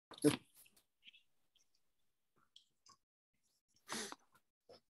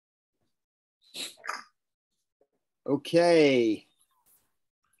Okay,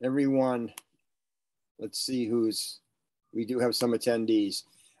 everyone, let's see we do have some attendees.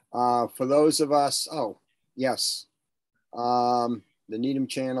 For those of us, yes, the Needham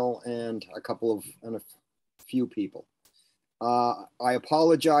channel and a few people. I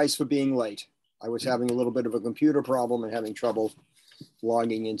apologize for being late. I was having a little bit of a computer problem and having trouble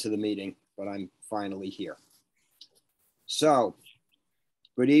logging into the meeting, but I'm finally here. So,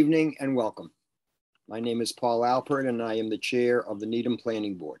 good evening and welcome. My name is Paul Alpert and I am the chair of the Needham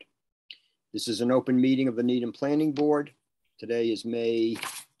Planning Board. This is an open meeting of the Needham Planning Board. Today is May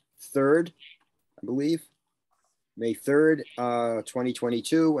 3rd, I believe. May 3rd,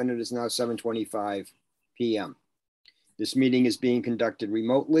 2022, and it is now 7:25 p.m. This meeting is being conducted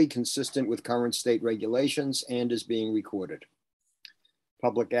remotely, consistent with current state regulations, and is being recorded.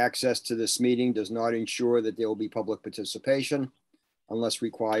 Public access to this meeting does not ensure that there will be public participation unless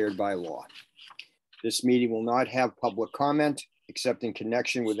required by law. This meeting will not have public comment except in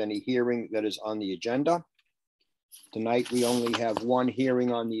connection with any hearing that is on the agenda. Tonight, we only have one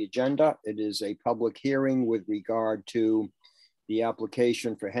hearing on the agenda. It is a public hearing with regard to the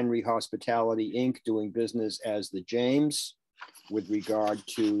application for Henry Hospitality, Inc. doing business as the James with regard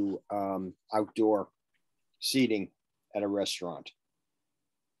to outdoor seating at a restaurant.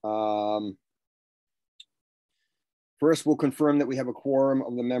 First, we'll confirm that we have a quorum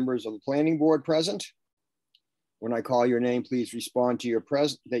of the members of the planning board present. When I call your name, please respond to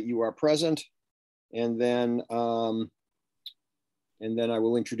that you are present. And then I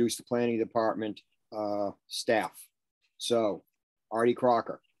will introduce the planning department staff. So, Artie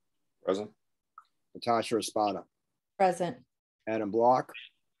Crocker. Present. Natasha Espada. Present. Adam Block.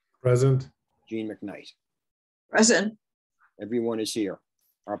 Present. Jean McKnight. Present. Everyone is here.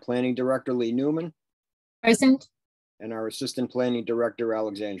 Our planning director, Lee Newman. Present. And our assistant planning director,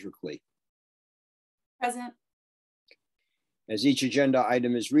 Alexandra Klee. Present. As each agenda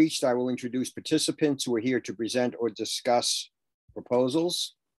item is reached, I will introduce participants who are here to present or discuss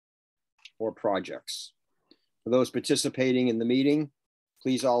proposals or projects. For those participating in the meeting,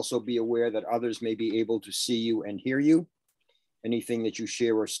 please also be aware that others may be able to see you and hear you. Anything that you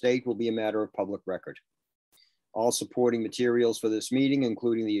share or state will be a matter of public record. All supporting materials for this meeting,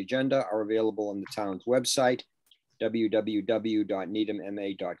 including the agenda, are available on the town's website,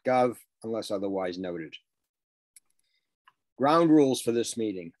 www.needhamma.gov, unless otherwise noted. Ground rules for this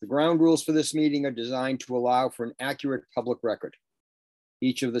meeting. The ground rules for this meeting are designed to allow for an accurate public record.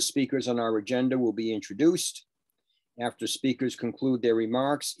 Each of the speakers on our agenda will be introduced. After speakers conclude their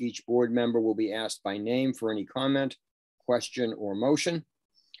remarks, each board member will be asked by name for any comment, question, or motion.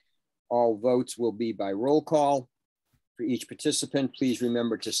 All votes will be by roll call. For each participant, please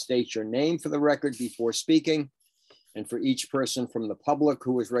remember to state your name for the record before speaking. And for each person from the public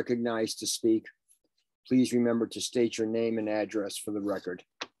who is recognized to speak, please remember to state your name and address for the record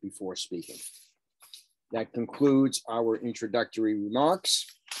before speaking. That concludes our introductory remarks.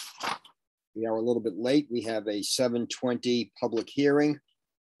 We are a little bit late. We have a 7:20 public hearing.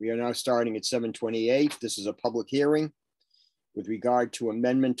 We are now starting at 7:28. This is a public hearing with regard to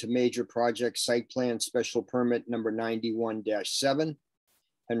amendment to major project site plan special permit number 91-7.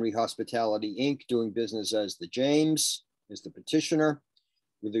 Henry Hospitality, Inc. doing business as the James is the petitioner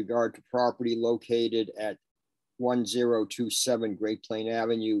with regard to property located at 1027 Great Plain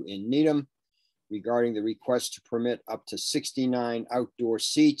Avenue in Needham regarding the request to permit up to 69 outdoor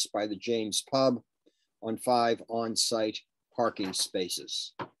seats by the James Pub on 5 on-site parking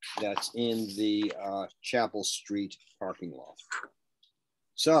spaces. That's in the Chapel Street parking lot.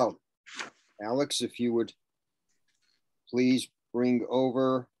 So, Alex, if you would please bring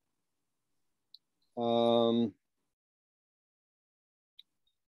over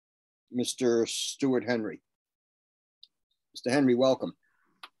Mr. Stuart Henry. Mr. Henry, welcome.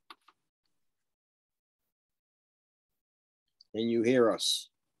 Can you hear us?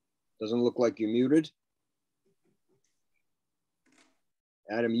 Doesn't look like you're muted.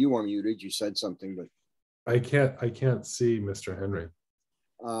 Adam, you are muted. You said something, but I can't see Mr. Henry.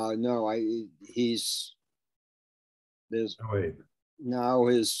 No, there's Oh, wait. now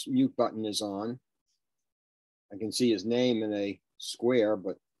his mute button is on. I can see his name in a square,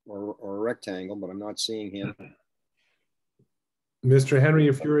 or a rectangle, but I'm not seeing him. Mr. Henry,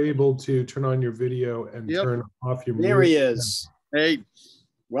 if you're able to turn on your video and turn off your There mute. he is. Hey,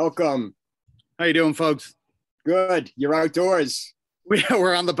 Welcome. how you doing, folks? Good. You're outdoors.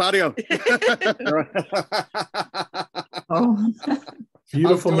 We're on the patio. Oh,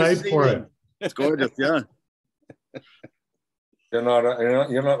 Beautiful Outdoor night for seating. it. It's gorgeous, yeah. You're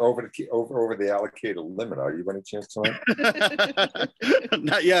not over the allocated limit, are you, by any chance tonight?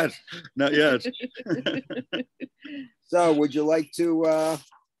 Not yet. Not yet. So would you like to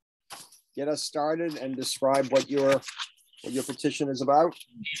get us started and describe what your petition is about,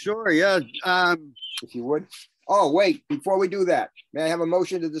 Sure. Yeah. if you would? Oh, wait, before we do that, may I have a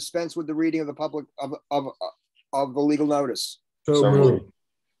motion to dispense with the reading of the public of the legal notice? So So moved. moved.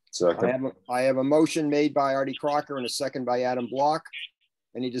 Second. I have a motion made by Artie Crocker and a second by Adam Block.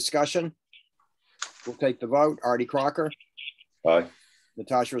 Any discussion? We'll take the vote. Artie Crocker, Aye.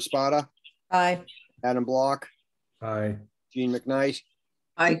 Natasha Espada, Aye. Adam Block, Aye. Gene McKnight,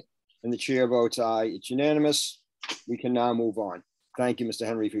 Aye. and the chair votes aye. It's unanimous. We can now move on. Thank you, Mr.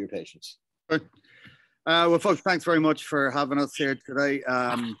 Henry, for your patience. Well, folks, thanks very much for having us here today.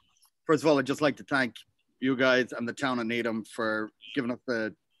 First of all, I'd just like to thank you guys and the town of Needham for giving us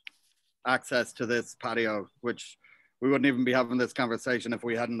the access to this patio, which we wouldn't even be having this conversation if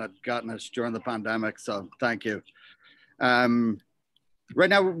we hadn't had gotten it during the pandemic. So thank you. Right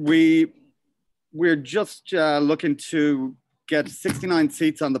now, we're just looking to get 69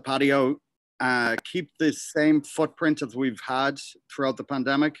 seats on the patio, keep the same footprint as we've had throughout the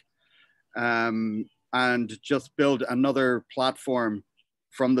pandemic, and just build another platform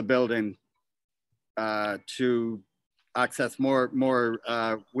from the building to access more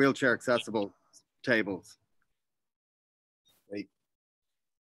wheelchair accessible tables.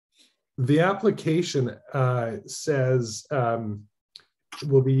 The application says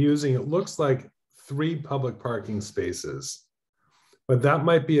we'll be using, it looks like 3 public parking spaces, but that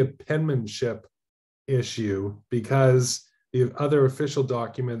might be a penmanship issue because the other official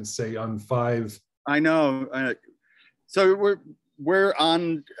documents say on 5. I know. So we're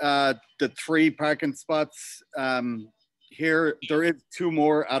on the 3 parking spots here. There is 2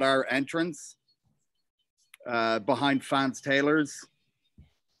 more at our entrance behind Fans Taylor's.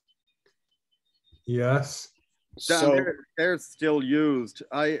 Yes. Down So, there, they're still used.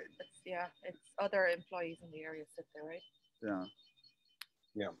 It's other employees in the area sit there, right?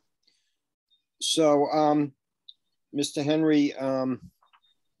 Yeah. so Mr. Henry,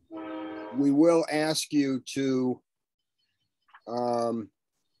 we will ask you to,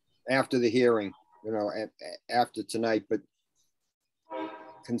 after the hearing, after tonight, but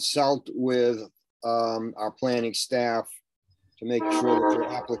consult with our planning staff to make sure that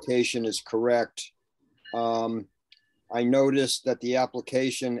your application is correct. I noticed that the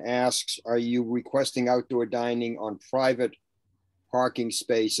application asks, are you requesting outdoor dining on private parking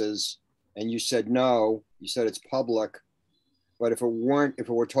spaces? And you said no, you said it's public. But if it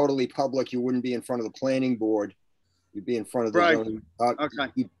were totally public, you wouldn't be in front of the planning board. You'd be in front of the Right. zoning,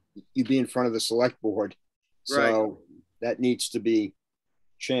 Okay. you'd be in front of the select board. So that needs to be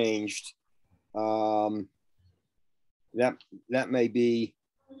changed. That may be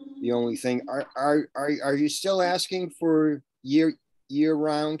the only thing. Are you still asking for year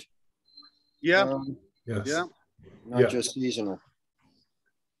round? Yeah. Yes. Yeah. Not Yeah. just seasonal.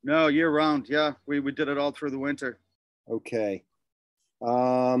 No, year round. Yeah. We did it all through the winter. Okay.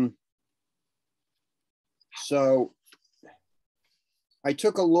 So I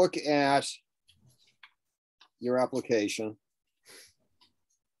took a look at your application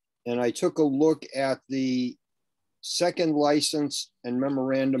and I took a look at the second license and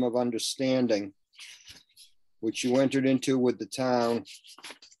memorandum of understanding, which you entered into with the town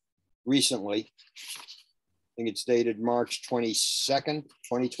recently. I think it's dated March 22nd,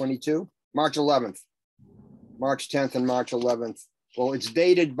 2022, March 11th, March 10th and March 11th. Well, it's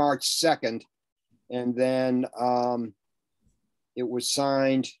dated March 2nd. And then it was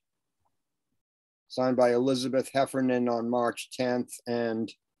signed by Elizabeth Heffernan on March 10th and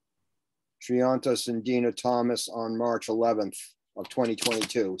Triantos and Dina Thomas on March 11th of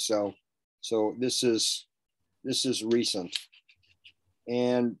 2022. So this is recent.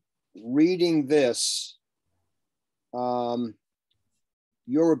 And reading this,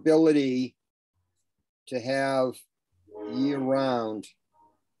 your ability to have year round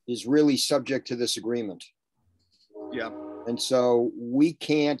is really subject to this agreement. Yeah. And so we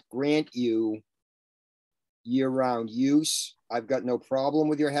can't grant you year-round use. I've got no problem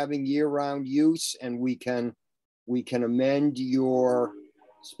with your having year-round use, and we can amend your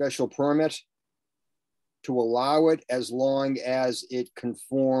special permit to allow it as long as it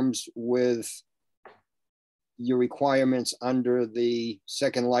conforms with your requirements under the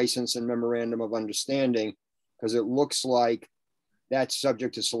second license and memorandum of understanding, because it looks like that's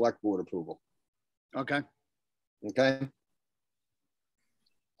subject to select board approval. Okay. Okay.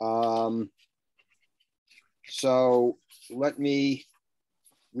 So let me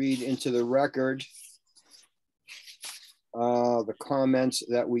read into the record the comments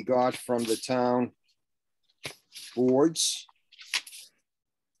that we got from the town boards.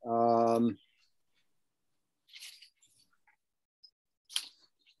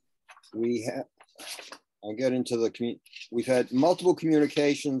 We have, I'll get into the, we've had multiple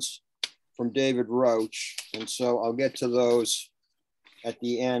communications from David Roach, and so I'll get to those at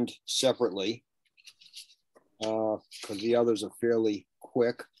the end separately, because the others are fairly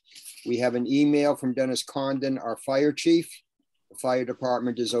quick. We have an email from Dennis Condon, our fire chief. The fire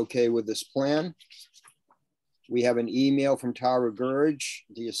department is okay with this plan. We have an email from Tara Gurge,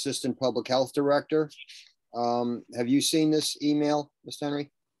 the assistant public health director. Have you seen this email, Mr.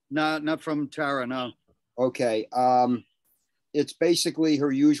 Henry? No, not from Tara, no. Okay. It's basically her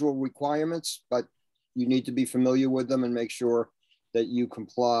usual requirements, but you need to be familiar with them and make sure that you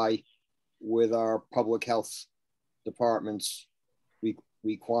comply with our public health department's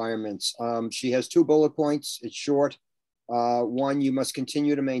requirements. She has 2 bullet points. It's short. 1, you must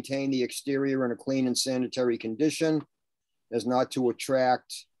continue to maintain the exterior in a clean and sanitary condition as not to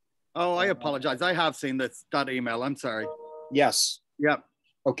attract. Oh, I apologize. I have seen that email. I'm sorry. Yes. Yep.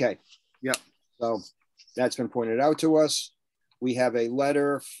 Okay. Yep. So that's been pointed out to us. We have a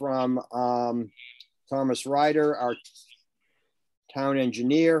letter from Thomas Ryder, our town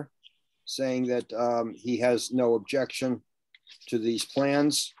engineer, saying that he has no objection to these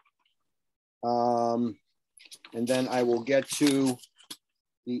plans. And then I will get to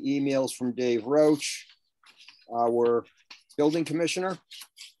the emails from Dave Roach, our building commissioner.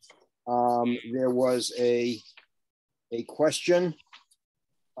 There was a question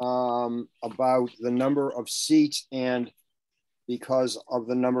about the number of seats, and because of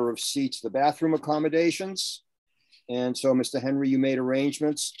the number of seats, the bathroom accommodations. And so, Mr. Henry, you made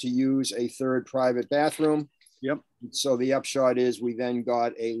arrangements to use a 3rd private bathroom. Yep. So the upshot is we then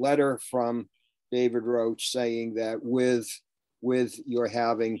got a letter from David Roach saying that with your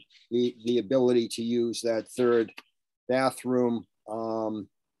having the ability to use that 3rd bathroom from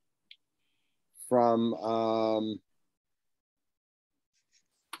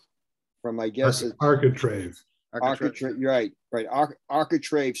I guess Architrave. Right.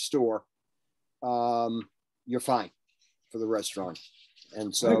 Architrave store. You're fine for the restaurant.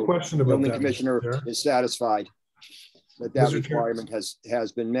 And so the building commissioner is satisfied that requirement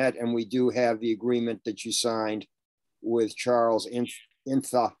has been met, and we do have the agreement that you signed with Charles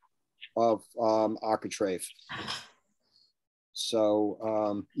Intha of Architrave.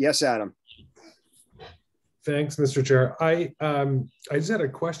 So yes, Adam. Thanks, Mr. Chair. I just had a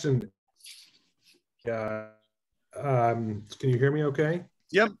question. Can you hear me okay?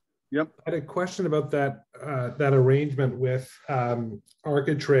 Yep. I had a question about that arrangement with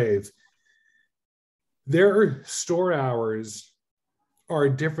Architrave. Their store hours are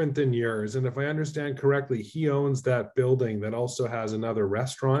different than yours, and if I understand correctly, he owns that building that also has another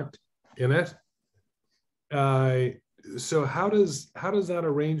restaurant in it. So how does that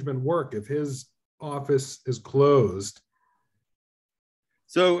arrangement work if his office is closed?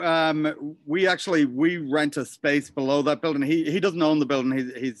 So we rent a space below that building. He doesn't own the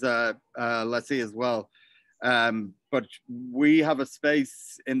building. He's a lessee as well. But we have a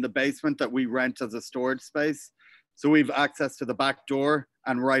space in the basement that we rent as a storage space. So we've access to the back door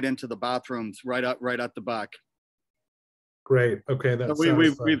and right into the bathrooms, right at the back. Great. Okay, that's so we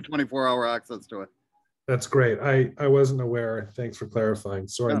have 24-hour access to it. That's great. I wasn't aware. Thanks for clarifying.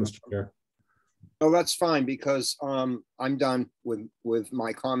 Sorry, Mr. Chair. No, that's fine, because I'm done with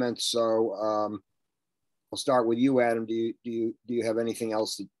my comments. So I'll start with you, Adam. Do you have anything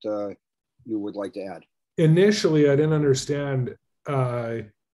else that you would like to add? Initially, I didn't understand. Well,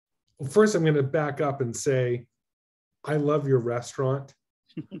 first, I'm going to back up and say, I love your restaurant.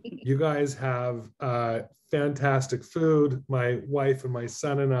 You guys have fantastic food. My wife and my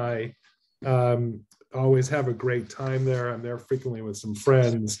son and I always have a great time there. I'm there frequently with some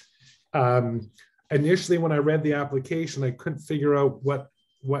friends. Initially, when I read the application, I couldn't figure out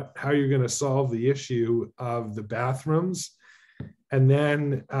how you're going to solve the issue of the bathrooms. And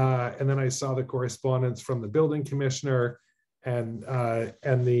then I saw the correspondence from the building commissioner and the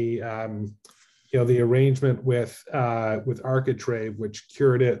the arrangement with Architrave, which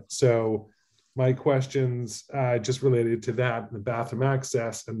cured it. So my questions just related to that, the bathroom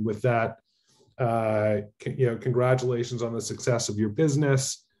access, and with that, congratulations on the success of your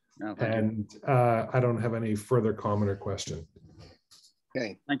business. No, and I don't have any further comment or question.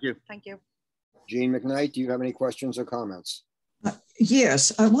 Okay. Thank you. Thank you. Jean McKnight, do you have any questions or comments?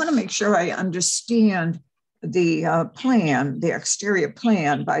 Yes, I want to make sure I understand the plan, the exterior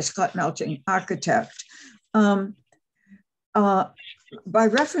plan by Scott Melching Architect. By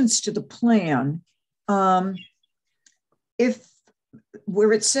reference to the plan, if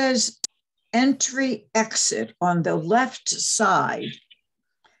where it says entry exit on the left side,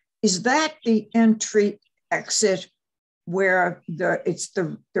 is that the entry exit where it's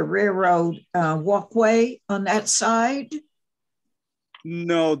the railroad walkway on that side?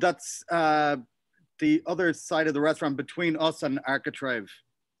 No, that's the other side of the restaurant between us and Architrave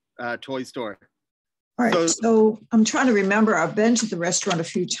toy store. All right, so I'm trying to remember. I've been to the restaurant a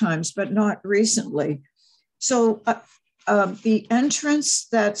few times, but not recently. So the entrance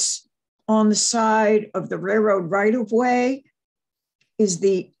that's on the side of the railroad right-of-way is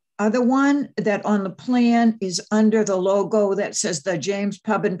the other one that on the plan is under the logo that says the James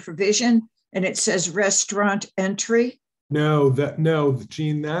Pub and Provision, and it says restaurant entry. No,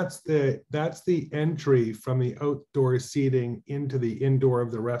 Jean, that's the entry from the outdoor seating into the indoor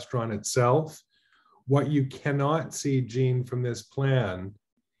of the restaurant itself. What you cannot see, Jean, from this plan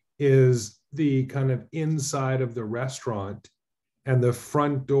is the kind of inside of the restaurant and the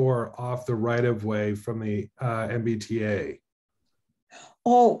front door off the right-of-way from the MBTA.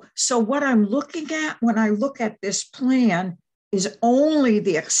 Oh, so what I'm looking at when I look at this plan is only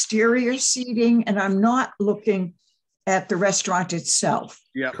the exterior seating, and I'm not looking at the restaurant itself.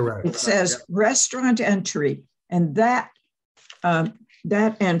 Yeah, correct. It says restaurant entry, and that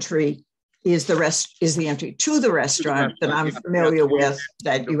entry is the entry to the restaurant that I'm familiar with,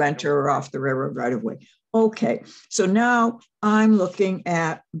 that you enter off the railroad right of way. Okay, so now I'm looking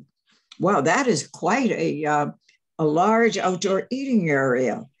at, wow, that is quite a large outdoor eating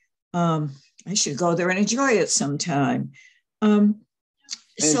area. I should go there and enjoy it sometime.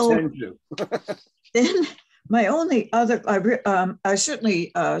 So then my only other, I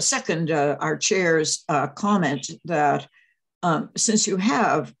certainly second our chair's comment that since you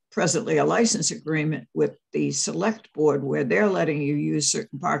have presently a license agreement with the select board where they're letting you use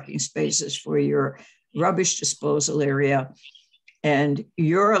certain parking spaces for your rubbish disposal area, and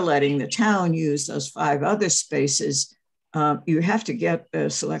you're letting the town use those 5 other spaces, you have to get the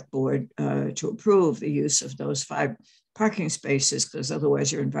select board to approve the use of those 5 parking spaces, because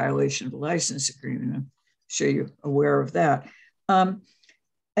otherwise you're in violation of the license agreement. I'm sure you're aware of that. But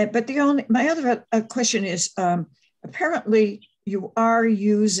my other question is, apparently you are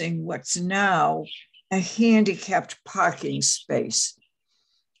using what's now a handicapped parking space.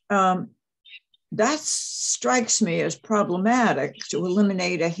 That strikes me as problematic, to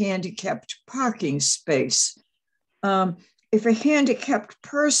eliminate a handicapped parking space. If a handicapped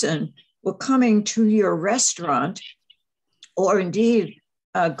person were coming to your restaurant, or indeed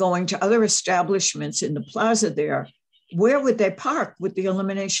going to other establishments in the plaza there, where would they park with the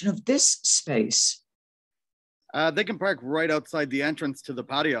elimination of this space? They can park right outside the entrance to the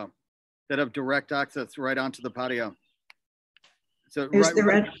patio. They'd have direct access right onto the patio. So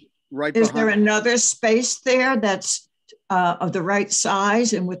Is there another space there that's of the right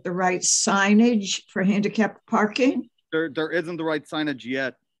size and with the right signage for handicapped parking? There isn't the right signage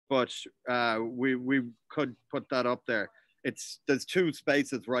yet, but we could put that up there. There's 2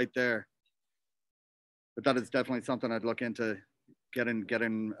 spaces right there, but that is definitely something I'd look into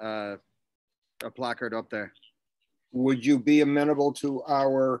getting a placard up there. Would you be amenable to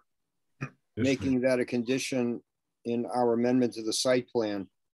our making that a condition in our amendment to the site plan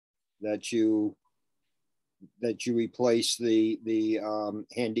that you replace the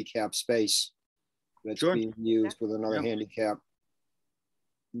handicap space that's being used with another handicap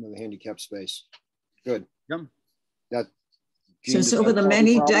space? Good. Yep. Since over the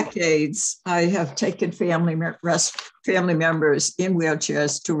many decades, I have taken family members in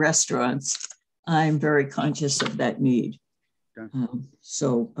wheelchairs to restaurants, I'm very conscious of that need.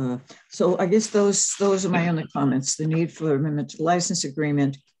 So I guess those are my only comments. The need for amendment to the license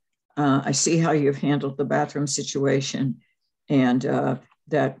agreement. I see how you've handled the bathroom situation, and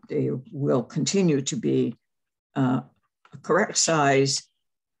that they will continue to be a correct size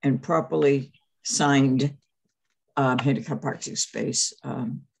and properly signed handicap parking space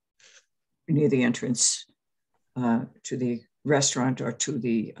near the entrance to the restaurant or to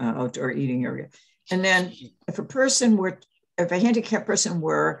the outdoor eating area. And then if a handicapped person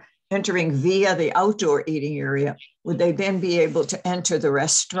were entering via the outdoor eating area, would they then be able to enter the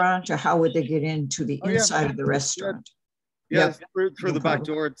restaurant, or how would they get into the inside of the restaurant? Yeah, through the back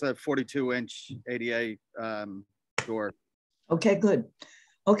door. It's a 42-inch ADA door. Okay, good.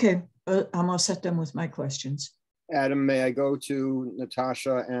 Okay, I'm all set then with my questions. Adam, may I go to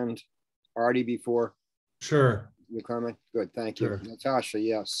Natasha and Artie before? Sure. Your comment? Good, thank you. Sure. Natasha,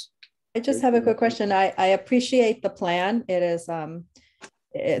 yes. I just have a quick question. I appreciate the plan. It is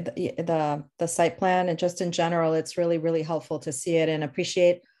the site plan, and just in general, it's really, really helpful to see it, and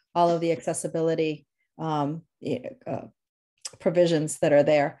appreciate all of the accessibility provisions that are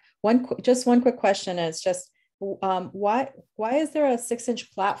there. Just one quick question, and it's just, why is there a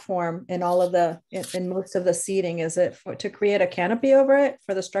 6-inch platform in all of in most of the seating? Is it to create a canopy over it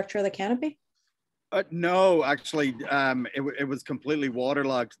for the structure of the canopy? No, actually, it was completely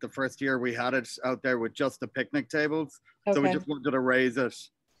waterlogged the first year we had it out there with just the picnic tables. Okay. So we just wanted to raise it.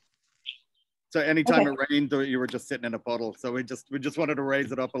 So anytime it rained, you were just sitting in a puddle. So we just wanted to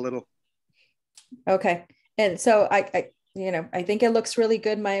raise it up a little. Okay, and so I think it looks really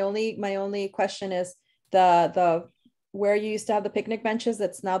good. My only question is the where you used to have the picnic benches,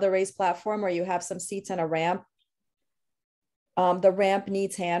 that's now the raised platform where you have some seats and a ramp. The ramp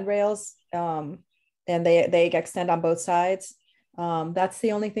needs handrails, and they extend on both sides. That's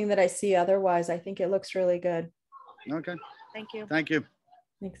the only thing that I see. Otherwise, I think it looks really good. Okay. Thank you. Thank you.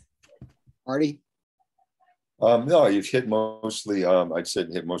 Thanks. Artie? No, you've hit mostly, I'd say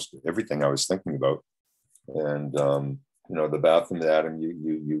hit most everything I was thinking about. And, the bathroom, Adam,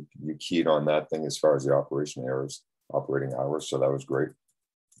 you keyed on that thing as far as the operating hours. So that was great.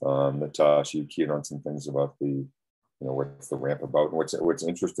 Natasha, you keyed on some things about the, what's the ramp about. And what's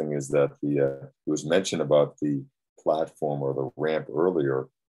interesting is that it was mentioned about the platform or the ramp earlier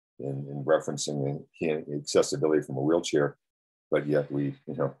in referencing accessibility from a wheelchair, but yet we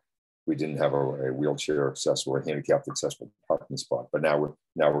didn't have a wheelchair accessible or handicapped accessible parking spot, but now we're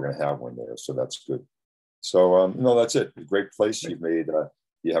going to have one there, so that's good. So no, that's it. Great place you've made.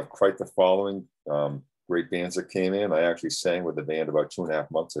 You have quite the following. Great bands that came in. I actually sang with the band about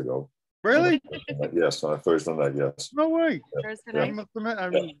 2.5 months ago. Really? Yes, on a Thursday night. Yes. No way. Yeah. Thursday night. I must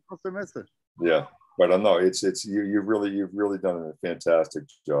have missed it. Yeah, but no, it's you've really done a fantastic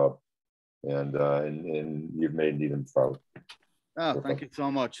job, and you've made Needham proud. Oh, thank you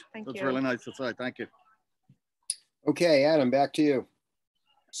so much. That's really nice to say. Thank you. Okay, Adam, back to you.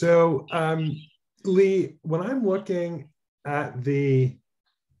 So, Lee, when I'm looking at the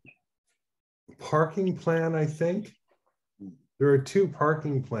parking plan, I think there are 2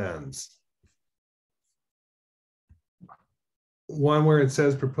 parking plans. One where it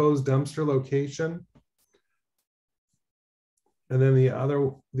says proposed dumpster location. And then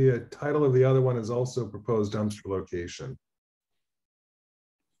the title of the other one is also proposed dumpster location.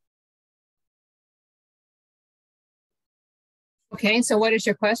 Okay, so what is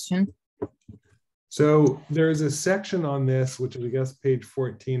your question? So there's a section on this, which is, I guess, page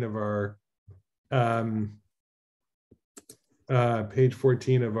 14 of our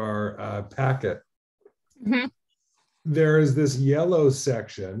packet. Mm-hmm. There is this yellow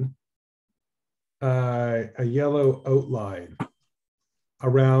section, a yellow outline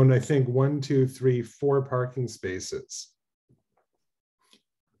around, I think, 1, 2, 3, 4 parking spaces.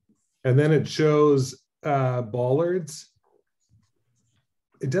 And then it shows bollards.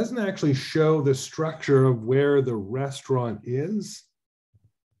 It doesn't actually show the structure of where the restaurant is,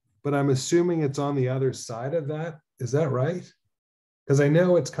 but I'm assuming it's on the other side of that. Is that right? Because I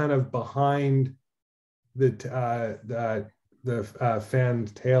know it's kind of behind the Fan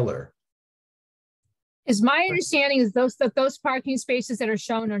Taylor. Is my understanding is those parking spaces that are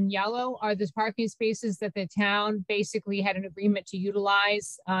shown on yellow are the parking spaces that the town basically had an agreement to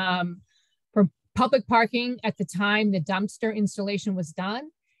utilize for public parking at the time the dumpster installation was done.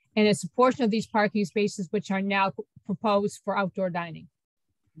 And it's a portion of these parking spaces which are now proposed for outdoor dining.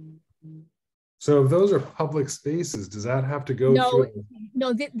 So if those are public spaces, does that have to go through?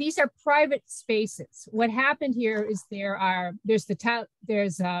 No, these are private spaces. What happened here is the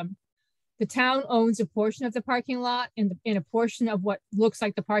town owns a portion of the parking lot, and a portion of what looks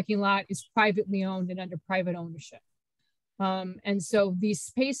like the parking lot is privately owned and under private ownership. And so these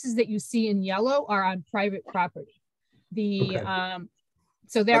spaces that you see in yellow are on private property.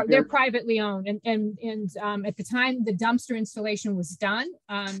 So they're privately owned. And at the time the dumpster installation was done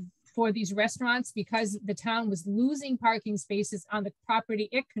for these restaurants, because the town was losing parking spaces on the property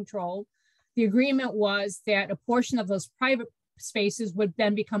it controlled, the agreement was that a portion of those private spaces would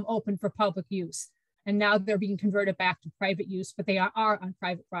then become open for public use. And now they're being converted back to private use, but they are on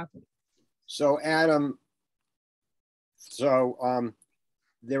private property. So Adam,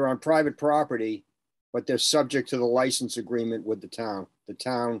 they're on private property, but they're subject to the license agreement with the town. The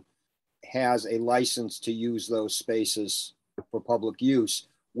town has a license to use those spaces for public use,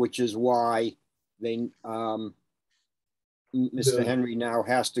 which is why they, Mr. Henry now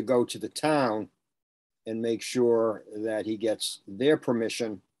has to go to the town and make sure that he gets their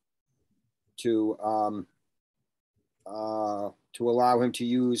permission to allow him to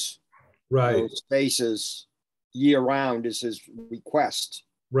use those spaces year round is his request.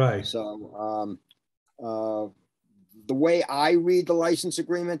 Right. So the way I read the license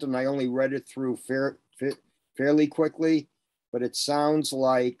agreement, and I only read it through fairly quickly, but it sounds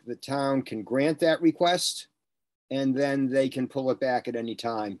like the town can grant that request, and then they can pull it back at any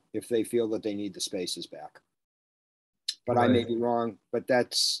time if they feel that they need the spaces back. But I may Right. be wrong, but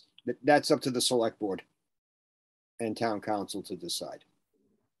that's up to the select board and town council to decide.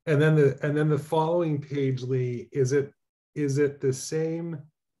 And then the following page, Lee, is it the same?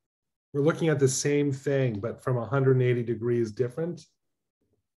 We're looking at the same thing, but from 180 degrees different.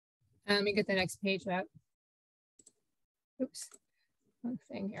 Let me get the next page up. Oops, one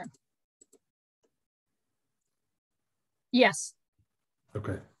thing here. Yes.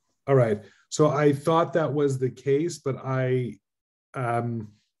 Okay. All right. So I thought that was the case, but I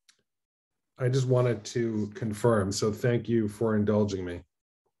just wanted to confirm. So thank you for indulging me.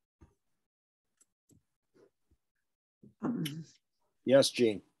 Yes,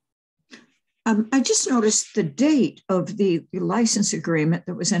 Jean. I just noticed the date of the license agreement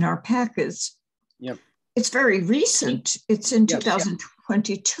that was in our packets. Yep. It's very recent. It's in Yes.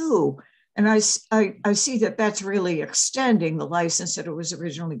 2022. And I see that that's really extending the license that it was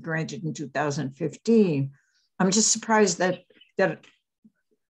originally granted in 2015. I'm just surprised that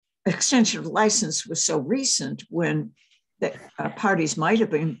extension of license was so recent when the parties might have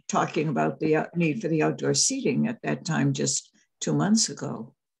been talking about the need for the outdoor seating at that time just 2 months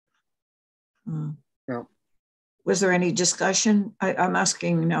ago. Yeah. Was there any discussion? I'm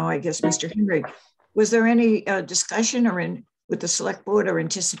asking now, I guess, Mr. Henry, was there any discussion with the select board or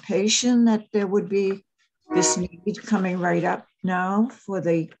anticipation that there would be this need coming right up now for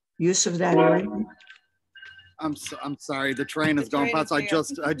the use of that area? I'm sorry, the train is going past. I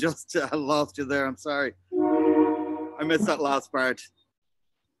just lost you there. I'm sorry. I missed that last part.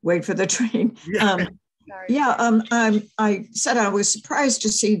 Wait for the train. Yeah. I said I was surprised to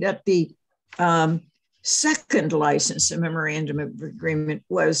see that the second license, the memorandum of agreement,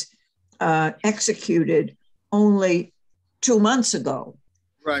 was executed only 2 months ago.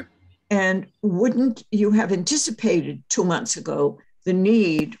 Right. And wouldn't you have anticipated 2 months ago the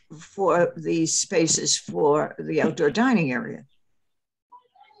need for these spaces for the outdoor dining area?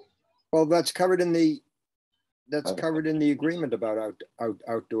 Well, that's covered in the agreement about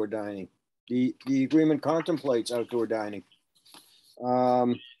outdoor dining. The agreement contemplates outdoor dining.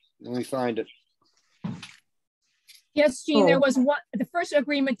 Let me find it. Yes, Jean, there was one, the first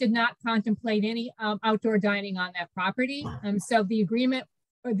agreement did not contemplate any outdoor dining on that property. So the agreement,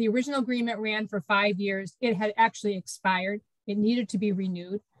 or the original agreement, ran for 5 years. It had actually expired. It needed to be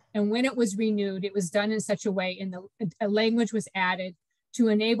renewed. And when it was renewed, it was done in such a way, and a language was added to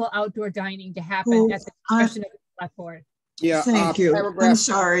enable outdoor dining to happen at the discretion of the select board. Yeah. Thank you. I'm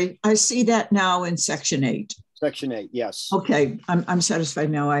sorry. I see that now in section 8. Section 8, yes. Okay, I'm satisfied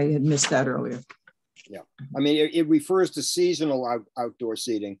now. I had missed that earlier. Yeah, I mean, it refers to seasonal outdoor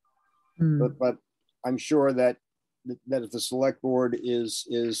seating, but I'm sure that if the select board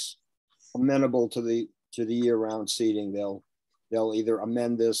is amenable to the year-round seating, they'll either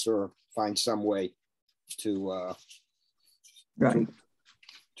amend this or find some way to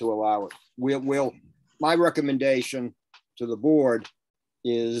allow it. My recommendation to the board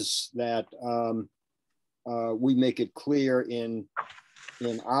is that we make it clear in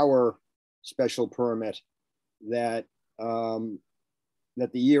our special permit that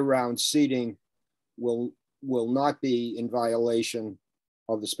that the year-round seating will not be in violation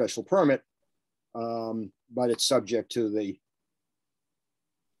of the special permit, but it's subject to the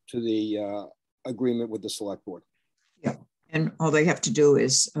agreement with the select board. Yeah, and all they have to do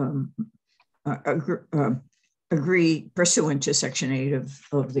is agree pursuant to section 8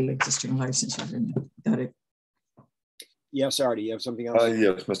 of the existing license agreement. Got it. Yes, Artie, you have something else?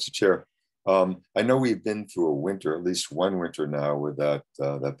 Yes, Mr. Chair. I know we've been through a winter, at least one winter now, with that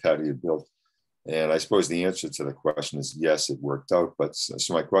patio built. And I suppose the answer to the question is yes, it worked out. But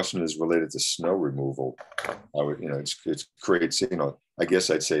so my question is related to snow removal. It creates, I guess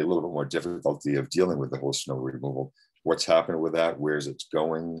I'd say a little bit more difficulty of dealing with the whole snow removal. What's happening with that? Where's it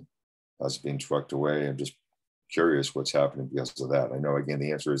going? How's it being trucked away? I'm just curious what's happening because of that. I know, again,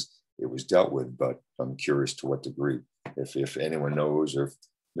 the answer is it was dealt with, but I'm curious to what degree. If anyone knows, or if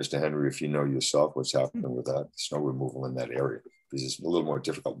Mr. Henry, if you know yourself what's happening with that snow removal in that area, because it's a little more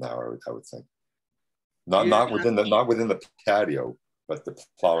difficult now, I would think. Not within the patio, but the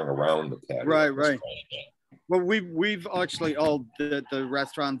plowing around the patio. Right. Well, we've actually all the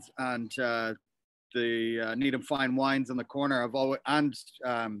restaurants and the Needham Fine Wines in the corner have always, and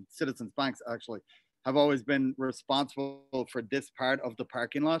Citizens Banks actually have always been responsible for this part of the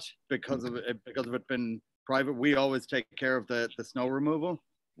parking lot because of it being private. We always take care of the snow removal.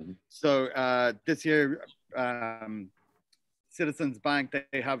 Mm-hmm. So this year, Citizens Bank,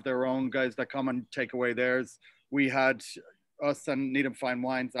 they have their own guys that come and take away theirs. We had us and Needham Fine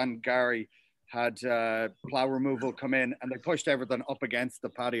Wines and Gary had plow removal come in, and they pushed everything up against the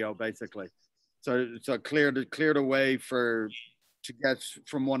patio basically. So cleared a way to get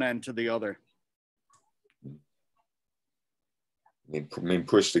from one end to the other. I mean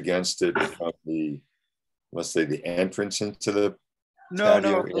pushed against it from the, let's say, the entrance into the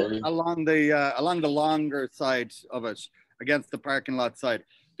patio area? along the longer side of it, against the parking lot side.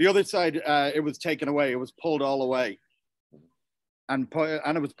 The other side, it was taken away. It was pulled all away, and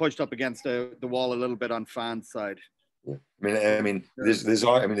it was pushed up against the wall a little bit on Fan's side. Yeah. I mean, there's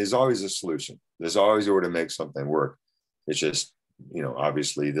always a solution. There's always a way to make something work. It's just, you know,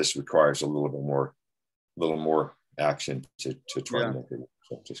 obviously this requires a little more action to try to make it work.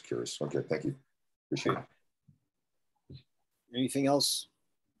 So I'm just curious. Okay, thank you. Appreciate it. Anything else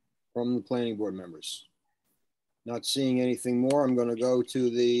from the planning board members? Not seeing anything more, I'm going to go to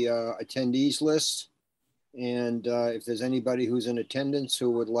the attendees list. And if there's anybody who's in attendance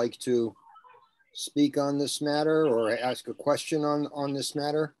who would like to speak on this matter or ask a question on this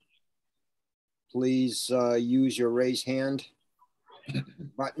matter, please use your raise hand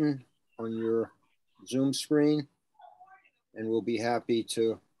button on your Zoom screen, and we'll be happy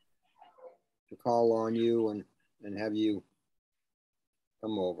to call on you and have you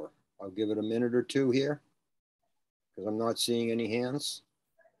come over. I'll give it a minute or two here because I'm not seeing any hands.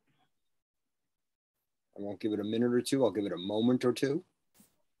 I won't give it a minute or two. I'll give it a moment or two.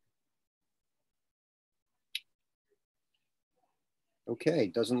 Okay,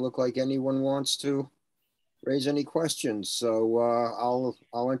 doesn't look like anyone wants to raise any questions. So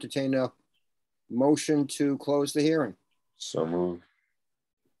I'll entertain a motion to close the hearing. So moved.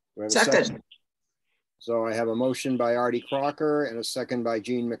 Second. So I have a motion by Artie Crocker and a second by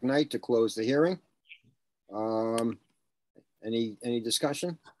Gene McKnight to close the hearing. Any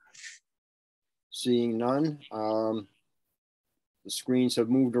discussion? Seeing none. The screens have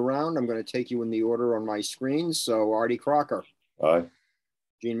moved around. I'm going to take you in the order on my screen. So Artie Crocker. Aye.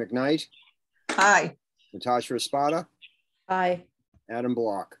 Gene McKnight. Aye. Natasha Espada. Aye. Adam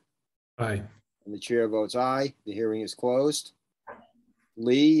Block. Aye. And the chair votes aye. The hearing is closed.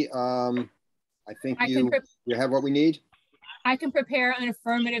 Lee, I think you have what we need. I can prepare an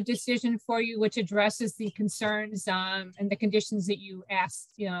affirmative decision for you, which addresses the concerns and the conditions that you asked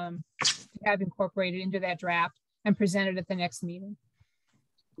to have incorporated into that draft and presented at the next meeting.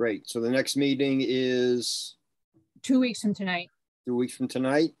 Great. So the next meeting is 2 weeks from tonight. 2 weeks from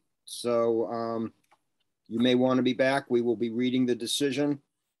tonight. So you may want to be back. We will be reading the decision.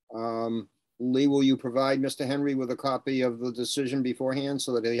 Lee, will you provide Mr. Henry with a copy of the decision beforehand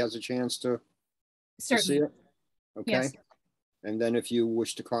so that he has a chance to see it? Okay. Yes. And then if you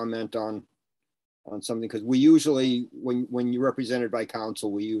wish to comment on something, because we usually, when you're represented by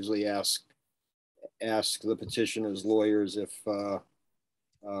counsel, we usually ask the petitioner's lawyers if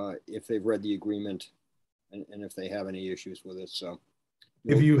they've read the agreement and if they have any issues with it. So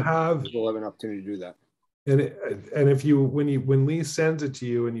if you have, we'll have an opportunity to do that. And if you, when Lee sends it to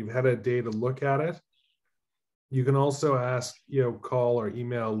you and you've had a day to look at it, you can also ask, call or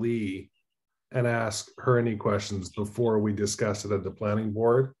email Lee and ask her any questions before we discuss it at the planning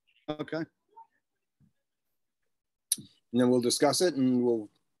board. Okay. And then we'll discuss it and we'll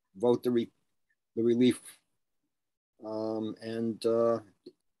vote the relief and the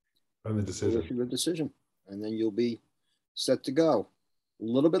decision. And then you'll be set to go. A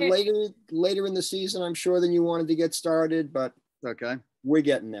little bit later in the season, I'm sure, than you wanted to get started, but okay, we're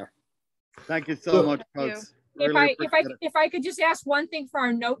getting there. Thank you so much, folks. If I could just ask one thing for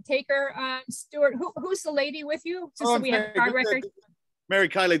our note taker, Stuart, who's the lady with you? Just so we have our record. Mary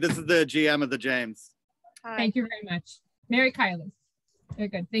Kiley, this is the GM of the James. Hi. Thank you very much. Mary Kiley. Very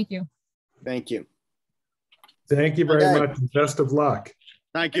good. Thank you. Thank you. Thank you very much. Best of luck.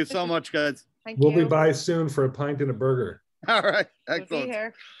 Thank you so much, guys. We'll be by soon for a pint and a burger. All right. Excellent. We'll be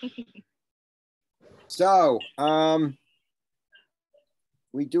here. So,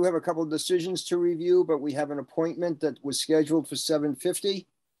 we do have a couple of decisions to review, but we have an appointment that was scheduled for 7:50.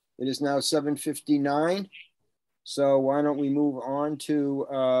 It is now 7:59. So why don't we move on to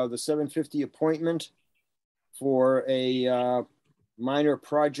the 7:50 appointment for a minor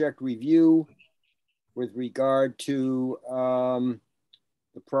project review with regard to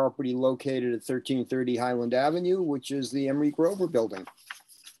the property located at 1330 Highland Avenue, which is the Emery Grover building,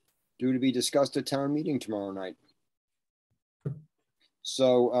 due to be discussed at town meeting tomorrow night.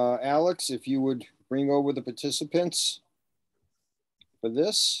 So Alex, if you would bring over the participants for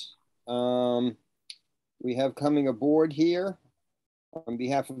this. We have coming aboard here on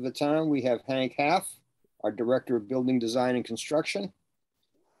behalf of the town, we have Hank Haff, our Director of Building Design and Construction.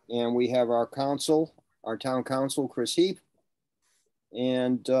 And we have our council, our town council, Chris Heap,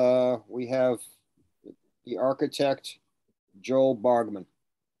 And we have the architect, Joel Bargman.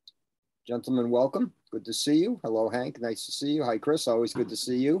 Gentlemen, welcome. Good to see you. Hello, Hank. Nice to see you. Hi, Chris. Always good to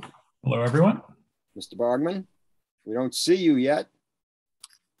see you. Hello, everyone. Mr. Bargman, we don't see you yet.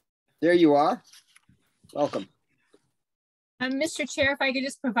 There you are. Welcome. Mr. Chair, if I could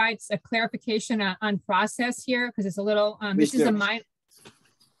just provide a clarification on process here, because it's a little, this is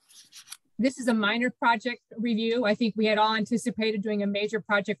a minor project review. I think we had all anticipated doing a major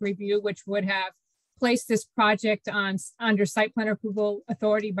project review, which would have placed this project under site plan approval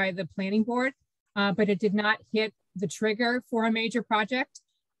authority by the planning board, but it did not hit the trigger for a major project.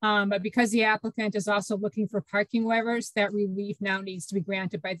 But because the applicant is also looking for parking waivers, that relief now needs to be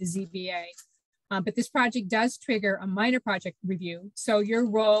granted by the ZBA. But this project does trigger a minor project review. So your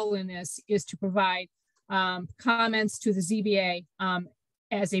role in this is to provide comments to the ZBA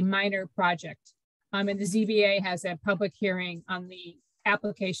as a minor project. And the ZBA has a public hearing on the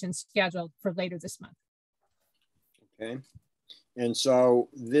application scheduled for later this month. Okay. And so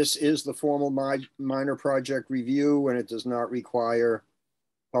this is the formal minor project review, and it does not require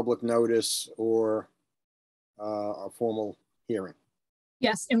public notice or a formal hearing.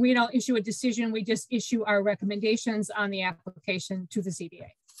 Yes, and we don't issue a decision. We just issue our recommendations on the application to the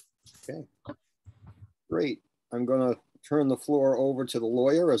ZBA. Okay, great. I'm going to turn the floor over to the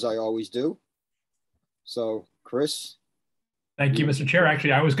lawyer, as I always do. So, Chris. Thank you, Mr. Chair.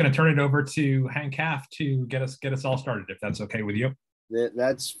 Actually, I was going to turn it over to Hank Haff to get us all started, if that's okay with you.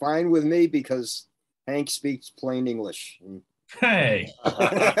 That's fine with me, because Hank speaks plain English. Hey.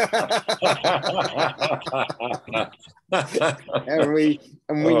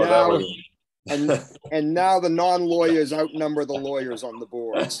 and now the non-lawyers outnumber the lawyers on the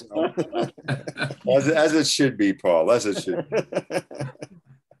board. So. As it should be, Paul, as it should be.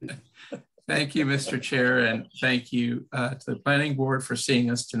 Thank you, Mr. Chair, and thank you to the Planning Board for seeing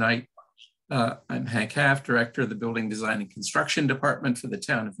us tonight. I'm Hank Haff, Director of the Building Design and Construction Department for the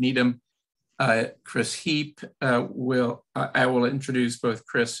Town of Needham. Chris Heap I will introduce both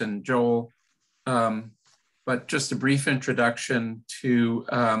Chris and Joel, but just a brief introduction to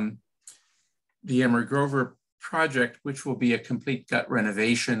the Emery Grover project, which will be a complete gut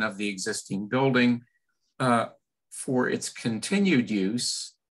renovation of the existing building for its continued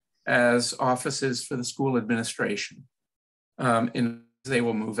use as offices for the school administration. And they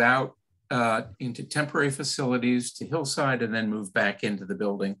will move out into temporary facilities to Hillside and then move back into the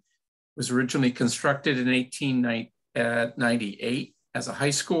building. It was originally constructed in 1898 as a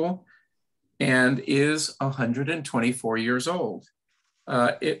high school and is 124 years old.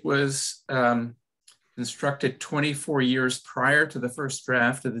 It was constructed 24 years prior to the first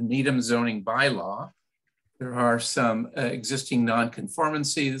draft of the Needham zoning bylaw. There are some existing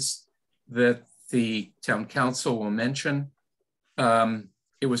nonconformancies that the town council will mention.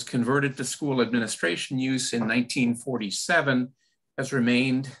 It was converted to school administration use in 1947, has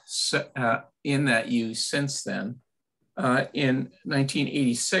remained in that use since then. In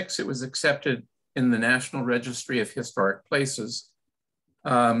 1986, it was accepted in the National Registry of Historic Places.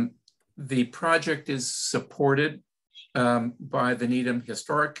 The project is supported by the Needham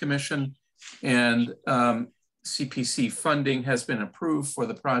Historic Commission, and CPC funding has been approved for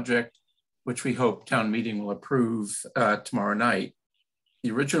the project, which we hope town meeting will approve tomorrow night.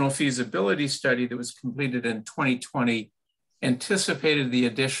 The original feasibility study that was completed in 2020 anticipated the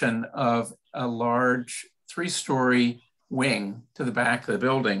addition of a large 3-story wing to the back of the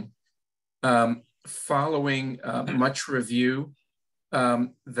building. Following much review,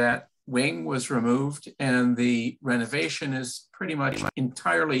 that wing was removed and the renovation is pretty much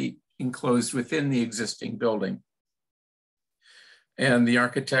entirely enclosed within the existing building. And the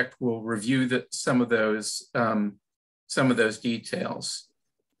architect will review some of those details.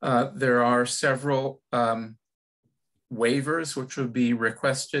 There are several waivers which would be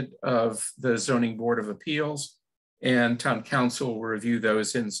requested of the Zoning Board of Appeals, and Town Council will review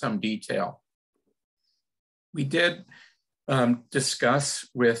those in some detail. We did discuss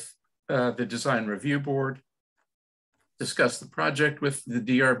with the Design Review Board, discuss the project with the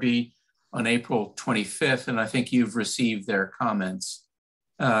DRB on April 25th, and I think you've received their comments.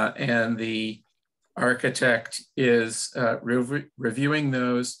 And the architect is reviewing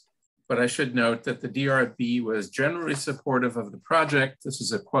those, but I should note that the DRB was generally supportive of the project. This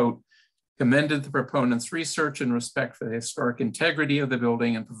is a quote, commended the proponent's research and respect for the historic integrity of the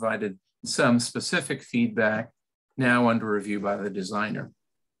building and provided some specific feedback now under review by the designer.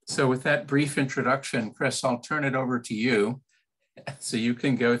 So with that brief introduction, Chris, I'll turn it over to you so you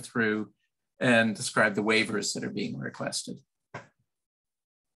can go through and describe the waivers that are being requested.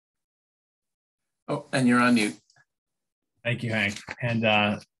 Oh, and you're on mute. Thank you, Hank.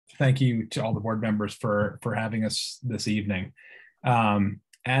 And thank you to all the board members for having us this evening.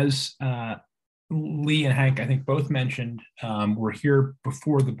 As Lee and Hank, I think both mentioned, we're here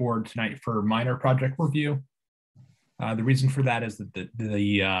before the board tonight for minor project review. The reason for that is that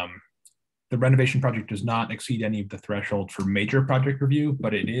the renovation project does not exceed any of the threshold for major project review,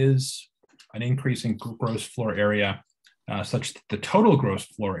 but it is an increase in gross floor area such that the total gross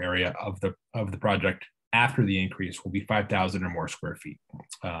floor area of the project after the increase will be 5,000 or more square feet.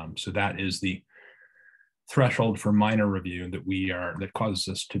 So that is the threshold for minor review that causes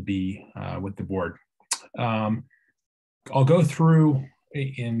us to be with the board. I'll go through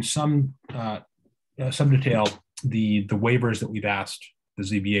in some detail the waivers that we've asked the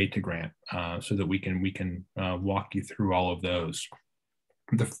ZBA to grant, so that we can walk you through all of those.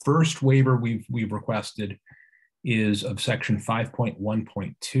 The first waiver we've requested is of section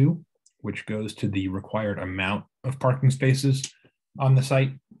 5.1.2, which goes to the required amount of parking spaces on the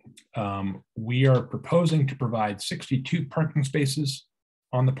site. We are proposing to provide 62 parking spaces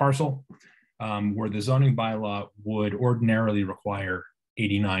on the parcel, where the zoning bylaw would ordinarily require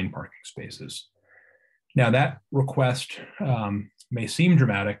 89 parking spaces. Now that request may seem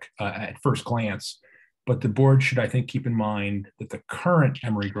dramatic at first glance, but the board should, I think, keep in mind that the current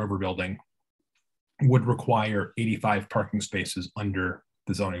Emery Grover building would require 85 parking spaces under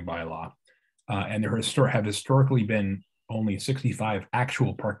the zoning bylaw. And there have historically been only 65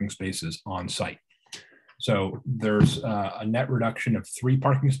 actual parking spaces on site. So there's a net reduction of 3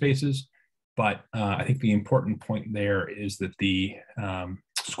 parking spaces, but I think the important point there is that the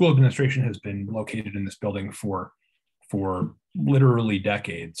school administration has been located in this building for literally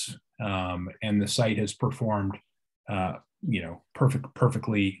decades, and the site has performed,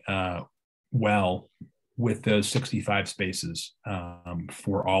 perfectly well with those 65 spaces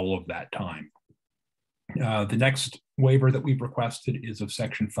for all of that time. The next waiver that we've requested is of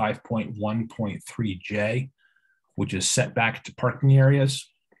section 5.1.3J, which is setback to parking areas.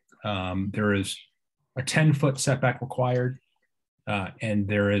 There is a 10-foot setback required, and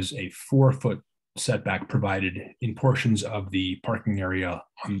there is a 4-foot setback provided in portions of the parking area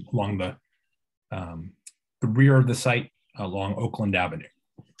along the rear of the site along Oakland Avenue.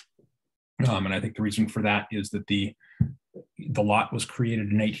 And I think the reason for that is that the lot was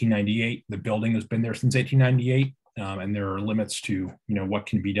created in 1898. The building has been there since 1898, and there are limits to what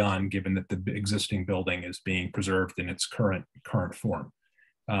can be done given that the existing building is being preserved in its current form.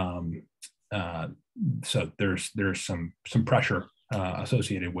 So there's some pressure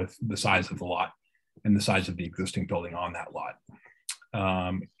associated with the size of the lot and the size of the existing building on that lot.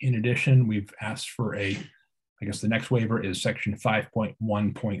 In addition, we've asked for the next waiver is section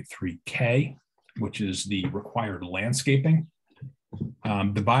 5.1.3K, which is the required landscaping.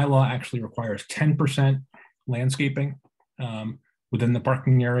 The bylaw actually requires 10% landscaping within the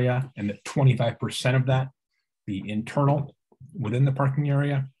parking area, and that 25% of that be internal within the parking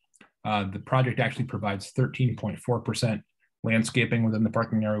area. The project actually provides 13.4% landscaping within the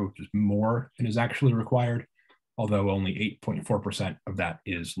parking area, which is more than is actually required, although only 8.4% of that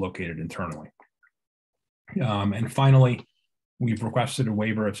is located internally. And finally, we've requested a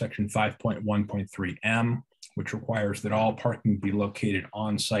waiver of section 5.1.3M, which requires that all parking be located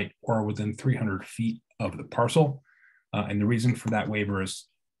on site or within 300 feet of the parcel. And the reason for that waiver is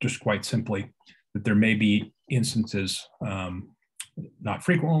just quite simply that there may be instances, not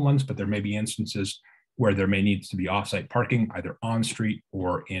frequent ones, but there may be instances where there may need to be off-site parking, either on street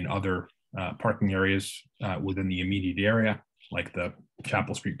or in other parking areas within the immediate area, like the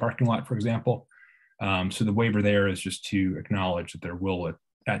Chapel Street parking lot, for example. So the waiver there is just to acknowledge that there will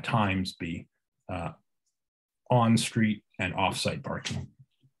at times be on-street and off-site parking.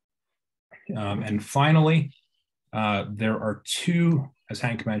 And finally, there are as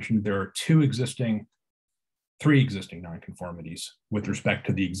Hank mentioned, there are 3 existing nonconformities with respect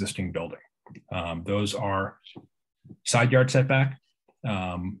to the existing building. Those are side yard setback.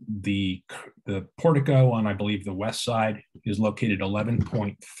 The portico on, I believe, the west side is located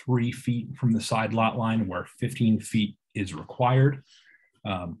 11.3 feet from the side lot line, where 15 feet is required.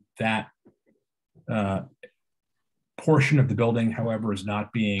 That portion of the building, however, is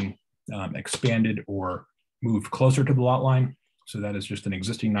not being expanded or moved closer to the lot line. So that is just an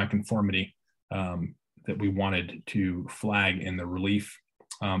existing nonconformity that we wanted to flag in the relief.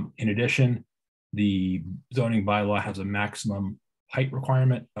 In addition, the zoning bylaw has a maximum height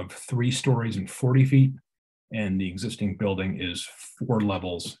requirement of 3 stories and 40 feet, and the existing building is 4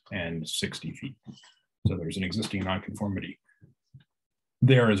 levels and 60 feet. So there's an existing nonconformity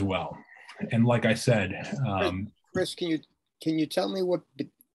there as well. And like I said, Chris, can you tell me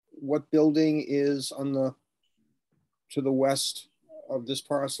what building is on the to the west of this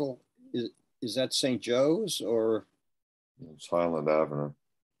parcel, is that St. Joe's or? It's Highland Avenue.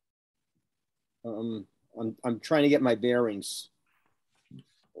 I'm trying to get my bearings.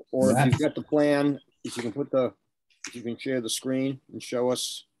 Or if you've got the plan, if you can share the screen and show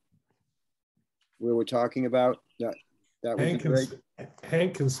us where we're talking about, that would be great.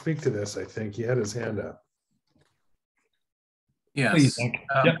 Hank can speak to this, I think. He had his hand up. Yes. Please, Hank.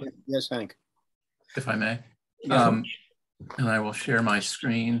 Yes, Hank. If I may. Yeah. And I will share my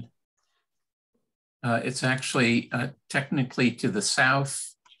screen. It's actually technically to the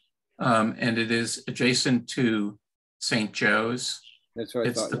south, and it is adjacent to St. Joe's. That's what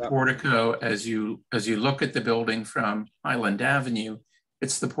I thought. It's the portico as you look at the building from Highland Avenue.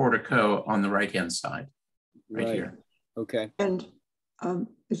 It's the portico on the right-hand side, right here. Okay. And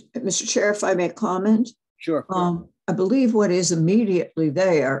Mr. Chair, if I may comment. Sure. I believe what is immediately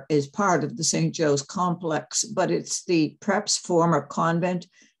there is part of the St. Joe's complex, but it's the perhaps former convent,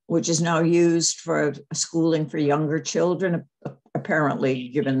 which is now used for schooling for younger children, apparently,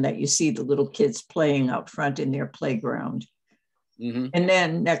 given that you see the little kids playing out front in their playground. Mm-hmm. And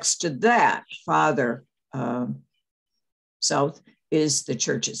then next to that, farther south, is the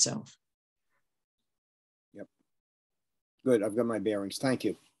church itself. Yep. Good, I've got my bearings. Thank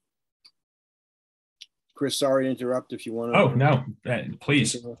you. Chris, sorry to interrupt if you want to. Oh, no,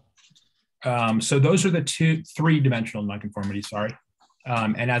 please. So those are the three-dimensional nonconformities, sorry.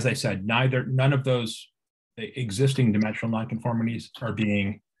 And as I said, none of those existing dimensional nonconformities are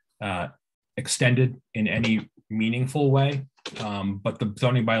being extended in any meaningful way. But the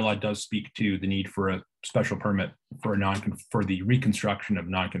zoning bylaw does speak to the need for a special permit for the reconstruction of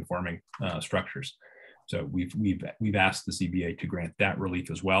nonconforming structures. So we've asked the ZBA to grant that relief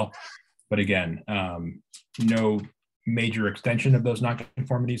as well. But again, no major extension of those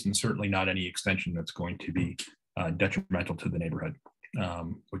nonconformities, and certainly not any extension that's going to be detrimental to the neighborhood,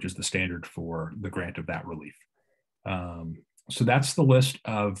 which is the standard for the grant of that relief. So that's the list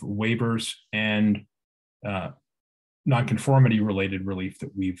of waivers and nonconformity related relief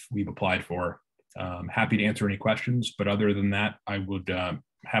that we've applied for. Happy to answer any questions, but other than that, I would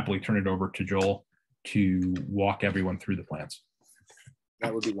happily turn it over to Joel to walk everyone through the plans.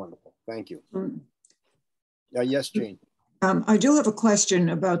 That would be wonderful. Thank you. Yes, Jane. I do have a question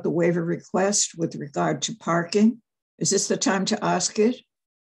about the waiver request with regard to parking. Is this the time to ask it?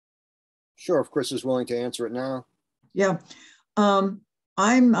 Sure, if Chris is willing to answer it now. Yeah, I'm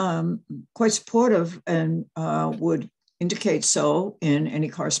quite supportive and would indicate so in any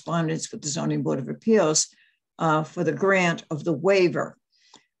correspondence with the Zoning Board of Appeals for the grant of the waiver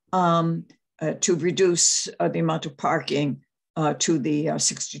to reduce the amount of parking to the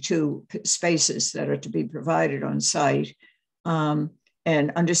 62 spaces that are to be provided on site,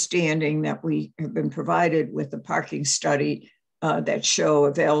 and understanding that we have been provided with a parking study that show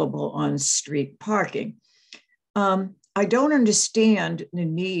available on-street parking. I don't understand the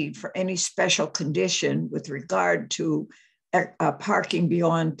need for any special condition with regard to parking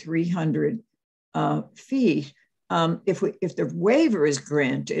beyond 300 feet. If the waiver is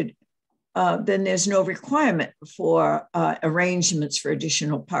granted, then there's no requirement for arrangements for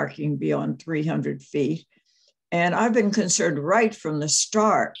additional parking beyond 300 feet. And I've been concerned right from the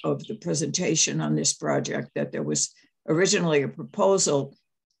start of the presentation on this project that there was originally a proposal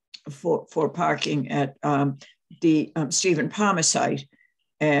for parking at the Stephen Palmer site.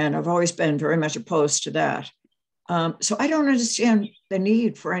 And I've always been very much opposed to that. So I don't understand the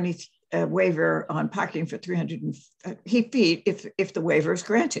need for any waiver on parking for 300 feet if the waiver is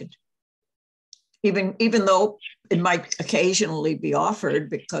granted. Even though it might occasionally be offered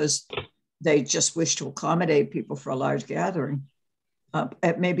because they just wish to accommodate people for a large gathering.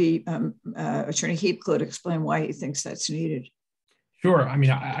 Maybe Attorney Heap could explain why he thinks that's needed. Sure. I mean,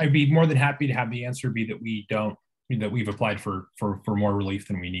 I'd be more than happy to have the answer be that we've applied for more relief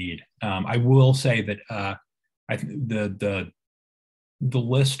than we need. I will say that I think the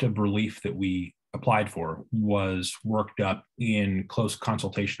list of relief that we applied for was worked up in close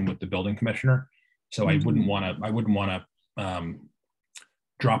consultation with the building commissioner. So I wouldn't want to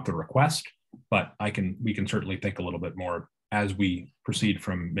drop the request, but we can certainly think a little bit more as we proceed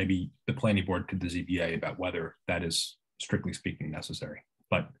from maybe the planning board to the ZBA about whether that is strictly speaking necessary.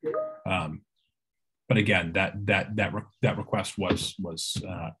 But again, that request was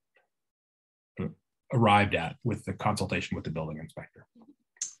arrived at with the consultation with the building inspector.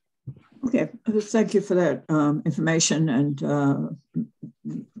 Okay, thank you for that information, and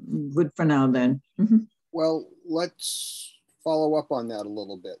good for now then. Mm-hmm. Well, let's follow up on that a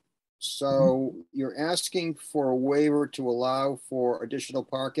little bit. So you're asking for a waiver to allow for additional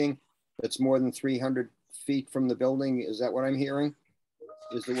parking that's more than 300 feet from the building. Is that what I'm hearing?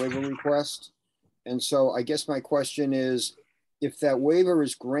 Is the waiver request? And so I guess my question is, if that waiver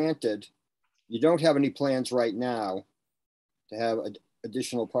is granted, you don't have any plans right now to have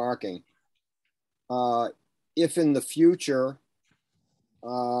additional parking. If in the future,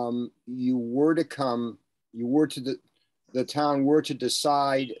 the town were to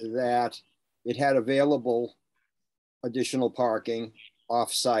decide that it had available additional parking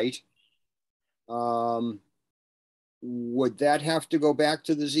off-site, would that have to go back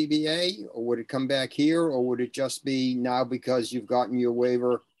to the ZBA, or would it come back here, or would it just be now because you've gotten your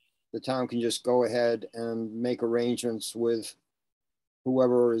waiver, the town can just go ahead and make arrangements with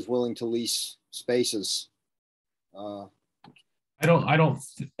whoever is willing to lease spaces?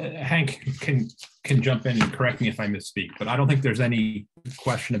 Hank can jump in and correct me if I misspeak, but I don't think there's any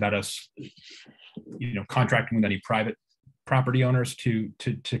question about us, contracting with any private property owners to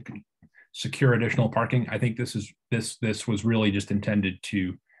secure additional parking. I think this was really just intended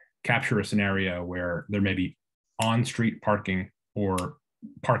to capture a scenario where there may be on-street parking or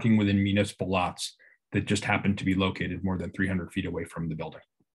parking within municipal lots that just happen to be located more than 300 feet away from the building.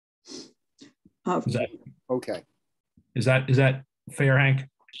 Okay. Is that fair, Hank?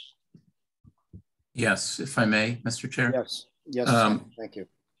 Yes, if I may, Mr. Chair. Yes, thank you.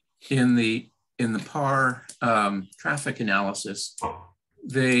 In the PAR traffic analysis,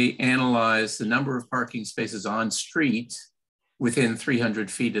 they analyzed the number of parking spaces on street within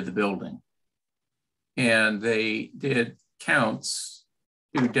 300 feet of the building. And they did counts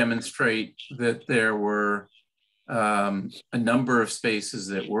to demonstrate that there were a number of spaces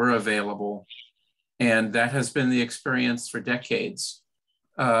that were available. And that has been the experience for decades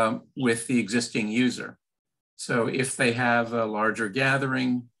with the existing user. So if they have a larger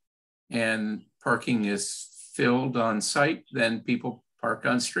gathering and parking is filled on site, then people park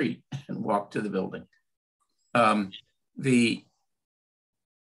on street and walk to the building. The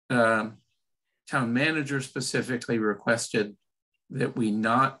town manager specifically requested that we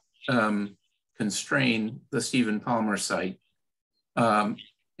not constrain the Stephen Palmer site.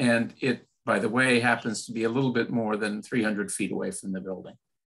 And it, by the way, happens to be a little bit more than 300 feet away from the building.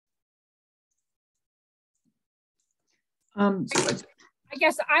 I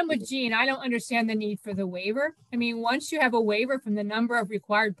guess I'm with Jean. I don't understand the need for the waiver. I mean, once you have a waiver from the number of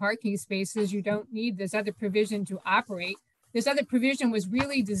required parking spaces, you don't need this other provision to operate. This other provision was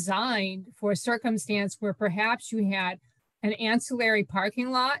really designed for a circumstance where perhaps you had an ancillary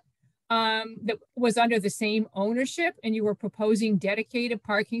parking lot that was under the same ownership, and you were proposing dedicated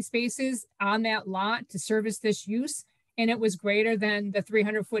parking spaces on that lot to service this use, and it was greater than the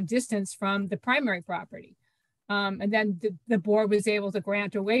 300-foot distance from the primary property. And then the board was able to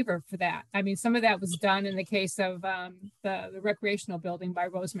grant a waiver for that. I mean, some of that was done in the case of the recreational building by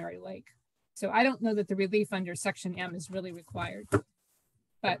Rosemary Lake. So I don't know that the relief under Section M is really required,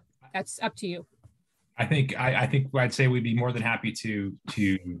 but that's up to you. I think I'd say we'd be more than happy to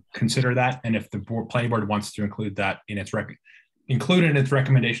consider that, and if the planning board wants to include that in its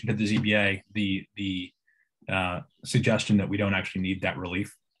recommendation to the ZBA, the suggestion that we don't actually need that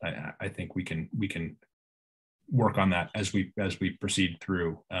relief, I think we can work on that as we proceed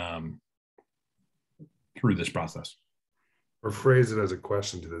through this process. Or phrase it as a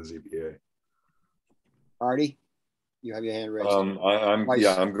question to the ZBA. Artie, you have your hand raised. I'm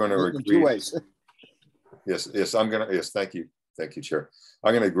going to agree. 2 ways. Yes, thank you, Chair.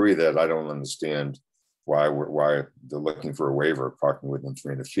 I'm going to agree that I don't understand why they're looking for a waiver of parking within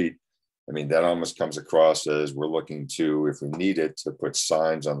 300 feet. I mean, that almost comes across as we're looking to, if we need it, to put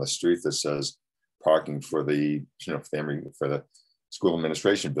signs on the street that says parking for the for the school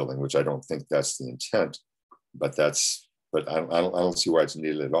administration building, which I don't think that's the intent. But I don't see why it's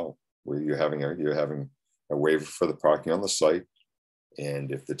needed at all. Where you're having a waiver for the parking on the site.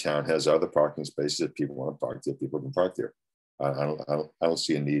 And if the town has other parking spaces that people want to park there, people can park there. I don't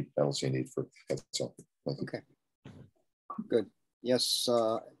see a need. I don't see a need for that. So, okay, good. Yes,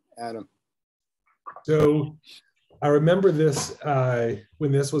 Adam. So I remember this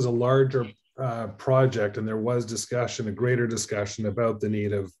when this was a larger project, and there was a greater discussion about the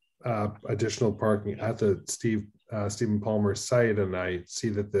need of additional parking at the Stephen Palmer site. And I see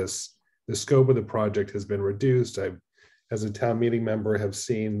that the scope of the project has been reduced. I, as a town meeting member, have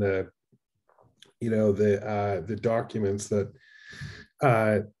seen the documents that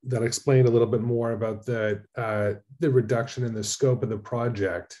explain a little bit more about the reduction in the scope of the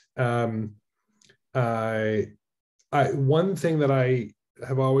project. One thing that I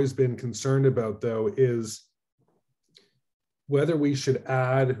have always been concerned about, though, is whether we should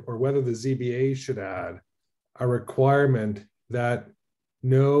add, or whether the ZBA should add, a requirement that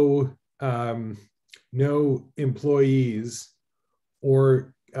no no employees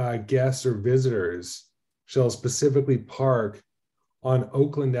or guests or visitors shall specifically park on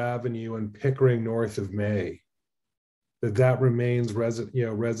Oakland Avenue and Pickering north of May. That remains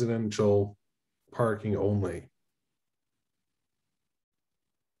residential parking only.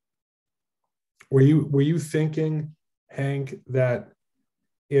 Were you thinking, Hank, that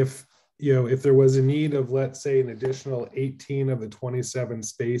if there was a need of, let's say, an additional 18 of the 27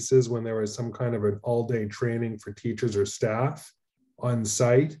 spaces when there was some kind of an all-day training for teachers or staff on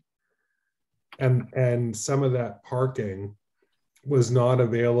site, and some of that parking was not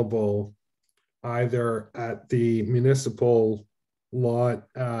available either at the municipal lot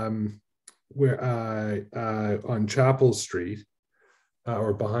where on Chapel Street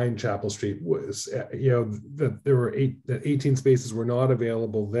or behind Chapel Street, was that there were 18 spaces were not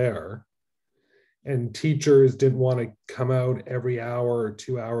available there, and teachers didn't want to come out every hour or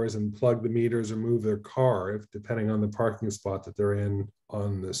 2 hours and plug the meters or move their car, depending on the parking spot that they're in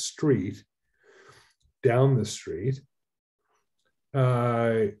on the street, down the street.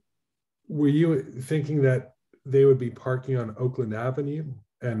 Were you thinking that they would be parking on Oakland Avenue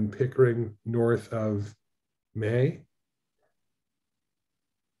and Pickering north of May?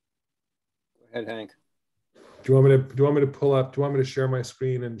 Go ahead, Hank. Do you want me to pull up? Do you want me to share my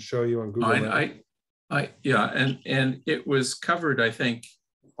screen and show you on Google? Yeah, and it was covered. I think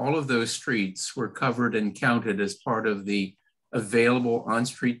all of those streets were covered and counted as part of the available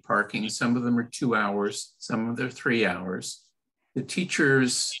on-street parking. Some of them are 2 hours, some of them are 3 hours. The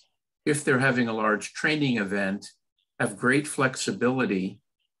teachers, if they're having a large training event, have great flexibility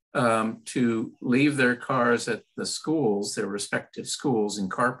to leave their cars at the schools, their respective schools, and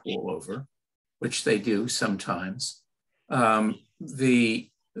carpool over, which they do sometimes. The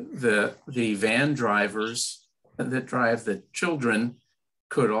van drivers that drive the children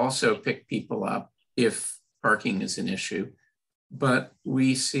could also pick people up if parking is an issue. But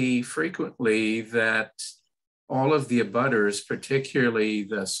we see frequently that all of the abutters, particularly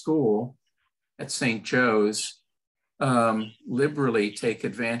the school at St. Joe's, liberally take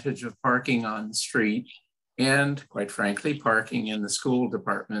advantage of parking on the street and, quite frankly, parking in the school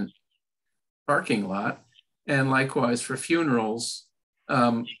department parking lot. And likewise for funerals,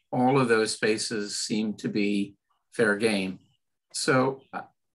 all of those spaces seem to be fair game. So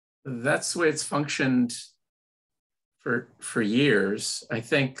that's the way it's functioned for years. I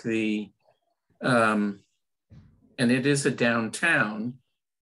think and it is a downtown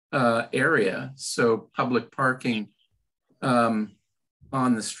area, so public parking on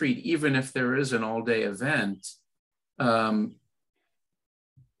the street, even if there is an all-day event,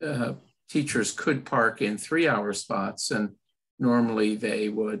 teachers could park in 3 hour spots, and normally they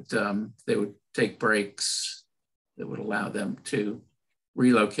would take breaks that would allow them to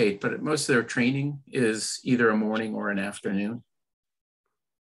relocate. But most of their training is either a morning or an afternoon.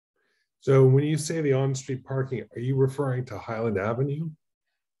 So when you say the on-street parking, are you referring to Highland Avenue?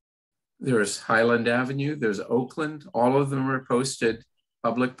 There's Highland Avenue, there's Oakland, all of them are posted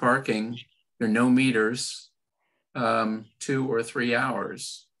public parking. There are no meters, 2 or 3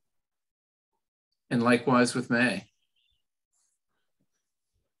 hours. And likewise with May.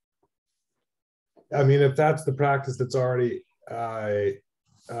 I mean, if that's the practice that's already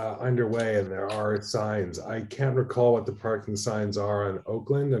underway and there are signs, I can't recall what the parking signs are on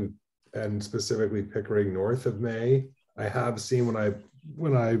Oakland and specifically Pickering north of May. I have seen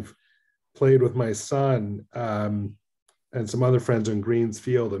when I've played with my son and some other friends in Greens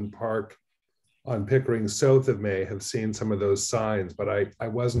Field and Park on Pickering south of May, have seen some of those signs, but I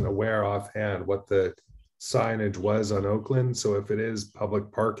wasn't aware offhand what the signage was on Oakland. So if it is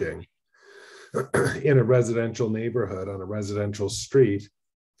public parking in a residential neighborhood on a residential street,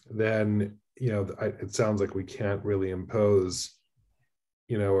 then it sounds like we can't really impose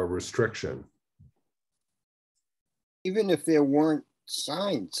a restriction. Even if there weren't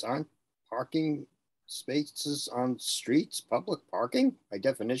signs on parking spaces on streets, public parking by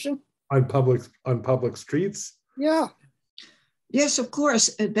definition? On public streets? Yeah. Yes, of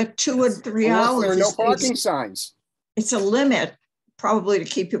course. That 2 and 3 hours. There are no parking signs. It's a limit, probably to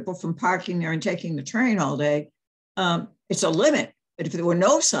keep people from parking there and taking the train all day. It's a limit. But if there were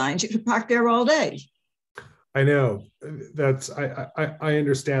no signs, you could park there all day. I know. I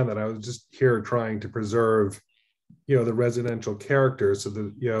understand that. I was just here trying to preserve, the residential character, so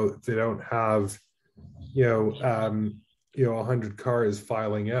that they don't have 100 cars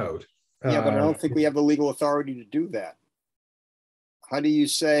filing out. Yeah, but I don't think we have the legal authority to do that. How do you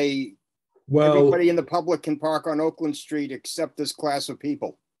say everybody in the public can park on Oakland Street except this class of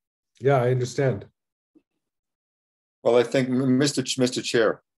people? Yeah, I understand. Well, I think, Mr.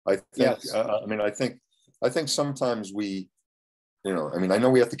 Chair, I think, Yes. I think sometimes we, you know, I mean, I know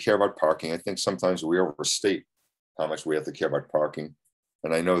we have to care about parking. I think sometimes we overstate how much we have to care about parking.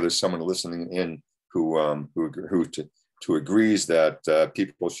 And I know there's someone listening in who agrees that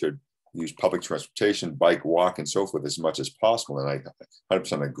people should use public transportation, bike, walk, and so forth as much as possible. And I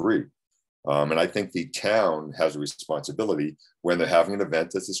 100% agree. And I think the town has a responsibility when they're having an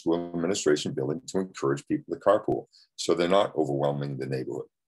event at the school administration building to encourage people to carpool, so they're not overwhelming the neighborhood.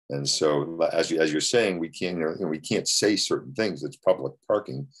 And so, as you're saying, we can't say certain things. It's public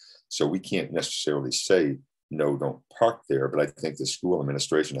parking, so we can't necessarily say no, don't park there. But I think the school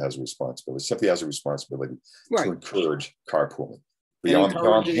administration has a responsibility, simply has a responsibility to encourage carpooling.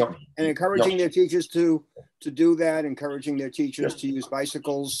 Encouraging their teachers to do that, encouraging their teachers to use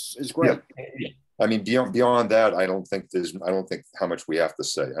bicycles is great. Yeah. I mean, beyond that, I don't think how much we have to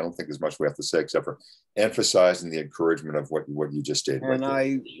say. I don't think there's much we have to say except for emphasizing the encouragement of what you just stated. And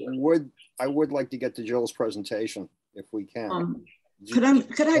I would like to get to Joel's presentation if we can. Could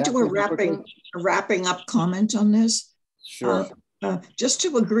I do a wrapping up comment on this? Sure. Just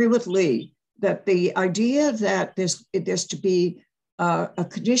to agree with Lee that the idea that there's to be a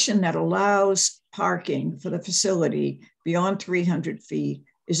condition that allows parking for the facility beyond 300 feet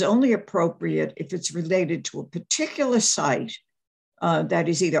is only appropriate if it's related to a particular site that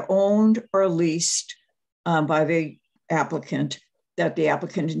is either owned or leased by the applicant, that the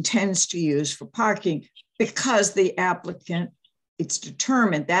applicant intends to use for parking, because it's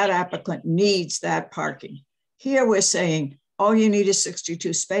determined that applicant needs that parking. Here we're saying all you need is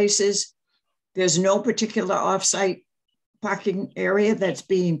 62 spaces. There's no particular offsite parking area that's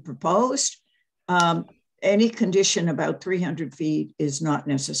being proposed. Any condition about 300 feet is not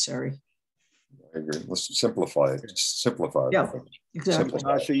necessary. I agree. Let's simplify it. Just simplify it. Yeah, exactly.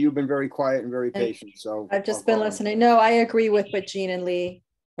 So you've been very quiet and very patient. So I've just been listening. No, I agree with what Jean and Lee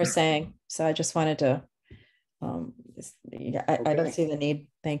were saying. So I just wanted to, I don't see the need.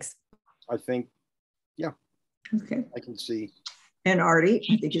 Thanks. I think, yeah. Okay. I can see. And Artie,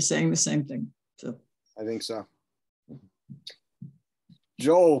 I think you're saying the same thing. So I think so.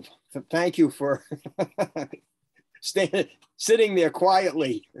 Joel, thank you for sitting there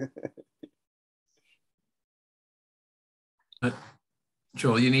quietly.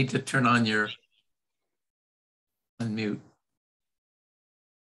 Joel, you need to turn on your unmute.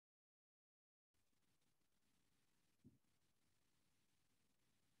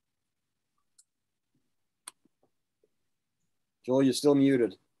 Joel, you're still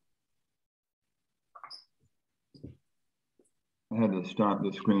muted. I had to stop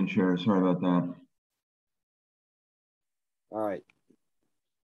the screen share. Sorry about that. All right.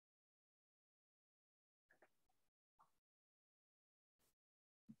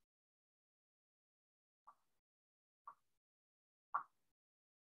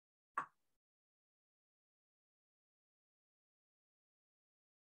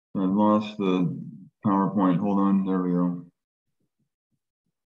 I've lost the PowerPoint. Hold on. There we go.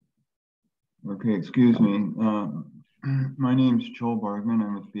 Okay, excuse me. My name's Joel Bargman.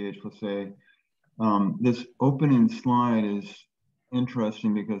 I'm with BH Lassay. This opening slide is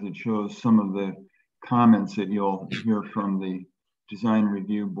interesting because it shows some of the comments that you'll hear from the design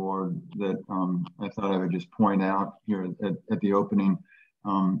review board that I thought I would just point out here at the opening.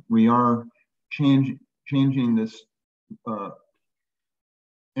 We are changing this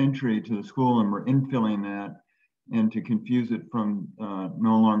entry to the school, and we're infilling that. And to confuse it from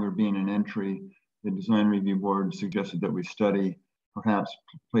no longer being an entry, the design review board suggested that we study perhaps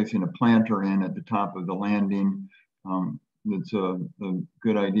placing a planter in at the top of the landing. That's a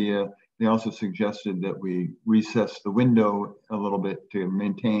good idea. They also suggested that we recess the window a little bit to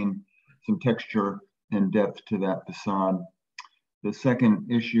maintain some texture and depth to that facade. The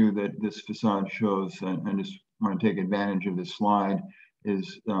second issue that this facade shows, and I just want to take advantage of this slide,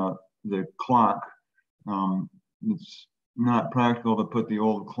 is the clock. It's not practical to put the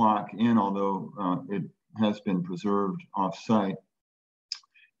old clock in, although it has been preserved off-site.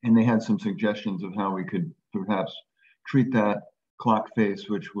 And they had some suggestions of how we could perhaps treat that clock face,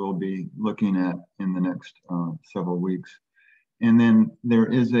 which we'll be looking at in the next several weeks. And then there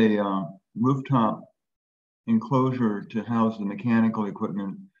is a rooftop enclosure to house the mechanical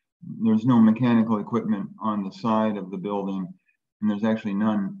equipment. There's no mechanical equipment on the side of the building, and there's actually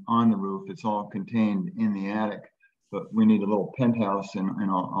none on the roof. It's all contained in the attic, but we need a little penthouse, and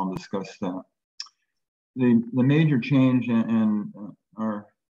I'll discuss that. The major change, and our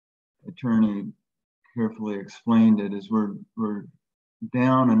attorney carefully explained it, is we're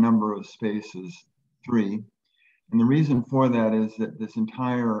down a number of spaces, 3. And the reason for that is that this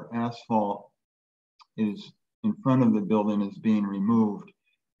entire asphalt is in front of the building is being removed,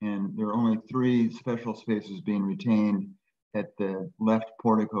 And there are only 3 special spaces being retained at the left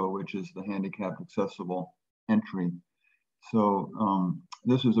portico, which is the handicapped accessible entry. So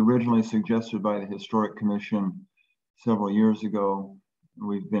this was originally suggested by the Historic Commission several years ago.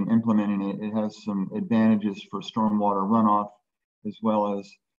 We've been implementing it. It has some advantages for stormwater runoff, as well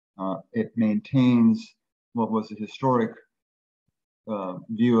as it maintains what was a historic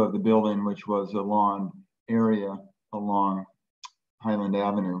view of the building, which was a lawn area along Highland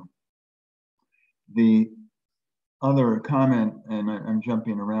Avenue. The other comment, and I'm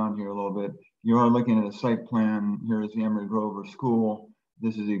jumping around here a little bit, you are looking at a site plan. Here is the Emery Grover School.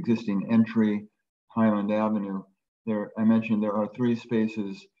 This is the existing entry, Highland Avenue. There, I mentioned there are 3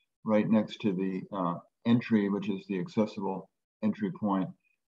 spaces right next to the entry, which is the accessible entry point.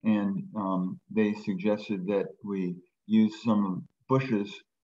 And they suggested that we use some bushes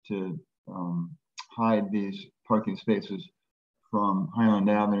to hide these parking spaces from Highland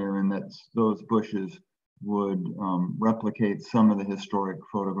Avenue, and that those bushes would replicate some of the historic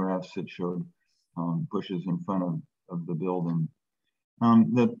photographs that showed bushes in front of the building.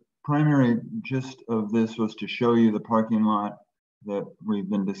 The primary gist of this was to show you the parking lot that we've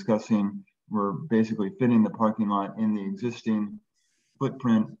been discussing. We're basically fitting the parking lot in the existing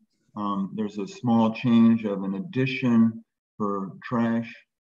footprint. There's a small change of an addition for trash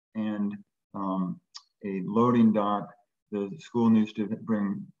and a loading dock. The school needs to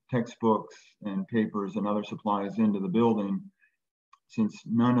bring textbooks and papers and other supplies into the building. Since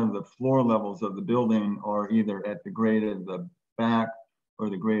none of the floor levels of the building are either at the grade at the back or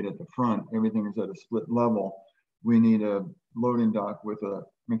the grade at the front, everything is at a split level. We need a loading dock with a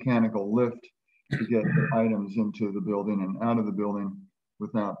mechanical lift to get the items into the building and out of the building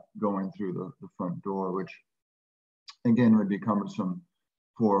without going through the front door, which again would be cumbersome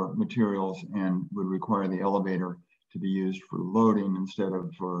for materials and would require the elevator to be used for loading instead of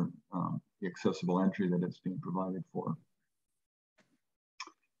for the accessible entry that it's being provided for.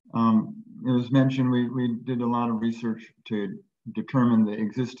 It was mentioned, we did a lot of research to determine the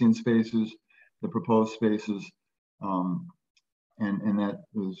existing spaces, the proposed spaces, and that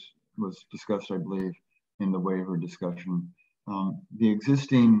was discussed, I believe, in the waiver discussion. The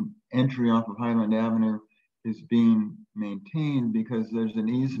existing entry off of Highland Avenue is being maintained because there's an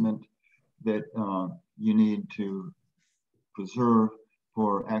easement that you need to preserve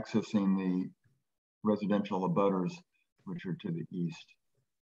for accessing the residential abutters, which are to the east.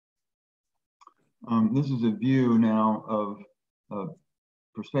 This is a view now of a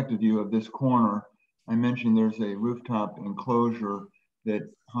perspective view of this corner. I mentioned there's a rooftop enclosure that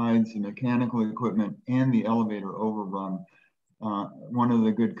hides the mechanical equipment and the elevator overrun. One of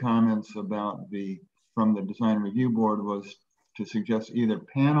the good comments about from the design review board was to suggest either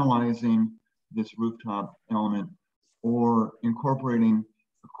panelizing this rooftop element or incorporating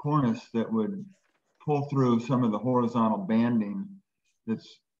a cornice that would pull through some of the horizontal banding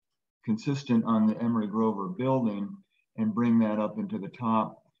that's consistent on the Emery Grover building and bring that up into the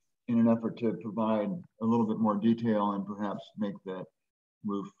top in an effort to provide a little bit more detail and perhaps make that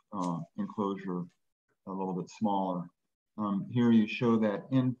roof enclosure a little bit smaller. Here you show that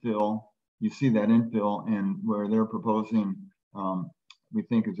infill, you see that infill, and where they're proposing, we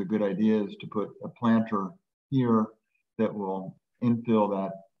think is a good idea is to put a planter here that will infill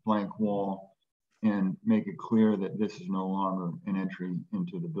that blank wall and make it clear that this is no longer an entry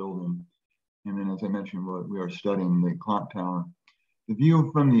into the building. And then, as I mentioned, we are studying the clock tower. The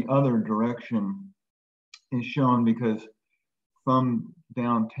view from the other direction is shown because from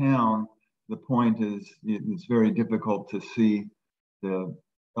downtown, the point is it's very difficult to see the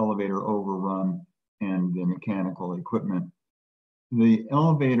elevator overrun and the mechanical equipment. The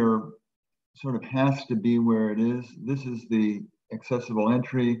elevator sort of has to be where it is. This is the accessible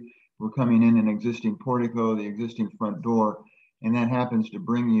entry. We're coming in an existing portico, the existing front door, and that happens to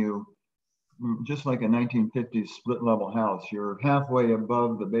bring you just like a 1950s split level house. You're halfway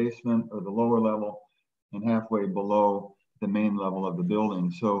above the basement or the lower level and halfway below the main level of the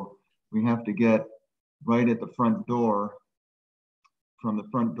building. So we have to get right at the front door, from the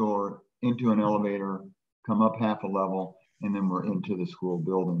front door into an elevator, come up half a level, and then we're into the school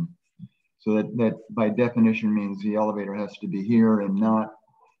building. So that by definition means the elevator has to be here and not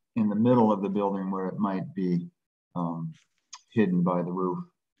in the middle of the building where it might be hidden by the roof.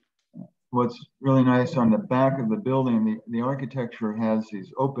 What's really nice on the back of the building, the architecture has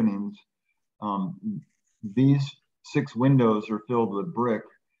these openings. These 6 windows are filled with brick,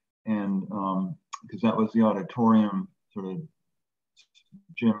 and because that was the auditorium sort of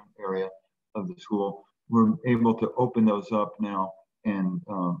gym area of the school, we're able to open those up now, and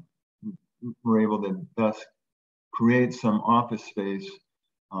we're able to thus create some office space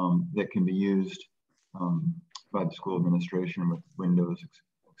that can be used by the school administration with windows,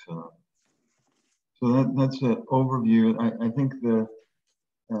 etc. So that's an overview. I think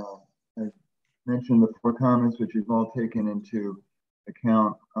I mentioned the 4 comments, which you've all taken into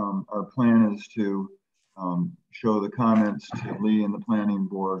account. Our plan is to show the comments to Lee and the planning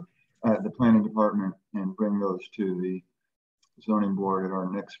board, the planning department, and bring those to the zoning board at our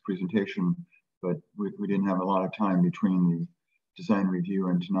next presentation. But we didn't have a lot of time between the design review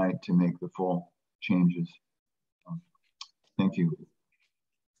and tonight to make the full changes. Thank you.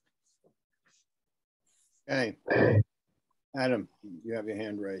 Okay. Adam, you have your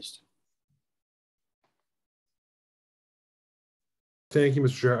hand raised. Thank you,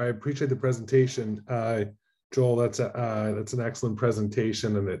 Mr. Chair. I appreciate the presentation. Joel, that's an excellent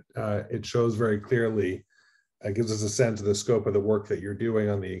presentation, and it shows very clearly, gives us a sense of the scope of the work that you're doing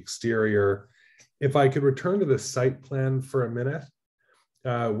on the exterior. If I could return to the site plan for a minute,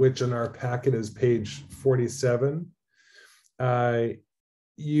 which in our packet is page 47.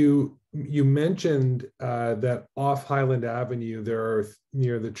 You mentioned that off Highland Avenue, there are,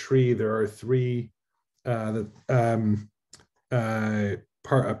 near the tree, there are 3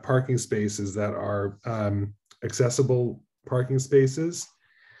 parking spaces that are accessible parking spaces.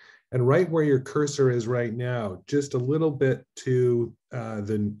 And right where your cursor is right now, just a little bit to a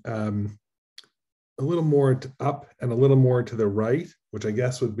little more up and a little more to the right, which I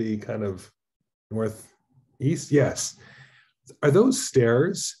guess would be kind of northeast. Yes. Are those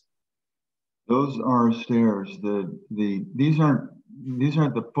stairs? Those are stairs. These aren't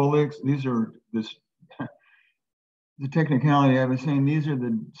the full, these are this the technicality. I was saying these are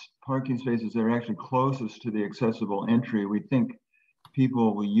the parking spaces that are actually closest to the accessible entry. We think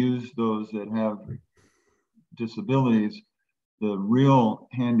people will use those that have disabilities. The real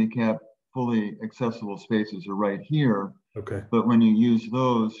handicap fully accessible spaces are right here. Okay. But when you use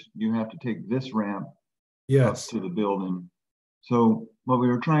those, you have to take this ramp up to the building. So what we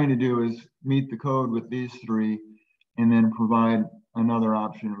were trying to do is meet the code with these 3 and then provide another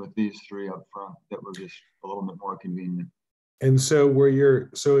option with these 3 up front that were just a little bit more convenient. And so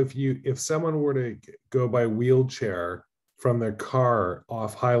if someone were to go by wheelchair from their car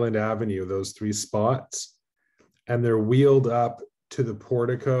off Highland Avenue, those 3 spots, and they're wheeled up to the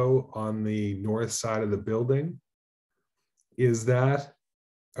portico on the north side of the building,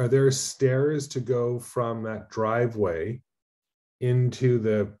 are there stairs to go from that driveway into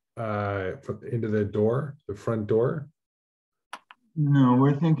the front door? No,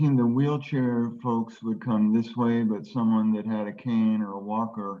 we're thinking the wheelchair folks would come this way, but someone that had a cane or a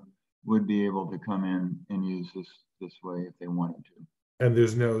walker would be able to come in and use this way if they wanted to. And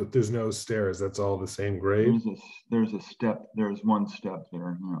there's no stairs. That's all the same grade. There's a step. There's one step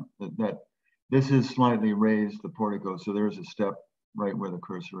there. That this is slightly raised, the portico, so there's a step right where the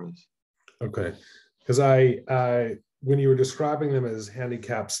cursor is. Okay, because when you were describing them as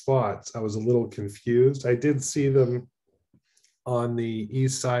handicap spots, I was a little confused. I did see them on the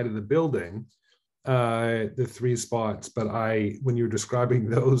east side of the building, the 3 spots, but when you were describing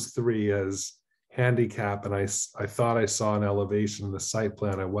those 3 as handicap, and I thought I saw an elevation in the site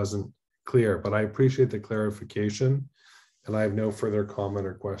plan, I wasn't clear, but I appreciate the clarification, and I have no further comment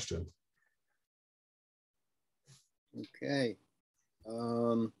or question. Okay.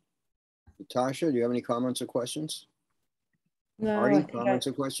 Natasha, do you have any comments or questions? No. Artie, comments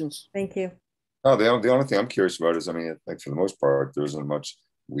or questions? Thank you. No, the only thing I'm curious about is, I mean, I think for the most part, there isn't much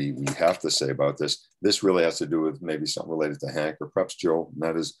we have to say about this. This really has to do with maybe something related to Hank or perhaps Joe, and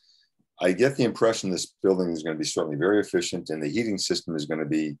that is, I get the impression this building is going to be certainly very efficient, and the heating system is going to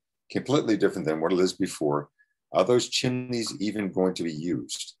be completely different than what it is before. Are those chimneys even going to be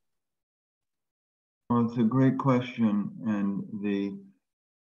used? Well, it's a great question. And the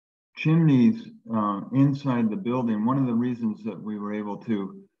chimneys inside the building, one of the reasons that we were able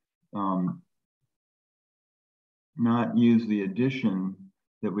to not use the addition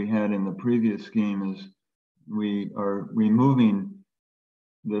that we had in the previous scheme is we are removing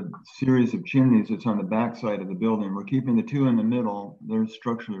the series of chimneys that's on the back side of the building. We're keeping the 2 in the middle. They're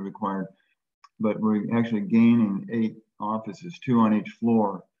structurally required, but we're actually gaining 8 offices, 2 on each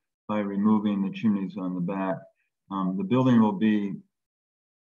floor, by removing the chimneys on the back. The building will be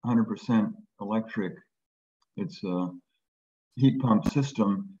 100% electric. It's a heat pump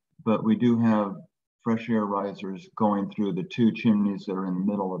system, but we do have fresh air risers going through the 2 chimneys that are in the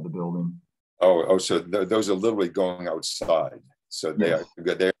middle of the building. So those are literally going outside. So they're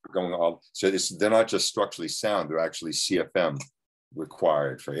going all. So they're not just structurally sound; they're actually CFM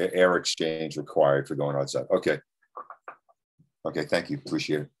required for air exchange required for going outside. Okay. Okay. Thank you.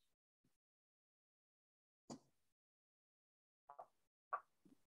 Appreciate it.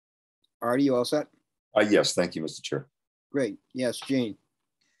 Artie, you all set? Yes, thank you, Mr. Chair. Great. Yes, Jean.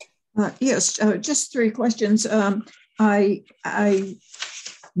 Yes, just 3 questions. I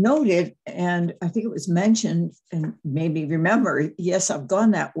noted, and I think it was mentioned, and maybe remember, yes, I've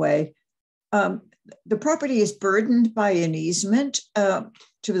gone that way. The property is burdened by an easement to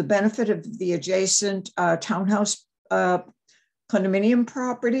the benefit of the adjacent townhouse condominium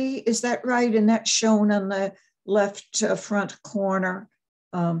property. Is that right? And that's shown on the left front corner.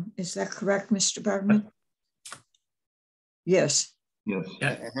 Is that correct, Mr. Bergman? Yes. Yes.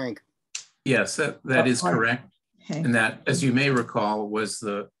 Hank. Yes, that is correct. Okay. And that, as you may recall, was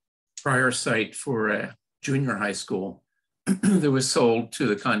the prior site for a junior high school that was sold to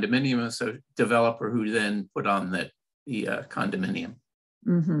the condominium as a developer who then put on the condominium.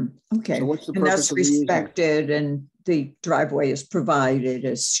 Mm-hmm. Okay. So what's the and purpose that's respected and the driveway is provided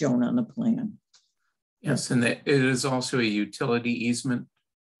as shown on the plan. Yes, and it is also a utility easement.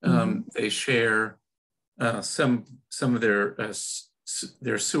 They share some of their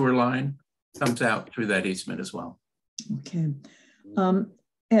sewer line comes out through that easement as well. Okay.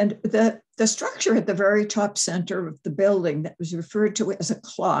 And the structure at the very top center of the building that was referred to as a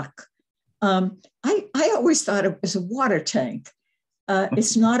clock, I always thought it was a water tank.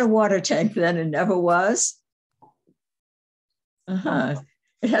 It's not a water tank then, it never was.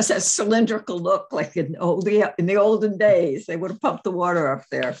 It has that cylindrical look like in the olden days. They would have pumped the water up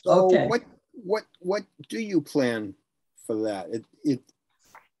there. So okay. What do you plan for that?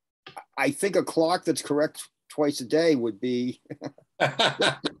 I think a clock that's correct twice a day would be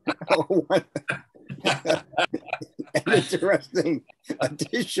an interesting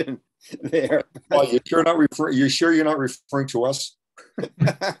addition there. Well, you're sure you're not referring to us?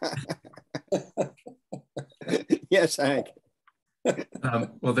 Yes, Hank.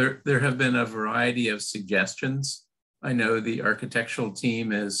 Well, there have been a variety of suggestions. I know the architectural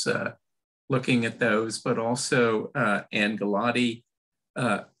team is looking at those, but also Ann Galati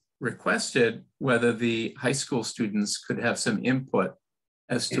requested whether the high school students could have some input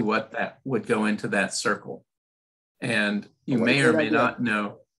as to what that would go into that circle. And you may or may not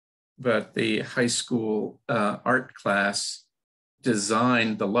know, but the high school art class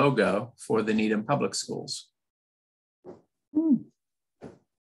designed the logo for the Needham Public Schools.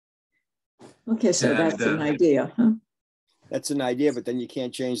 Okay, so that's an idea, huh? That's an idea, but then you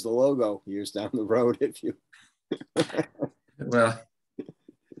can't change the logo years down the road if you. Well,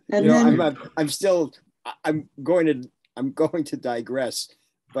 and you know, then, I'm going to digress,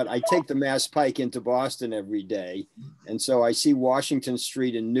 but I take the Mass Pike into Boston every day, and so I see Washington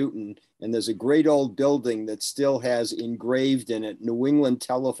Street in Newton, and there's a great old building that still has engraved in it New England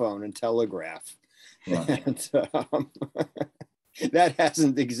Telephone and Telegraph. Yeah. And, that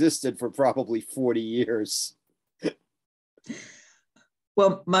hasn't existed for probably 40 years.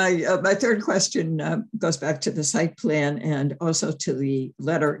 Well, my third question goes back to the site plan and also to the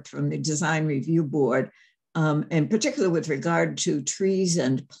letter from the Design Review Board, and particularly with regard to trees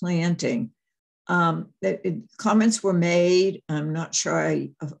and planting. Comments were made. I'm not sure I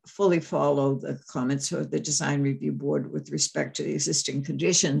fully follow the comments of the Design Review Board with respect to the existing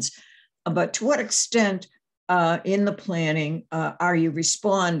conditions, but to what extent in the planning are you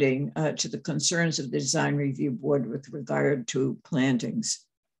responding to the concerns of the Design Review Board with regard to plantings,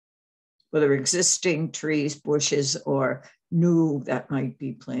 whether existing trees, bushes, or new that might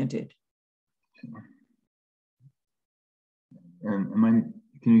be planted? Can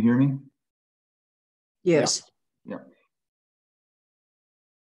you hear me? Yes. Yeah.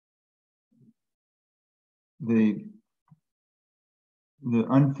 The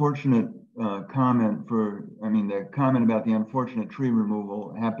unfortunate comment the comment about the unfortunate tree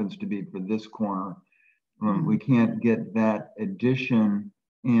removal happens to be for this corner. We can't get that addition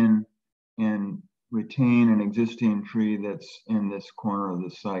in and retain an existing tree that's in this corner of the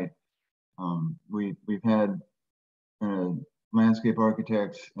site. We've had landscape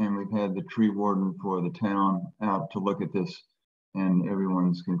architects and we've had the tree warden for the town out to look at this, and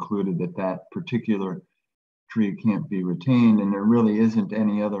everyone's concluded that that particular tree can't be retained, and there really isn't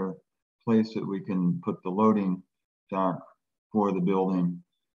any other place that we can put the loading dock for the building.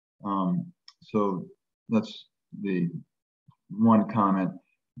 So that's the one comment.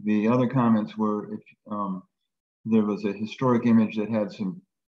 The other comments were if there was a historic image that had some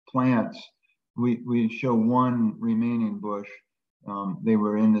plants, we show one remaining bush. They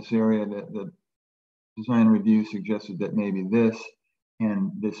were in this area that the design review suggested that maybe this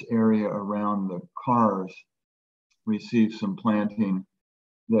and this area around the cars receive some planting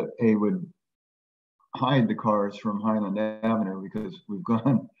that would hide the cars from Highland Avenue, because we've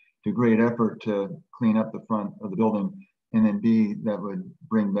gone to great effort to clean up the front of the building. And then B, that would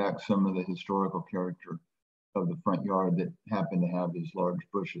bring back some of the historical character of the front yard that happened to have these large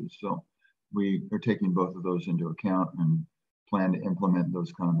bushes. So we are taking both of those into account and plan to implement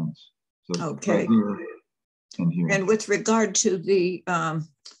those comments. So okay. Right here and here. And with regard to the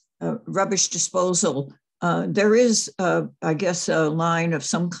rubbish disposal, there is, I guess, a line of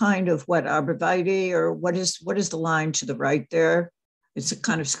some kind of what, arborvitae, or what is the line to the right there? It's a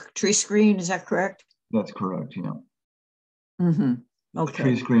kind of tree screen, is that correct? That's correct, yeah. Mm-hmm. Okay. A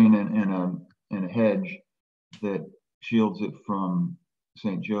tree screen and a hedge that shields it from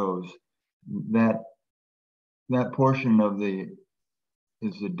St. Joe's. That portion of is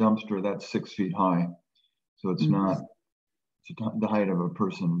the dumpster that's 6 feet high. So it's not the height of a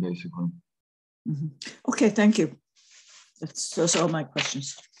person, basically. Mm-hmm. Okay, thank you. Those are all my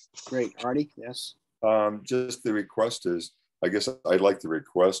questions. Great, Artie, yes. Just the request is, I guess I'd like to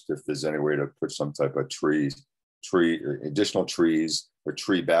request if there's any way to put some type of additional trees or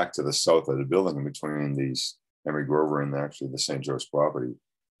tree back to the south of the building in between these Emery Grover and actually the St. Joe's property.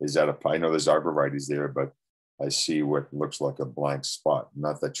 Is that I know there's arborvitaes there, but I see what looks like a blank spot.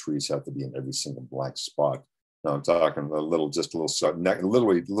 Not that trees have to be in every single blank spot. No, I'm talking a little to the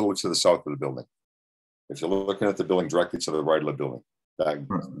south of the building. If you're looking at the building directly to the right of the building,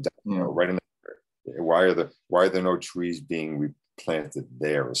 right in there, why are there no trees being replanted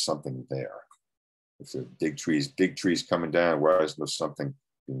there or something there? If there are big trees coming down, why is there something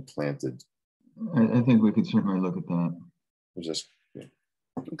being planted? I think we could certainly look at that.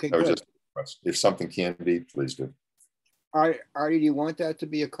 Okay, good. If something can be, please do. Artie, do you want that to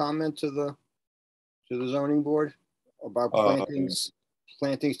be a comment to the zoning board about plantings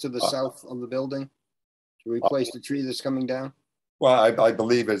to the south of the building to replace the tree that's coming down? Well, I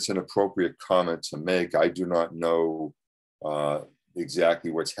believe it's an appropriate comment to make. I do not know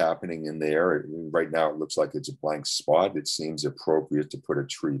exactly what's happening in there. Right now, it looks like it's a blank spot. It seems appropriate to put a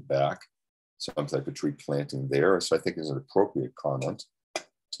tree back, some type of tree planting there. So I think it's an appropriate comment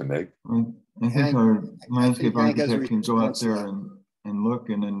to make. I think our landscape architect can go out there and look,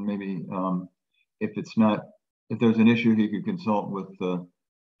 and then maybe if there's an issue, he could consult with the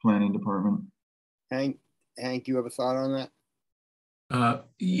planning department. Hank, you have a thought on that?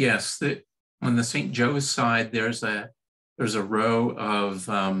 Yes, on the St. Joe's side, there's a row of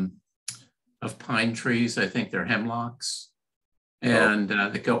pine trees. I think they're hemlocks, and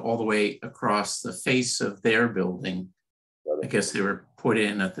they go all the way across the face of their building. I guess they were put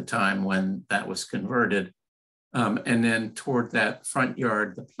in at the time when that was converted. And then toward that front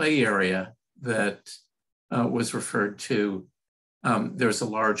yard, the play area that was referred to, there's a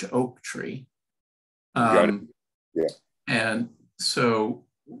large oak tree. And so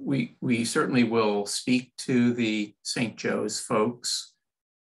we certainly will speak to the St. Joe's folks.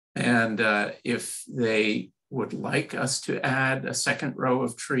 And if they would like us to add a second row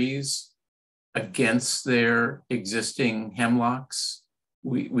of trees against their existing hemlocks,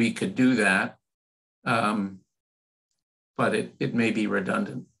 we could do that, but it may be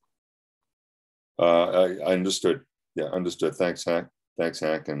redundant. I understood. Yeah, understood. Thanks, Hank.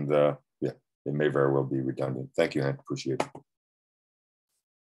 And yeah, it may very well be redundant. Thank you, Hank. Appreciate it.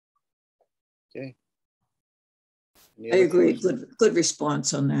 Okay. I agree. Good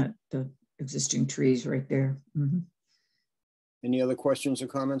response on that. The existing trees right there. Mm-hmm. Any other questions or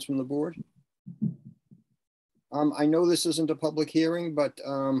comments from the board? I know this isn't a public hearing, but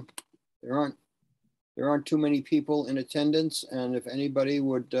there aren't too many people in attendance, and if anybody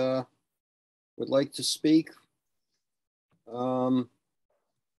would like to speak,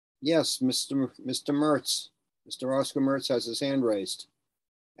 yes, Mr. Mertz, Mr. Oscar Mertz has his hand raised.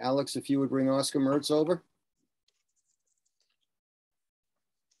 Alex, if you would bring Oscar Mertz over.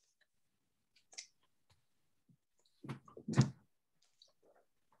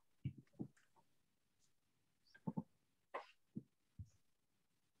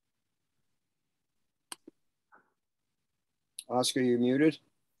 Oscar, you're muted.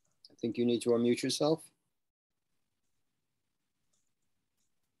 I think you need to unmute yourself.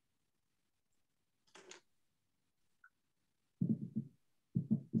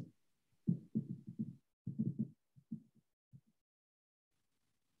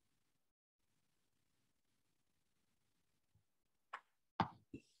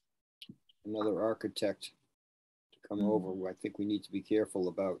 Another architect to come over. I think we need to be careful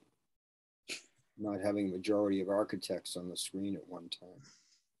about not having a majority of architects on the screen at one time.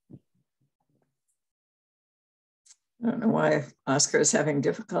 I don't know why Oscar is having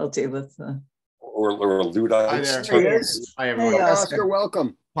difficulty with or Luddite. Hi, everyone. Hey, Oscar,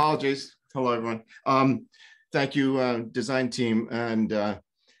 welcome. Apologies. Hello, everyone. Thank you, design team. And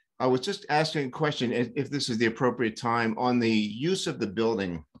I was just asking a question, if this is the appropriate time, on the use of the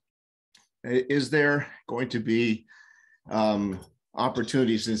building. Is there going to be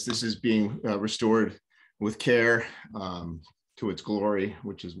opportunities, since this is being restored with care to its glory,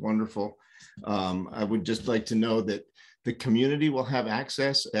 which is wonderful? I would just like to know that the community will have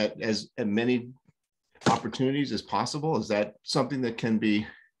access at many opportunities as possible. Is that something that can be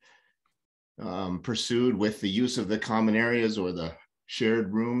pursued with the use of the common areas or the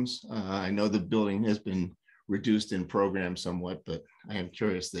shared rooms? I know the building has been reduced in program somewhat, but I am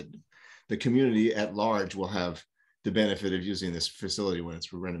curious that the community at large will have the benefit of using this facility when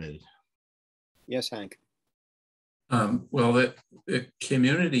it's renovated. Yes, Hank. Well, the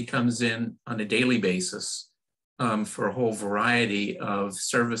community comes in on a daily basis for a whole variety of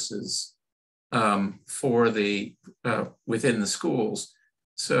services for the within the schools.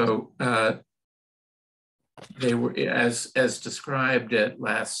 So they were, as described at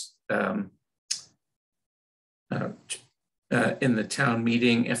last in the town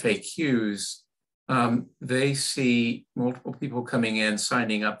meeting FAQs, they see multiple people coming in,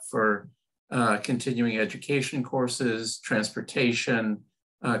 signing up for continuing education courses, transportation,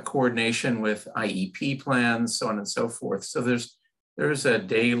 coordination with IEP plans, so on and so forth. So there's a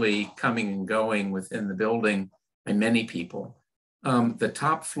daily coming and going within the building by many people. The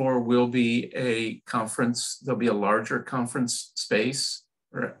top floor will be a conference. There'll be a larger conference space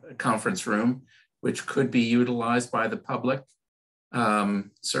or a conference room, which could be utilized by the public.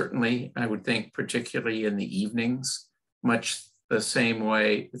 Certainly, I would think, particularly in the evenings, much the same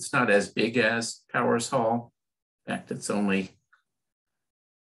way. It's not as big as Powers Hall. In fact, it's only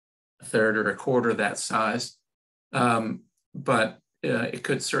a third or a quarter that size. But it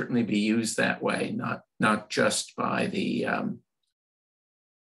could certainly be used that way, not just by the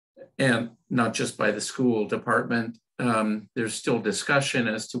and not just by the school department. There's still discussion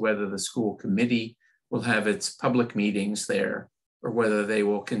as to whether the school committee will have its public meetings there, or whether they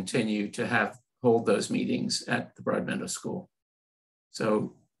will continue to hold those meetings at the Broadmeadow School.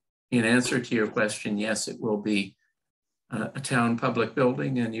 So in answer to your question, yes, it will be a town public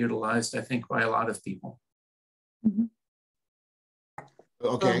building and utilized, I think, by a lot of people. Mm-hmm.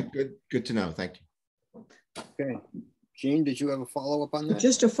 Okay, good to know, thank you. Okay, Jean, did you have a follow-up on that?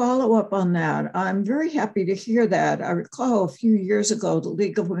 Just a follow-up on that. I'm very happy to hear that. I recall a few years ago, the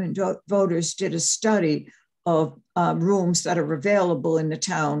League of Women Voters did a study of rooms that are available in the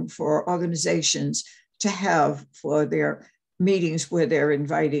town for organizations to have for their meetings where they're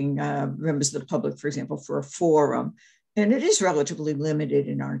inviting members of the public, for example, for a forum. And it is relatively limited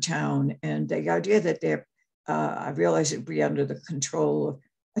in our town. And the idea that they're, I realize it'd be under the control of,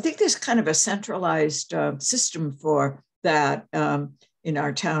 I think there's kind of a centralized system for that in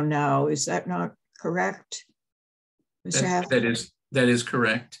our town now. Is that not correct? That is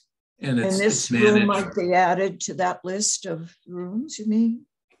correct. And this room might be added to that list of rooms, you mean?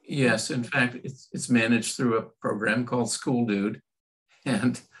 Yes, in fact, it's managed through a program called School Dude,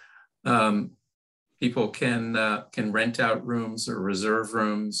 and people can rent out rooms or reserve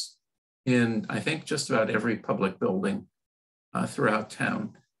rooms in, I think, just about every public building throughout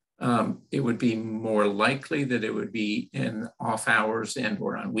town. It would be more likely that it would be in off hours and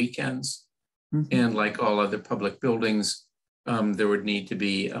or on weekends. Mm-hmm. And like all other public buildings, there would need to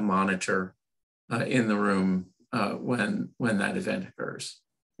be a monitor in the room when that event occurs.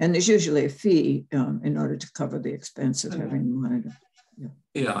 And there's usually a fee in order to cover the expense of having a monitor.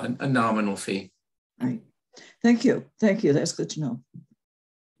 Yeah, a nominal fee. Right. Thank you. Thank you. That's good to know.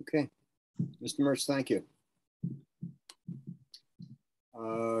 Okay. Mr. Mertz, thank you.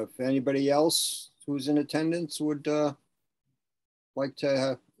 If anybody else who's in attendance would like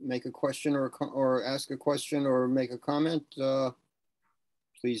to make a question or ask a question or make a comment,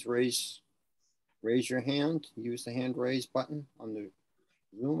 please raise your hand. Use the hand raise button on the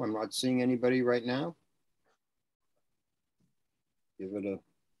Zoom. I'm not seeing anybody right now. Give it a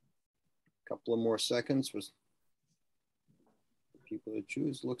couple of more seconds for people to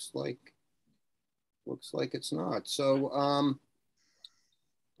choose. Looks like it's not. So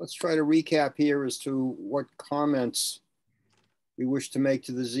let's try to recap here as to what comments we wish to make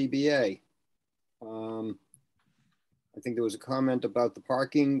to the ZBA. I think there was a comment about the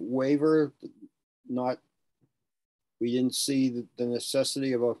parking waiver. We didn't see the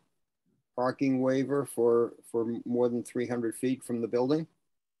necessity of a parking waiver for more than 300 feet from the building.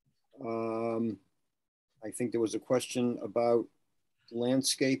 I think there was a question about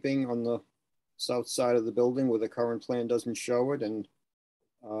landscaping on the south side of the building where the current plan doesn't show it. And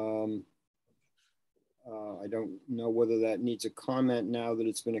I don't know whether that needs a comment now that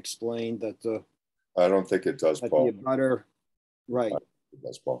it's been explained that the— I don't think it does, Paul. Right.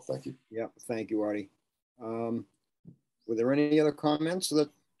 That's Paul. Thank you. Yeah, thank you, Artie. Were there any other comments that,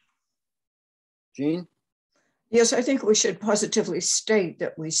 Jean? Yes, I think we should positively state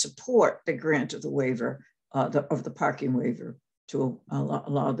that we support the grant of the waiver, of the parking waiver to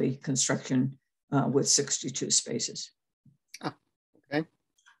allow the construction with 62 spaces. Okay.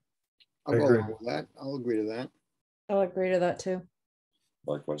 I'll go along with that. I'll agree to that. I'll agree to that too.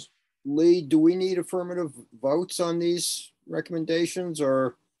 Likewise. Lee, do we need affirmative votes on these recommendations,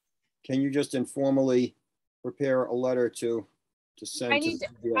 or can you just informally prepare a letter to send? I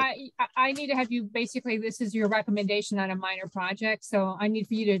need to have you, basically, this is your recommendation on a minor project. So I need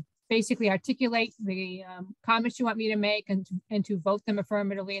for you to basically articulate the comments you want me to make and to vote them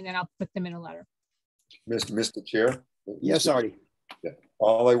affirmatively, and then I'll put them in a letter. Mr. Chair? Yes, Artie. Yeah.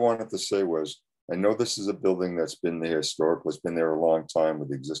 All I wanted to say was, I know this is a building that's been there historically, it's been there a long time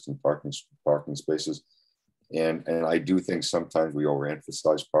with existing parking spaces. And I do think sometimes we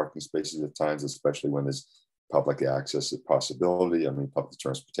overemphasize parking spaces at times, especially when there's public access, a possibility, I mean, public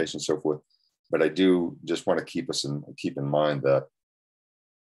transportation, so forth. But I do just want to keep in mind that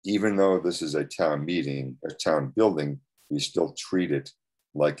even though this is a town meeting, a town building, we still treat it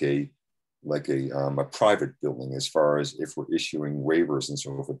like a private building as far as if we're issuing waivers and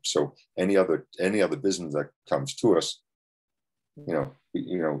so forth. So any other business that comes to us,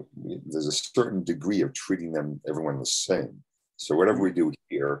 there's a certain degree of treating everyone the same. So whatever we do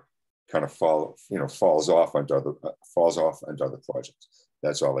here kind of falls off onto other projects.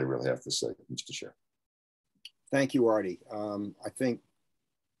 That's all I really have to say, Mr. Chair. Thank you, Artie. I think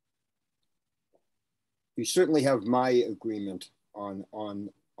you certainly have my agreement on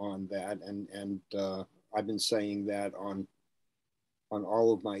that, and I've been saying that on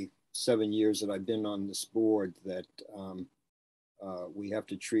all of my 7 years that I've been on this board, that we have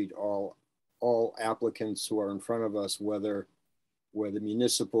to treat all applicants who are in front of us, whether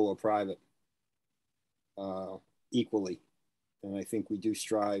municipal or private, equally. And I think we do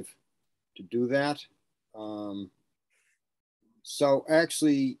strive to do that. So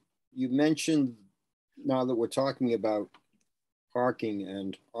actually, you mentioned, now that we're talking about parking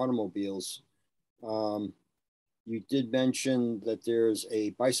and automobiles, you did mention that there's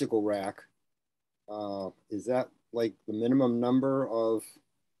a bicycle rack. Is that like the minimum number of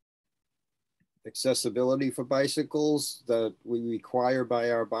accessibility for bicycles that we require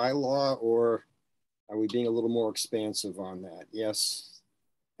by our bylaw, or are we being a little more expansive on that? Yes,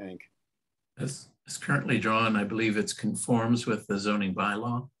 Hank. As currently drawn, I believe it conforms with the zoning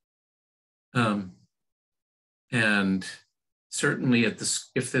bylaw. And certainly if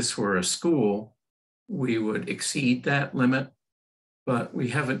this were a school, we would exceed that limit, but we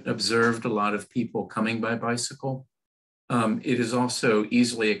haven't observed a lot of people coming by bicycle. It is also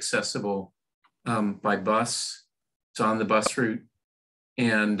easily accessible by bus. It's on the bus route,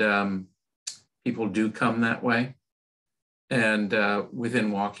 and people do come that way, and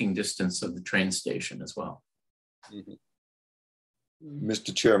within walking distance of the train station as well. Mm-hmm.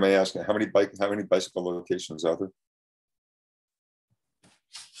 Mr. Chair, may I ask, how many bicycle locations are there?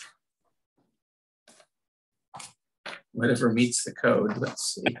 Whatever meets the code,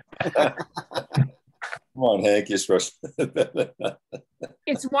 let's see. Come on, Hank, you're supposed to.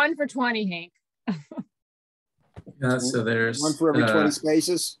 It's 1 for 20, Hank. So there's 1 for every 20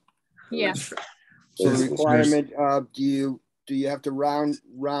 spaces. Yeah. So the requirement, do you have to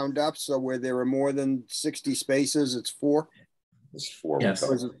round up, so where there are more than 60 spaces, it's 4? It's 4. Yes.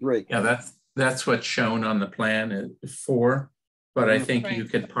 Or is it 3? Yeah, that's what's shown on the plan, 4. But I think you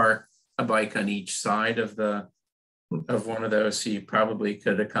could park a bike on each side of one of those, so you probably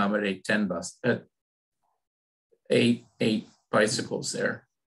could accommodate 8 bicycles there.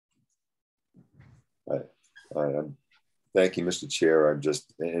 Thank you, Mr. Chair.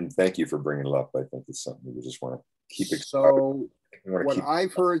 And thank you for bringing it up. I think it's something we just want to keep it. So what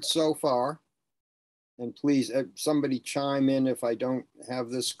I've heard so far, and please somebody chime in if I don't have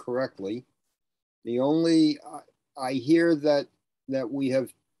this correctly. I hear that we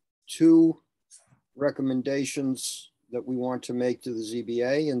have 2 recommendations that we want to make to the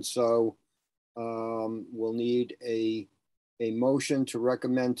ZBA, and so we'll need a motion to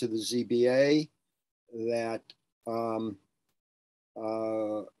recommend to the ZBA that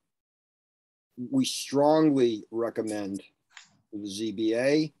we strongly recommend to the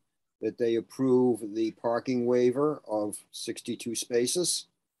ZBA that they approve the parking waiver of 62 spaces,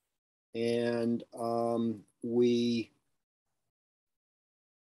 and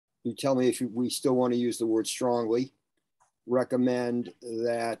you tell me if we still want to use the word strongly, recommend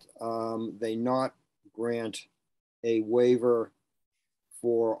that they not grant a waiver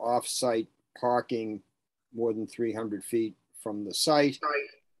for off-site parking more than 300 feet from the site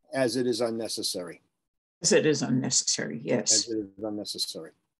as it is unnecessary. As it is unnecessary, As yes. it is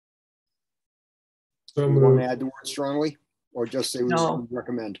unnecessary. So You want moved. to add the word strongly, or just say we No.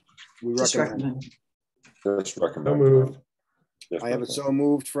 recommend? We Just recommend. recommend. Just recommend. So moved. Just I have it recommend. so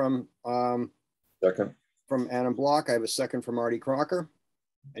moved from Second. Adam Block. I have a second from Artie Crocker.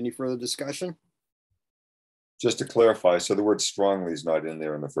 Any further discussion? Just to clarify, so the word strongly is not in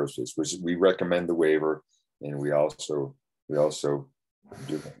there in the first place, which we recommend the waiver, and we also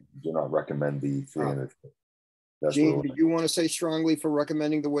do not recommend the 300. That's Gene, what did you want to say strongly for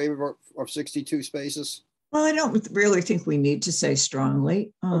recommending the waiver of 62 spaces? Well, I don't really think we need to say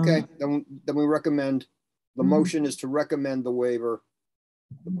strongly. Okay, then we recommend, the Mhm. motion is to recommend the waiver,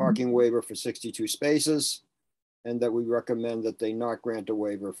 the parking waiver for 62 spaces, and that we recommend that they not grant a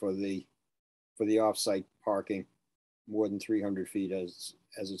waiver for the off-site parking more than 300 feet as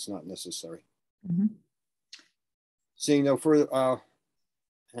it's not necessary. Mhm. Seeing no further,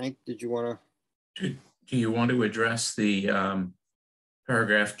 Hank, did you want to? Do you want to address the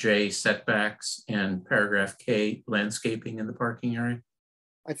paragraph J setbacks and paragraph K landscaping in the parking area?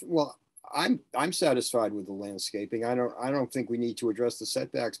 Well, I'm satisfied with the landscaping. I don't think we need to address the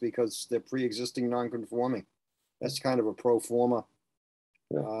setbacks because they're pre-existing non-conforming. That's kind of a pro forma.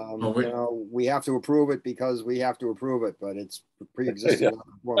 You know, we have to approve it because we have to approve it, but it's pre-existing. Yeah.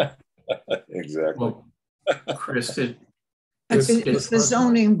 Non-conforming. Exactly. Well, Chris, It's the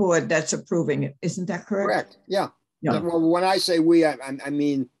zoning board that's approving it, isn't that correct? Correct. Yeah. Yeah. Well, when I say we, I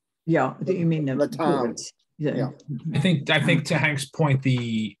mean. Yeah. You mean the town. boards. Yeah. I think to Hank's point,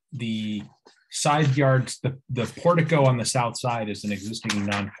 the side yards, the portico on the south side is an existing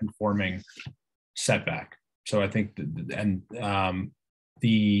non-conforming setback. So I think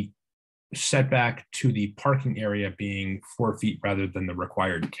the setback to the parking area being 4 feet rather than the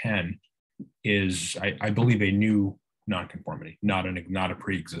required 10 is, I believe, a new non-conformity, not a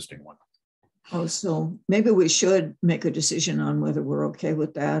pre-existing one. Oh, so maybe we should make a decision on whether we're okay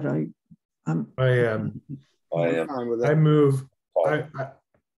with that. I am. I'm fine with it. I move.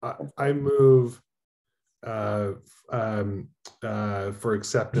 I move for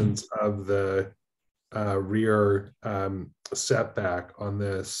acceptance of the rear setback on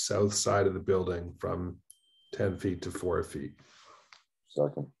the south side of the building from 10 feet to 4 feet.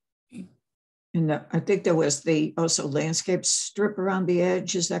 Second. And I think there was also landscape strip around the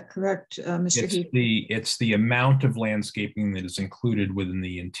edge. Is that correct, Mr. Heath? It's the amount of landscaping that is included within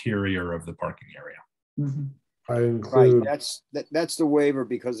the interior of the parking area. Mm-hmm. I include. Right, that's the waiver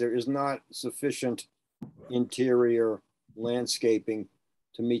because there is not sufficient interior landscaping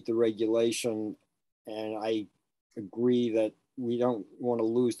to meet the regulation. And I agree that we don't want to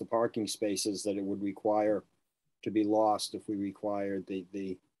lose the parking spaces that it would require to be lost if we required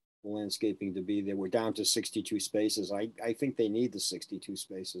the landscaping to be there. We're down to 62 spaces. I think they need the 62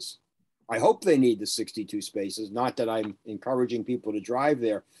 spaces. I hope they need the 62 spaces. Not that I'm encouraging people to drive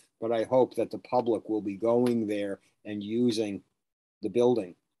there, but I hope that the public will be going there and using the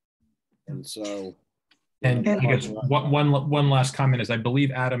building. And so. And I guess one last comment is I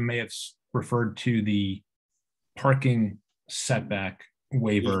believe Adam may have referred to the parking setback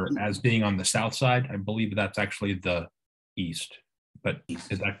waiver as being on the south side. I believe that's actually the east, but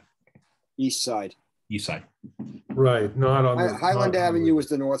is that east side? East side. Right, not on the Highland Avenue was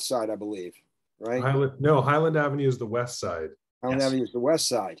the north side, I believe, right? Highland Avenue is the west side. Highland Avenue is the west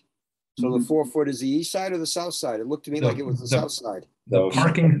side. So the 4 foot is the east side or the south side? It looked to me like it was the south side.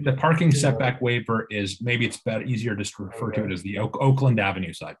 The parking setback waiver is, maybe it's better, easier just to refer to it as the Oakland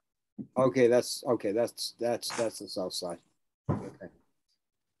Avenue side. Okay, that's the south side. Okay.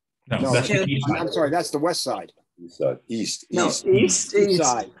 No, that's the east side. I'm sorry, that's the west side. East side. East. East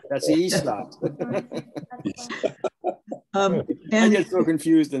side. That's the east side. I get so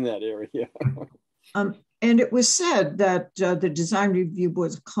confused in that area. And it was said that the design review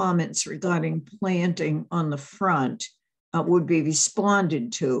board's comments regarding planting on the front would be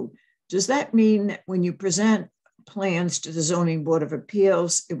responded to. Does that mean that when you present plans to the Zoning Board of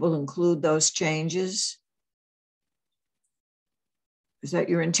Appeals, it will include those changes? Is that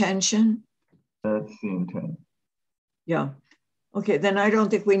your intention? That's the intent. Yeah. Okay, then I don't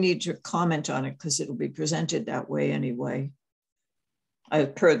think we need to comment on it because it'll be presented that way anyway,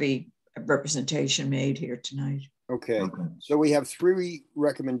 per the representation made here tonight. Okay, so we have 3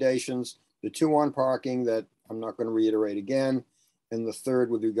 recommendations, the 2 on parking that I'm not going to reiterate again, and the 3rd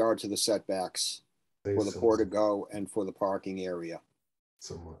with regard to the setbacks for the portico and for the parking area.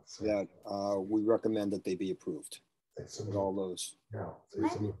 That we recommend that they be approved. That all those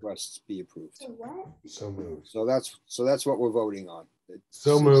requests be approved. So moved. So that's what we're voting on.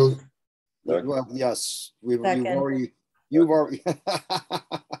 So moved. Well, yes, we've already You've already.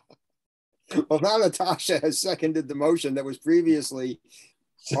 Well, now Natasha has seconded the motion that was previously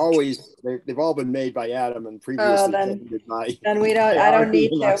always, they've all been made by Adam and previously seconded by. Then we don't, I don't need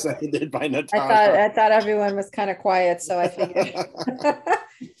to. Seconded by Natasha. I thought everyone was kind of quiet, so I figured.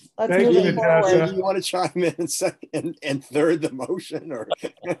 Let's Thank move you, it forward. Natasha. Do you want to chime in and second and third the motion or?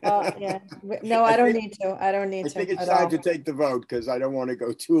 Yeah. No, I don't need to. I don't need I to. think it's at time all. to take the vote because I don't want to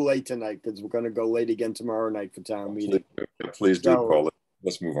go too late tonight because we're going to go late again tomorrow night for town meeting. Please do, So- Paul.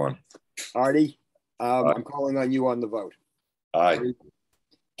 Let's move on. Artie, Aye. I'm calling on you on the vote. Aye.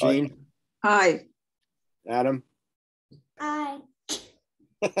 Jean, Aye. Adam, Aye.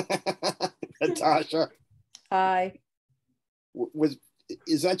 Natasha, Aye.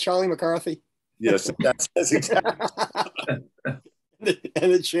 is that Charlie McCarthy? Yes, that's exactly. And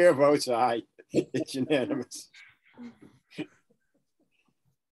the chair votes aye. It's unanimous.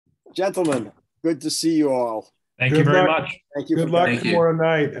 Gentlemen, good to see you all. Thank you Good very luck. much. Thank you. Good for luck coming. Thank you. tomorrow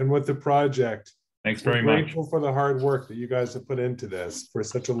night and with the project. Thanks We're very much. grateful for the hard work that you guys have put into this for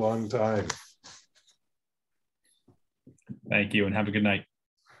such a long time. Thank you and have a good night.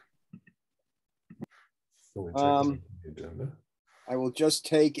 So we check Um, the agenda. I will just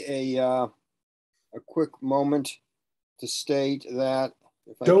take a quick moment to state that.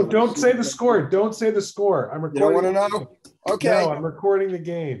 if I can- Don't say the score. Don't say the score. I'm You don't recording. want to know? Okay. No, I'm recording the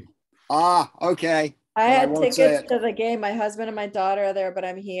game. Okay. I Then I had won't say tickets it. to the game. My husband and my daughter are there, but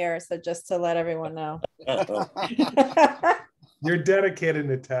I'm here. So just to let everyone know. You're dedicated,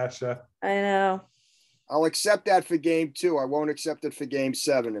 Natasha. I know. I'll accept that for game 2. I won't accept it for game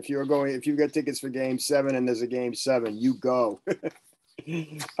 7. If you get tickets for game 7 and there's a game 7, you go.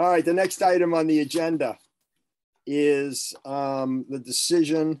 All right, the next item on the agenda is the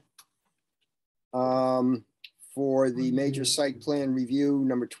decision for the major site plan review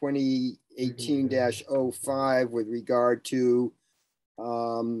number 2018-05 with regard to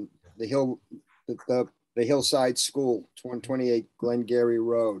the Hillside School, 128 Glengarry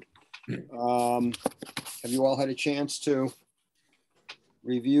Road. Have you all had a chance to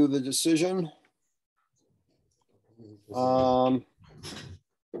review the decision? I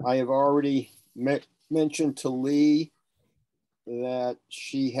have already mentioned to Lee that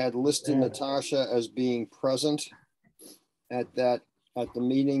she had listed Natasha as being present at the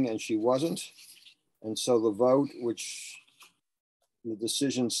meeting, and she wasn't. And so the vote, which the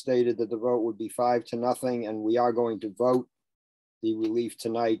decision stated that the vote would be 5-0, and we are going to vote the relief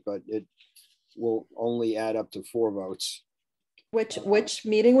tonight, but it will only add up to 4 votes. Which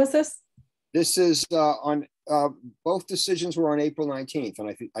meeting was this? This is on both decisions were on April 19th, and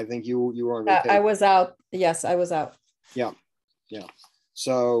I think you were on vacation. I was out. Yes, I was out. Yeah.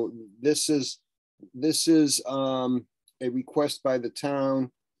 So this is a request by the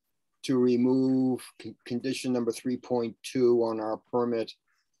town to remove condition number 3.2 on our permit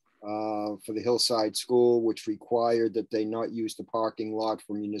for the Hillside School, which required that they not use the parking lot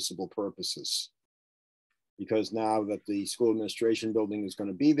for municipal purposes. Because now that the school administration building is going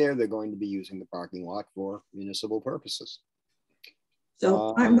to be there, they're going to be using the parking lot for municipal purposes.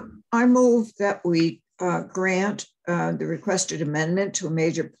 So I move that we grant the requested amendment to a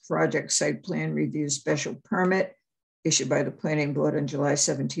major project site plan review special permit issued by the Planning Board on July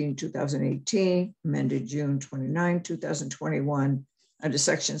 17, 2018, amended June 29, 2021, under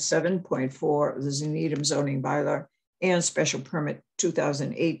section 7.4 of the Needham zoning bylaw and special permit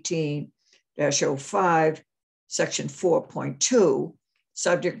 2018-05, section 4.2,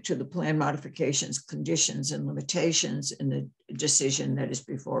 subject to the plan modifications, conditions, and limitations in the decision that is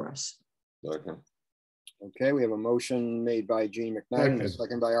before us. Okay, we have a motion made by Jean McKnight and a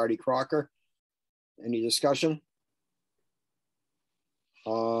second by Artie Crocker. Any discussion?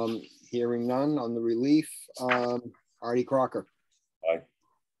 Hearing none on the relief. Artie Crocker. Aye.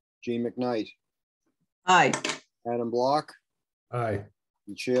 Jean McKnight. Aye. Adam Block. Aye.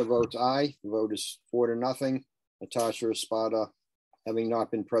 The chair votes aye. The vote is 4-0. Natasha Espada, having not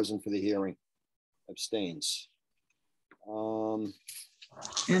been present for the hearing, abstains. And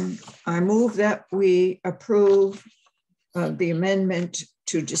I move that we approve the amendment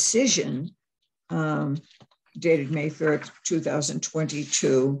to decision dated May 3rd,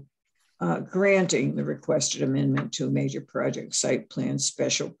 2022, granting the requested amendment to a major project site plan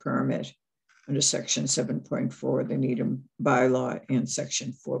special permit under section 7.4 of the Needham bylaw and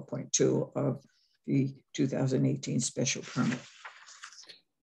section 4.2 of the 2018 special permit.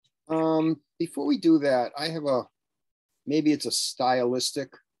 Before we do that, I have maybe it's a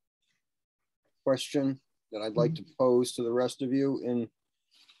stylistic question that I'd like to pose to the rest of you.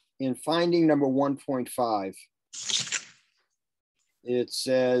 In finding number 1.5, it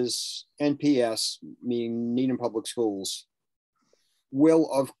says NPS, meaning Needham Public Schools, will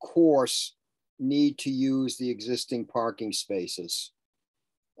of course need to use the existing parking spaces.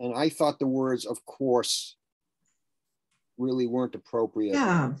 And I thought the words "of course" really weren't appropriate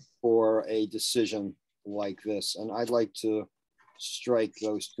for a decision like this. And I'd like to strike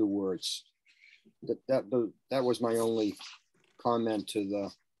those two words. That was my only comment to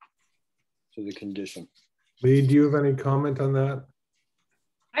the condition. Lee, do you have any comment on that?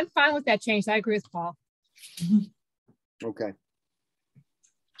 I'm fine with that change. I agree with Paul. Okay.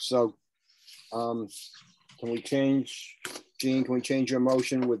 So can we change, Jean, can we change your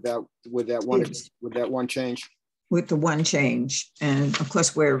motion with that one change? With the one change. And of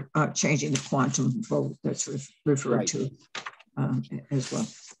course, we're changing the quantum vote that's referred to as well.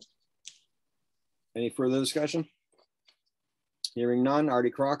 Any further discussion? Hearing none.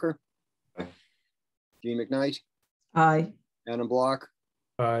 Artie Crocker. Aye. Jean McKnight. Aye. Adam Block.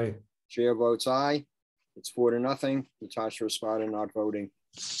 Aye. Chair votes aye. It's 4-0. Natasha Espada not voting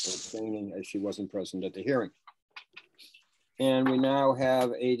or abstaining as she wasn't present at the hearing. And we now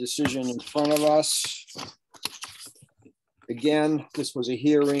have a decision in front of us. Again, this was a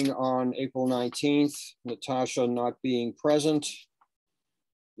hearing on April 19th, Natasha not being present.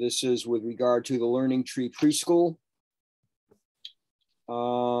 This is with regard to the Learning Tree Preschool.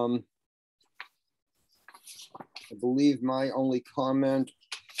 I believe my only comment,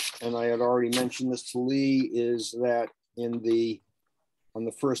 and I had already mentioned this to Lee, is that on the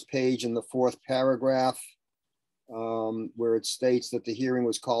first page in the fourth paragraph, where it states that the hearing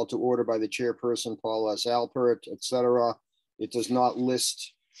was called to order by the chairperson, Paul S. Alpert, etc. It does not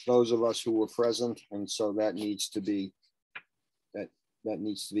list those of us who were present, and so that needs to be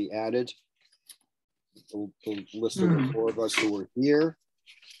added. The list of the four of us who were here.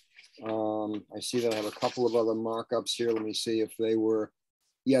 I see that I have a couple of other markups here. Let me see if they were,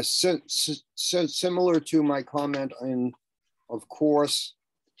 yes, similar to my comment in, of course,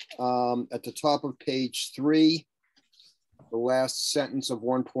 at the top of page 3, the last sentence of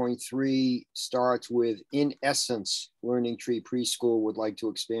 1.3 starts with, in essence, Learning Tree Preschool would like to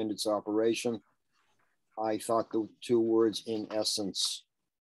expand its operation. I thought the two words "in essence"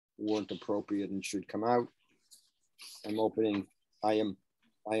 weren't appropriate and should come out. I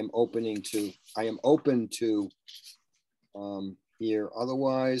am open to here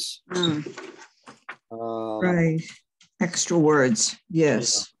otherwise. Right. Extra words.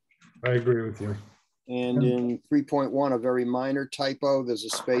 Yes. I agree with you. And in 3.1, a very minor typo. There's a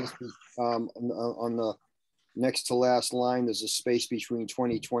space on the next to last line. There's a space between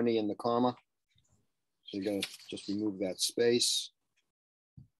 2020 and the comma. So you're going to just remove that space.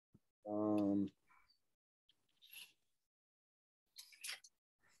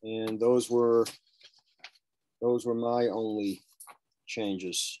 And those were my only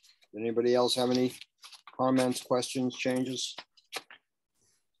changes. Anybody else have any comments, questions, changes?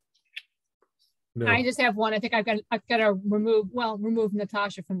 No. I just have one. I think I've got to remove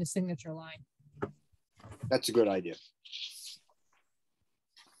Natasha from the signature line. That's a good idea.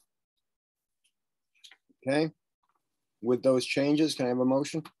 Okay. With those changes, can I have a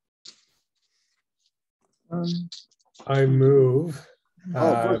motion? I move.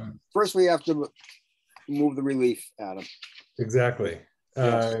 First we have to move the relief, Adam. Exactly.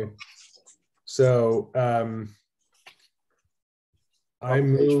 Yes. I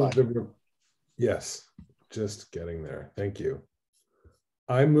move yes, just getting there. Thank you.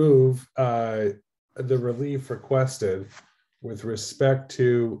 I move the relief requested with respect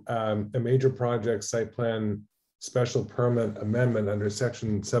to a major project site plan special permit amendment under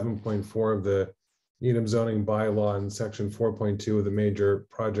section 7.4 of the Needham zoning bylaw and section 4.2 of the major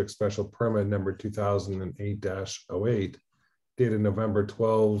project special permit number 2008-08 dated November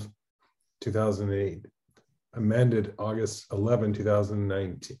 12, 2008, amended August 11,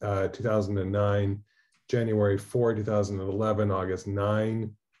 2009, January 4, 2011, August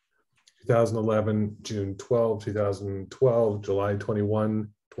 9, 2011, June 12, 2012, July 21,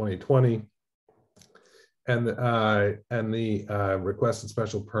 2020, and the requested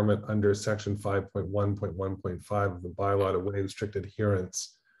special permit under section 5.1.1.5 of the bylaw to waive strict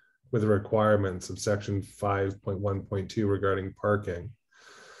adherence with the requirements of section 5.1.2 regarding parking.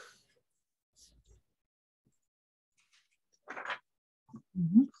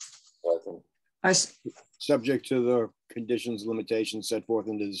 Subject to the conditions, limitations set forth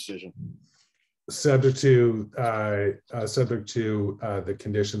in the decision. Subject to the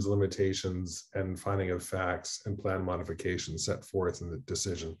conditions, limitations, and finding of facts and plan modifications set forth in the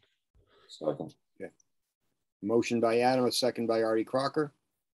decision. Second. Okay. Motion by Adam, a second by Artie Crocker.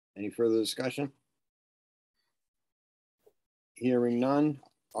 Any further discussion? Hearing none.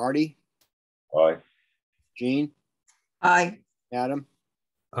 Artie, Aye. Jean, Aye. Adam,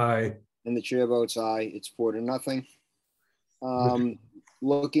 Aye. and the chair votes aye. It's 4-0.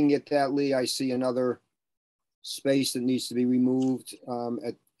 Looking at that, Lee, I see another space that needs to be removed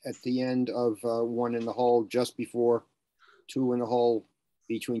at the end of 1 in the hole, just before 2 in the hole.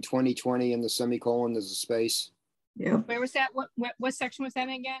 Between 2020 and the semicolon, there's a space. Yeah. Where was that? What section was that in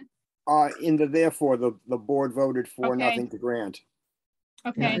again? In the therefore, the board voted for Okay. nothing to grant.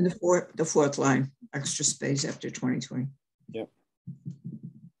 Okay. Yeah, and the fourth line, extra space after 2020. Yep.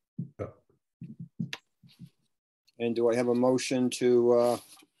 And do I have a motion to Approve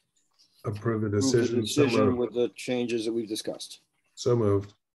the approve the decision. So decision moved. with the changes that we've discussed? So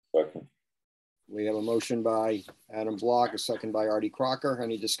moved. Second. We have a motion by Adam Block, a second by Artie Crocker.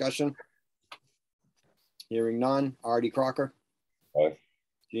 Any discussion? Hearing none. Artie Crocker, Aye.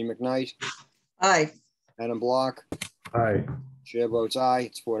 Jean McKnight, Aye. Adam Block, Aye. chair votes aye.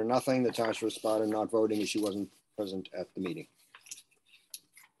 It's 4-0. The township responded not voting as she wasn't present at the meeting.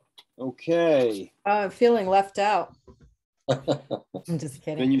 Okay, I'm feeling left out. I'm just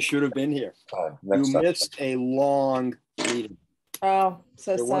then kidding. you should have been here. Next You time. missed a long meeting. Oh,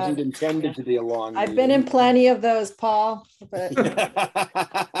 so It wasn't sad. intended to be a long. I've been in plenty of those, Paul, but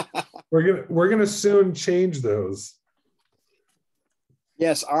We're gonna soon change those.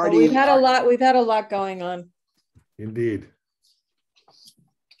 Yes, but Artie. we've had a lot going on. Indeed.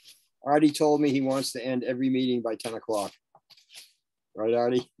 Artie told me he wants to end every meeting by 10 o'clock. Right,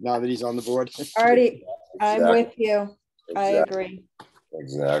 Artie? Now that he's on the board. Artie, I'm Exactly. with you. I agree.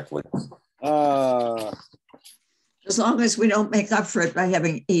 Exactly. As long as we don't make up for it by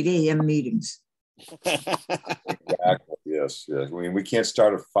having 8 a.m. meetings. Exactly. Yes. Yes. I mean, we can't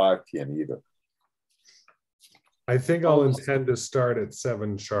start at 5 p.m. either. I think I'll intend to start at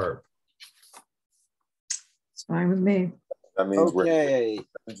 7 sharp. It's fine with me. That means Okay.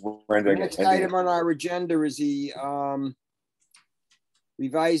 we're ending. Next item on our agenda is the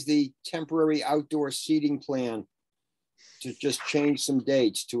revise the temporary outdoor seating plan to just change some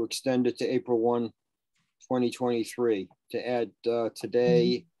dates, to extend it to April 1, 2023, to add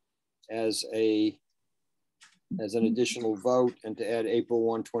today as an additional vote, and to add April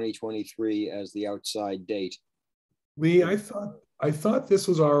 1, 2023 as the outside date. Lee, I thought this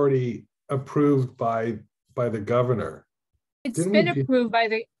was already approved by the governor. It's Didn't been we do- approved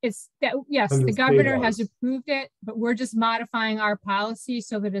by yes, And the the governor state has has. approved it, but we're just modifying our policy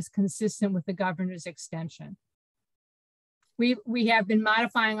so that it's consistent with the governor's extension. We have been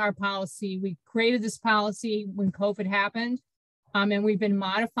modifying our policy. We created this policy when COVID happened, and we've been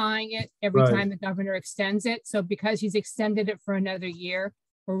modifying it every Right. time the governor extends it. So because he's extended it for another year,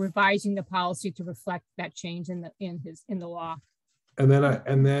 we're revising the policy to reflect that change in the law. And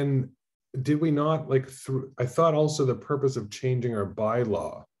then did we not I thought also the purpose of changing our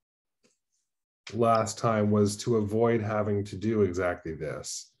bylaw last time was to avoid having to do exactly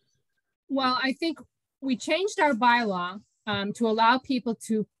this. Well, I think we changed our bylaw to allow people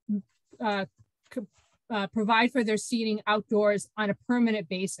to provide for their seating outdoors on a permanent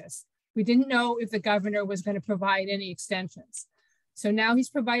basis. We didn't know if the governor was going to provide any extensions. So now he's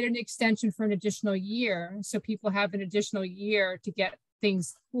provided an extension for an additional year. So people have an additional year to get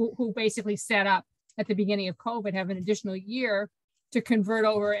things who basically set up at the beginning of COVID, have an additional year to convert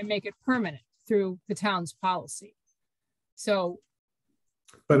over and make it permanent through the town's policy. So.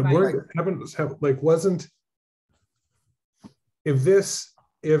 But Right. wasn't,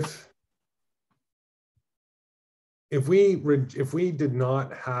 if we did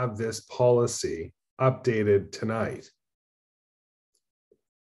not have this policy updated tonight,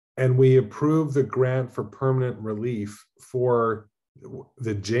 and we approve the grant for permanent relief for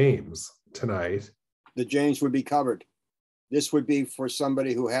the James tonight, The James would be covered. This would be for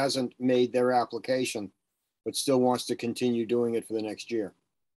somebody who hasn't made their application, but still wants to continue doing it for the next year.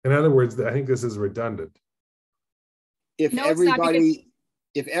 in other words, I think this is redundant. If No, it's not,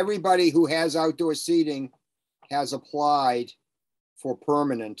 if everybody who has outdoor seating has applied for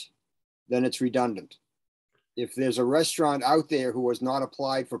permanent, then it's redundant. If there's a restaurant out there who has not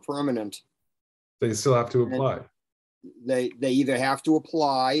applied for permanent, They still have to apply. they either have to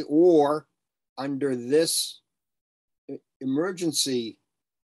apply, or under this emergency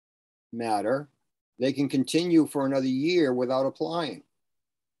matter, they can continue for another year without applying.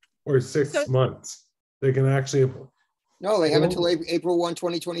 Or 6 So- months. They can actually, No, they have until April 1,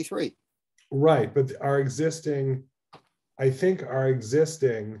 2023. right, but I think our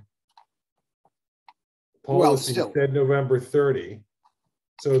existing policy still. said November 30.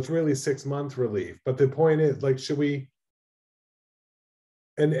 So it's really 6-month relief. But the point is, should we,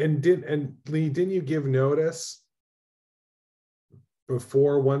 and Lee, didn't you give notice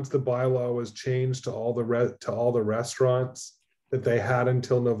before, once the bylaw was changed to all the restaurants, that they had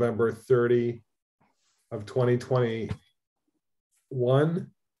until November 30 of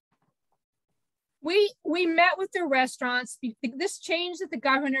 2021. We met with the restaurants. This change that the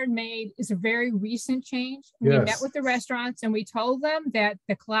governor made is a very recent change. We met with the restaurants and we told them that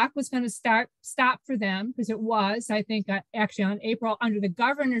the clock was going to stop for them, because it was, I think, actually on April, under the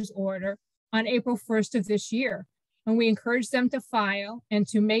governor's order, on April 1st of this year. And we encouraged them to file and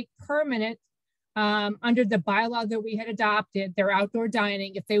to make permanent, under the bylaw that we had adopted, their outdoor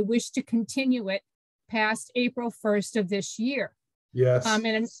dining, if they wish to continue it past April 1st of this year. Yes.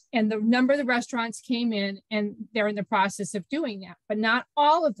 And the number of the restaurants came in and they're in the process of doing that, but not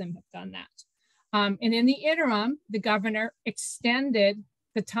all of them have done that. And in the interim, the governor extended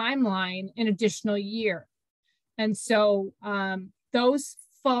the timeline an additional year. And so those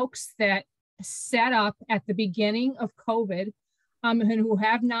folks that set up at the beginning of COVID and who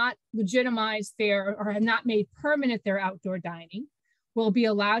have not legitimized or have not made permanent their outdoor dining will be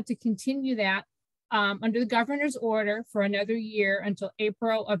allowed to continue that under the governor's order for another year until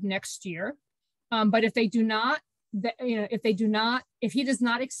April of next year. But if they do not, if he does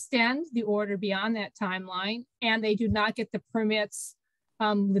not extend the order beyond that timeline and they do not get the permits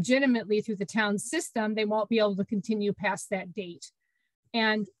legitimately through the town system, they won't be able to continue past that date.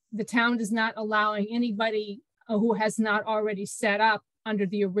 And the town is not allowing anybody who has not already set up under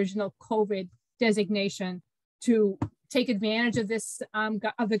the original COVID designation to take advantage of this, of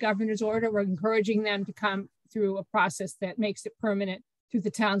the governor's order. We're encouraging them to come through a process that makes it permanent through the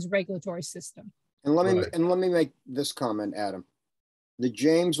town's regulatory system. And let me make this comment, Adam. The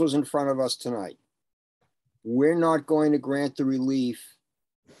James was in front of us tonight. We're not going to grant the relief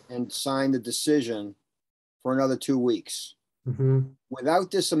and sign the decision for another 2 weeks. Mm-hmm.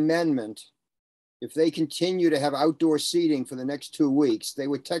 Without this amendment, if they continue to have outdoor seating for the next 2 weeks, they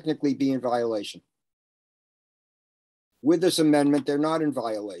would technically be in violation. With this amendment, they're not in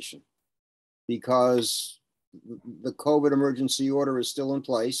violation because the COVID emergency order is still in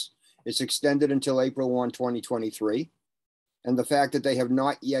place. It's extended until April 1, 2023. And the fact that they have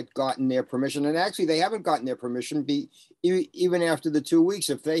not yet gotten their permission, and actually they haven't gotten their permission even after the 2 weeks,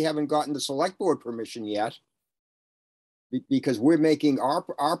 if they haven't gotten the select board permission yet, because we're making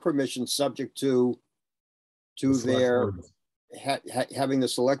our permission subject to their having the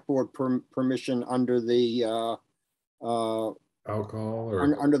select board permission under the alcohol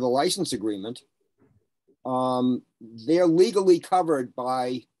or under the license agreement. They're legally covered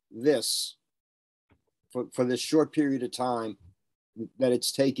by this for this short period of time that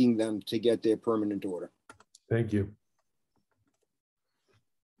it's taking them to get their permanent order. Thank you.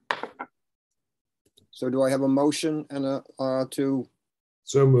 So do I have a motion and to?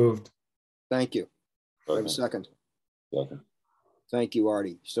 So moved. Thank you. Do I have a second? Second. Thank you,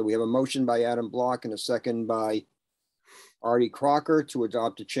 Artie. So we have a motion by Adam Block and a second by Artie Crocker to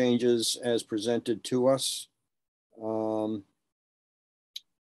adopt the changes as presented to us.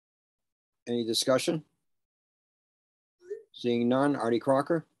 Any discussion? Seeing none, Artie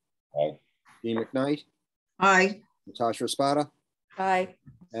Crocker. Aye. Dean McKnight. Aye. Natasha Espada. Aye.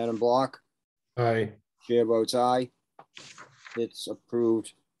 Adam Block. Aye. Chair votes aye. It's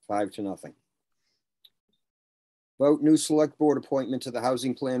approved 5-0. Vote new select board appointment to the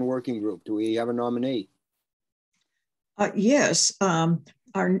Housing Plan Working Group. Do we have a nominee? Yes, the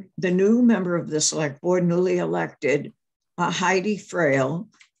new member of the select board, newly elected, Heidi Frail,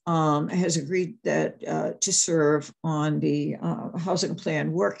 has agreed that to serve on the Housing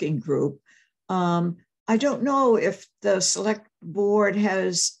Plan Working Group. I don't know if the select board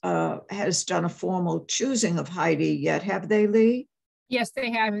has done a formal choosing of Heidi yet. Have they, Lee? Yes,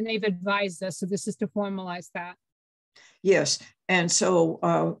 they have, and they've advised us. So this is to formalize that. Yes, and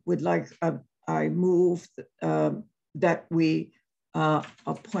so I move that we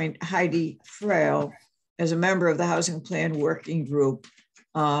appoint Heidi Frail as a member of the Housing Plan Working Group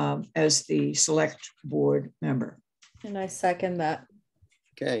as the select board member. And I second that.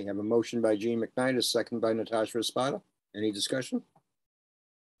 Okay, I have a motion by Jean McKnight, a second by Natasha Espada. Any discussion?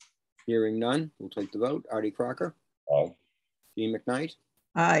 Hearing none, we'll take the vote. Artie Crocker. Aye. Jean McKnight.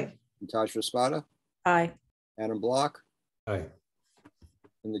 Aye. Natasha Espada. Aye. Adam Block. Aye.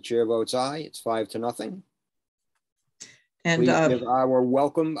 And the chair votes aye. It's 5-0. And please give our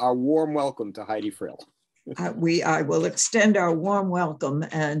warm welcome to Heidi Frail. I will extend our warm welcome.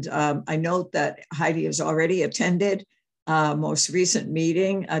 And I note that Heidi has already attended most recent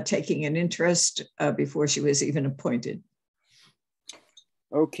meeting, taking an interest before she was even appointed.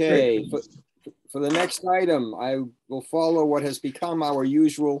 Okay, for the next item, I will follow what has become our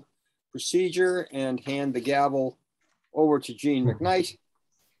usual procedure and hand the gavel over to Gene McKnight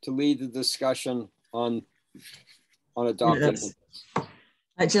to lead the discussion on adopting. Yes.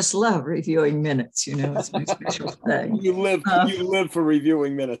 I just love reviewing minutes, you know, it's my special thing. You live for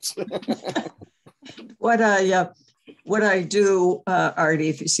reviewing minutes. What I do, Artie,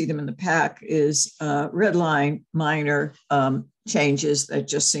 if you see them in the pack, is redline minor changes that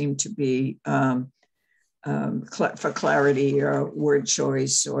just seem to be for clarity or word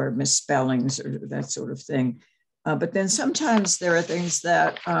choice or misspellings or that sort of thing. But then sometimes there are things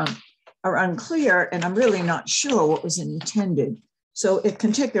that are unclear, and I'm really not sure what was intended. So it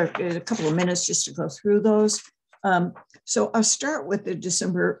can take a couple of minutes just to go through those. So I'll start with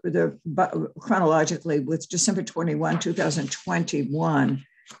chronologically with December 21, 2021.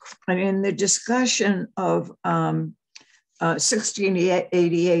 And in the discussion of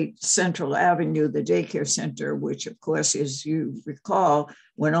 1688 Central Avenue, the daycare center, which of course, as you recall,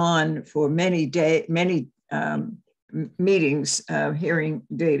 went on for many meetings, hearing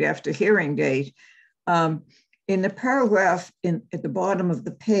date after hearing date. In the paragraph at the bottom of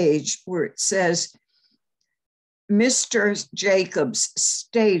the page where it says, Mr. Jacobs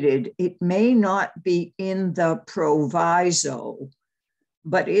stated it may not be in the proviso,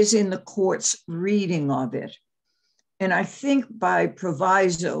 but is in the court's reading of it. And I think by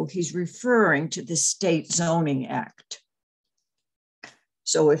proviso, he's referring to the State Zoning Act.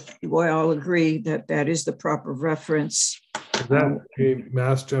 So if we all agree that that is the proper reference. Is that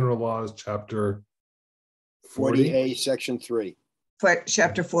Mass General Laws, Chapter 40A, Section 3.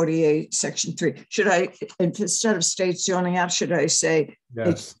 Chapter 48, Section 3. Should I, instead of State Zoning Act, should I say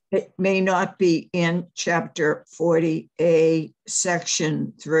yes. It may not be in Chapter 40A,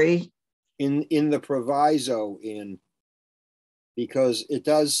 Section 3? In the proviso, because it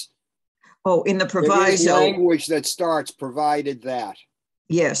does. Oh, in the proviso. There is language that starts provided that.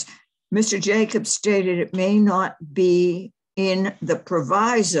 Yes. Mr. Jacobs stated it may not be in the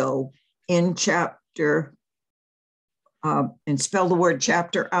proviso in chapter, and spell the word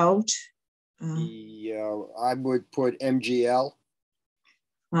chapter out. Yeah, I would put MGL.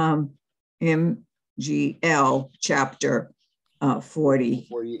 MGL chapter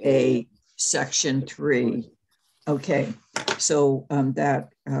 40A, Section 3. Okay, so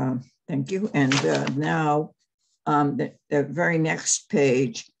thank you. And now the very next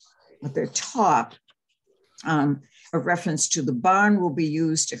page at the top, a reference to the barn will be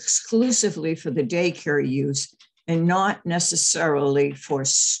used exclusively for the daycare use and not necessarily for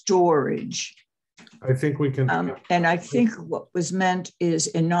storage. I think we can. And I think what was meant is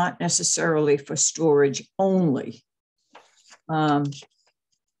and not necessarily for storage only. I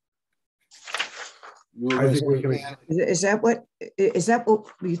think we can. Is that what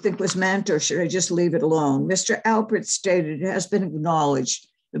you think was meant, or should I just leave it alone? Mr. Alpert stated it has been acknowledged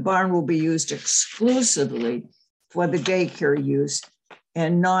the barn will be used exclusively for the daycare use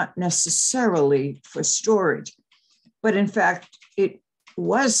and not necessarily for storage. But in fact, it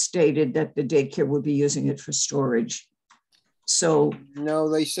was stated that the daycare would be using it for storage. So no,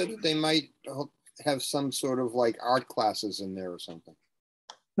 they said that they might have some sort of like art classes in there or something.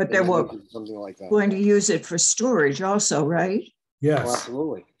 But they were something like that. Going to use it for storage also, right? Yes. Oh,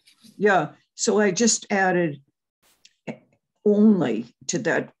 absolutely. Yeah. So I just added only to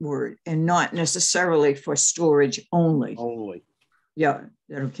that word and not necessarily for storage only. Only. Yeah. Is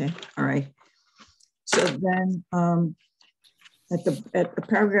that okay? All right. So then at the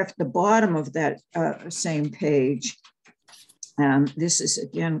paragraph at the bottom of that same page, this is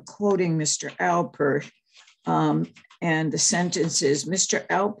again quoting Mr. Alpert, and the sentence is, Mr.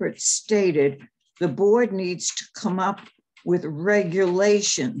 Alpert stated the board needs to come up with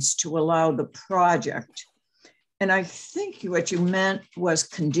regulations to allow the project. And I think what you meant was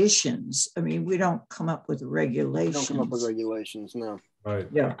conditions. I mean, we don't come up with regulations. We don't come up with regulations, no. Right.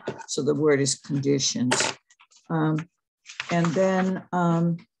 Yeah, so the word is conditions. And then,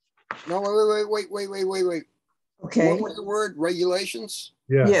 no, wait. Okay. What was the word? Regulations?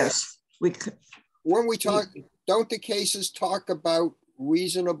 Yes. Yes. When we talk, don't the cases talk about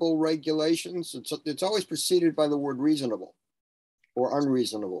reasonable regulations? It's always preceded by the word reasonable or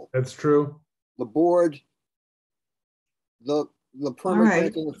unreasonable. That's true. The board, the permit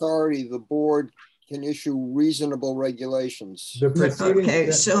granting authority, the board can issue reasonable regulations.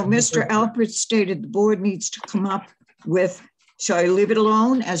 Okay, so Mr. Alpert stated the board needs to come up with, shall I leave it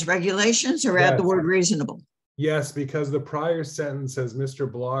alone as regulations or add the word reasonable? Yes, because the prior sentence says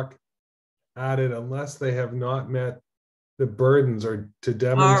Mr. Block added, unless they have not met the burdens or to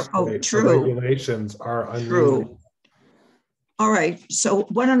demonstrate the regulations are unreasonable. True. All right, so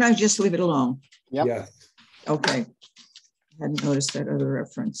why don't I just leave it alone? Yep. Yes. Okay, hadn't noticed that other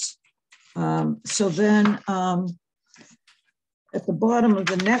reference. So then at the bottom of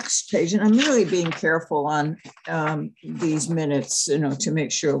the next page, and I'm really being careful on these minutes, you know, to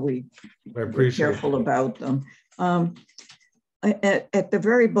make sure we're careful about them. At the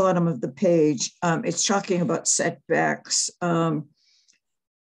very bottom of the page, it's talking about setbacks. Mr.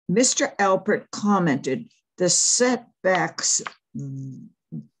 Alpert commented, the setbacks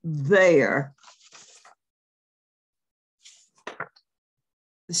there,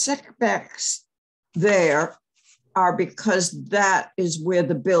 are because that is where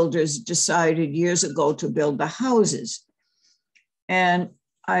the builders decided years ago to build the houses. And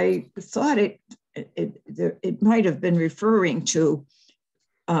I thought it might have been referring to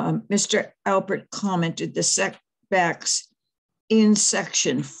Mr. Alpert commented the setbacks in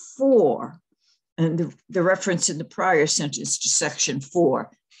section 4, and the reference in the prior sentence to section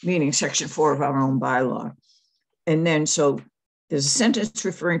 4, meaning section 4 of our own bylaw. And then so there's a sentence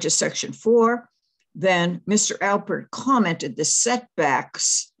referring to section 4. Then Mr. Alpert commented the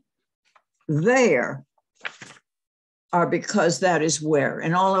setbacks there are because that is where.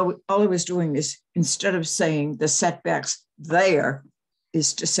 And all I was doing is, instead of saying the setbacks there,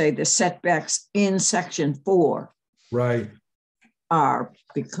 is to say the setbacks in section 4 are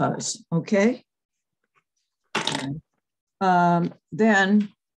because, okay? Then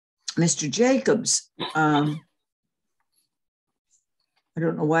Mr. Jacobs, I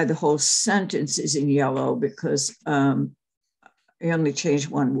don't know why the whole sentence is in yellow, because I only changed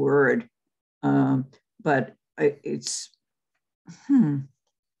one word, but it's, Mr.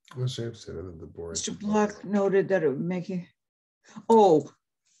 Block noted that it would make you,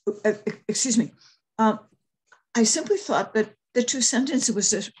 excuse me. I simply thought that the two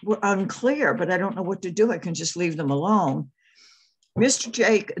sentences were unclear, but I don't know what to do. I can just leave them alone.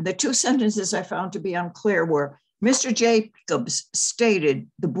 The two sentences I found to be unclear were, Mr. Jacobs stated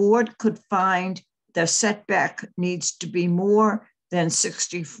the board could find the setback needs to be more than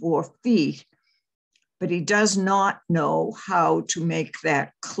 64 feet, but he does not know how to make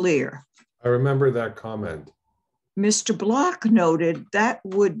that clear. I remember that comment. Mr. Block noted that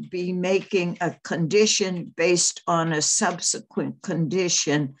would be making a condition based on a subsequent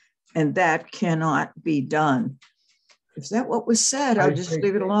condition, and that cannot be done. Is that what was said? I'll just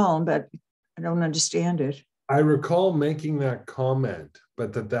leave it alone, but I don't understand it. I recall making that comment,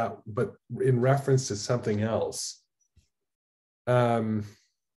 but but in reference to something else. Because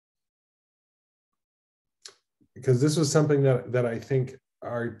this was something that I think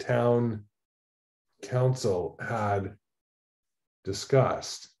our town council had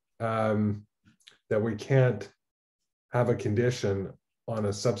discussed, that we can't have a condition on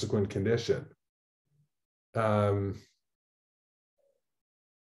a subsequent condition.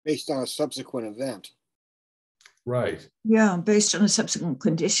 Based on a subsequent event. Right. Yeah, based on a subsequent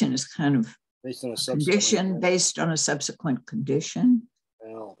condition is kind of based on a condition based on a subsequent condition.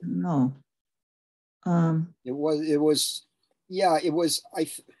 Well, no. It was.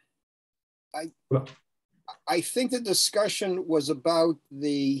 I think the discussion was about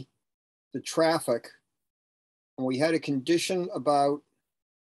the traffic, and we had a condition about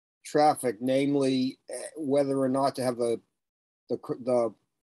traffic, namely whether or not to have the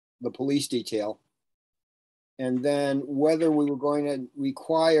police detail. And then whether we were going to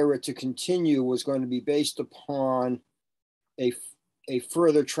require it to continue was going to be based upon a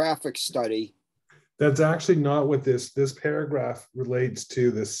further traffic study. That's actually not what this paragraph relates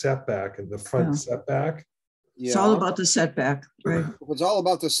to, the setback and the front setback. Yeah. It's all about the setback, right? If it's all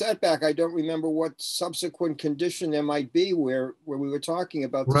about the setback, I don't remember what subsequent condition there might be where we were talking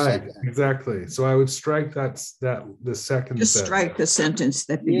about the setback. Right, exactly. So I would strike the second Just sentence. strike the sentence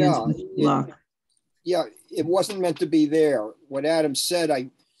that begins with block. Yeah, it wasn't meant to be there. What Adam said,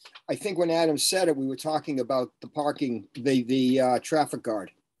 I think when Adam said it, we were talking about the parking, the traffic guard.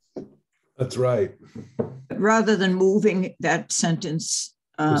 That's right. Rather than moving that sentence,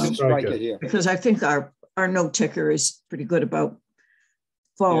 strike it here. Because I think our note taker is pretty good about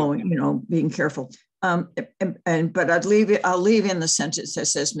following, being careful. But I'll leave in the sentence that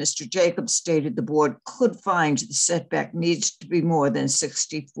says Mr. Jacobs stated the board could find the setback needs to be more than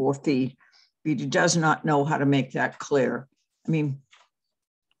 64 feet. But he does not know how to make that clear. I mean,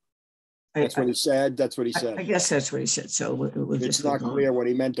 that's what he said. That's what he said. I guess that's what he said. So we'll it's not clear what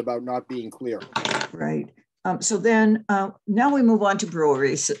he meant about not being clear. Right. So then now we move on to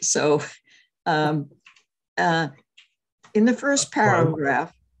breweries. So in the first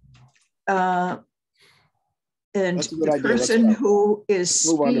paragraph, and the person who is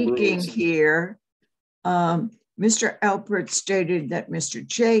speaking here, Mr. Alpert stated that Mr.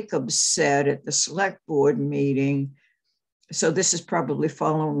 Jacobs said at the select board meeting, so this is probably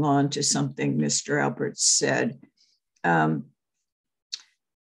following on to something Mr. Alpert said,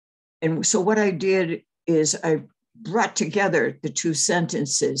 And so what I did is I brought together the two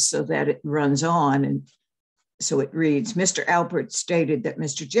sentences so that it runs on. And so it reads, Mr. Albert stated that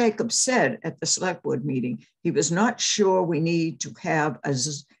Mr. Jacobs said at the select board meeting, he was not sure we need to have a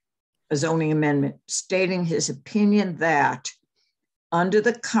zoning amendment, stating his opinion that under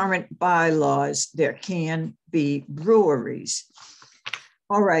the current bylaws, there can be breweries.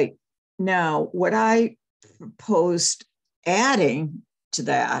 All right, now what I proposed adding to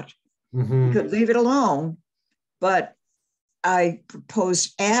that, you could leave it alone, but I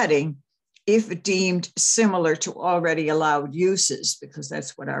proposed adding if deemed similar to already allowed uses, because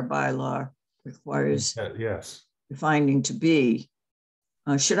that's what our bylaw requires. Yes. The finding to be.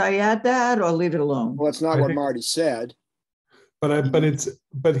 Should I add that or leave it alone? Well, it's not what Marty said. But that's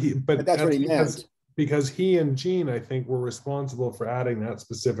what he meant. Because he and Gene, I think, were responsible for adding that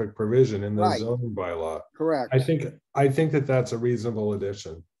specific provision in the zoning bylaw. Correct. I think that that's a reasonable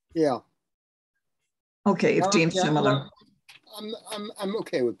addition. Yeah. Okay, if deemed similar. I'm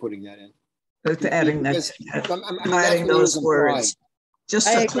okay with putting that in. With adding that, adding those words,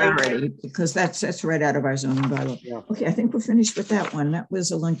 just for clarity, because that's right out of our zoning bylaw. Yeah. Okay, I think we're finished with that one. That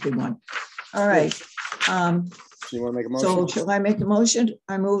was a lengthy one. All right. So you want to make a motion? So shall I make a motion?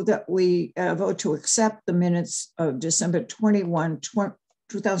 I move that we vote to accept the minutes of December 21,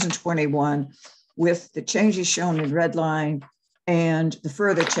 2021 with the changes shown in red line and the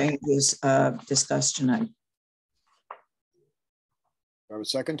further changes discussed tonight. Do I have a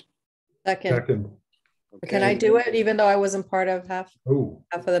second? Second. Okay. Can I do it even though I wasn't part of half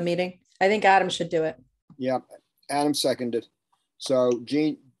of the meeting? I think Adam should do it. Yeah, Adam seconded. So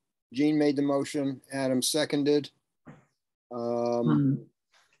Gene made the motion, Adam seconded. We'll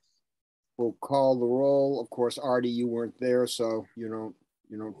call the roll. Of course, Artie, you weren't there, so you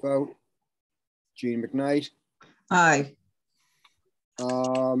don't vote. Gene McKnight. Aye.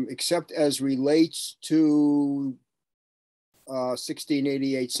 Except as relates to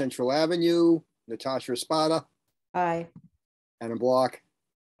 1688 Central Avenue, Natasha Espada. Aye. Adam Block.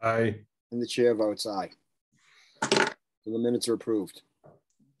 Aye. And the chair votes aye. So the minutes are approved.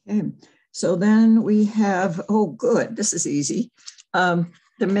 Okay. So then we have, oh, good. This is easy. The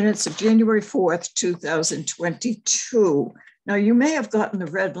minutes of January 4th, 2022. Now, you may have gotten the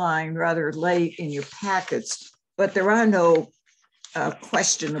red line rather late in your packets, but there are no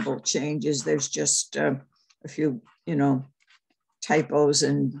questionable changes. There's just a few, typos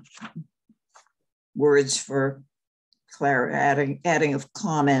and words for adding of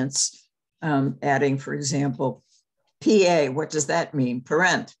comments, adding, for example, PA, what does that mean?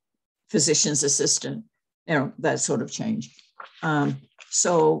 Parent, physician's assistant, that sort of change.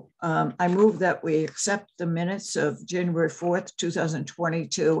 So I move that we accept the minutes of January 4th,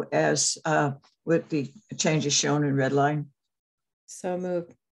 2022 as with the changes shown in red line. So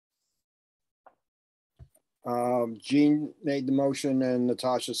moved. Gene made the motion and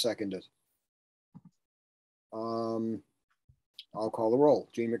Natasha seconded. I'll call the roll.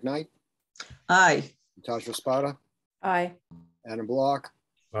 Gene McKnight. Aye. Natasha Espada. Aye. Adam Block.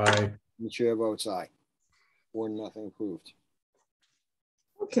 Aye. And the chair votes aye. 4-0 approved.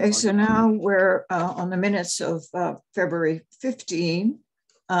 Okay, so now we're on the minutes of February 15.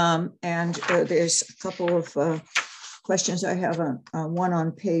 And there's a couple of questions I have on one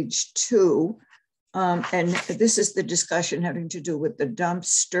on page 2. And this is the discussion having to do with the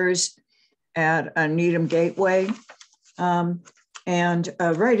dumpsters at Needham Gateway. And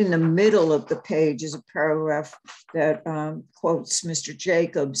right in the middle of the page is a paragraph that quotes Mr.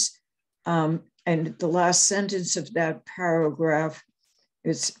 Jacobs. And the last sentence of that paragraph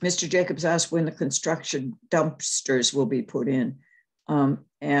is Mr. Jacobs asked when the construction dumpsters will be put in.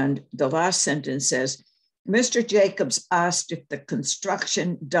 And the last sentence says, Mr. Jacobs asked if the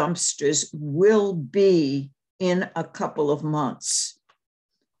construction dumpsters will be in a couple of months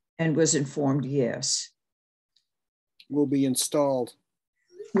and was informed yes. Will be installed.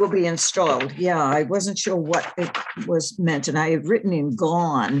 Will be installed. Yeah, I wasn't sure what it was meant. And I had written in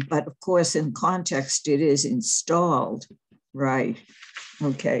gone, but of course in context it is installed. Right.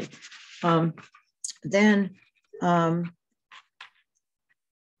 Okay. Then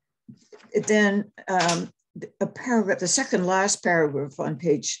a paragraph, the second last paragraph on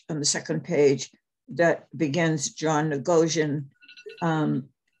the second page that begins John Nagosian,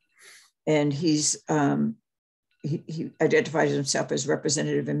 and he identifies himself as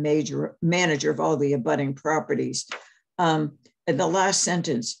representative and manager of all the abutting properties. In the last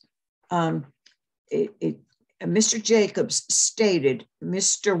sentence, Mr. Jacobs stated,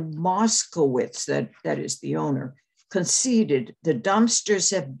 Mr. Moskowitz, that is the owner, conceded the dumpsters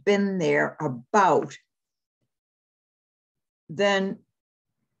have been there about. Then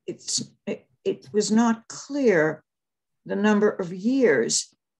it was not clear the number of years.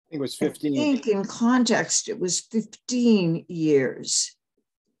 I think it was 15. I think in context, it was 15 years.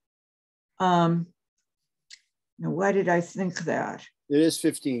 Now, why did I think that? It is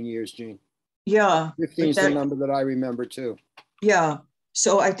 15 years, Jean. Yeah. 15 is the number that I remember too. Yeah.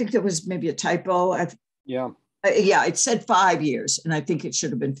 So I think there was maybe a typo. Yeah. Yeah, it said 5 years, and I think it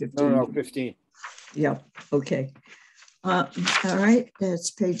should have been 15. No, 15. Yeah. Okay. All right.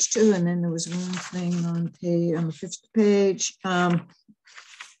 That's page 2, and then there was one thing on the 5th page. And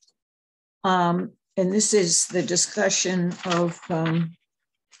this is the discussion of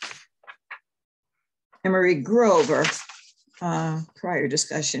Emery Grover. Prior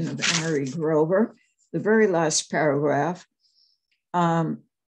discussion of Emery Grover, the very last paragraph.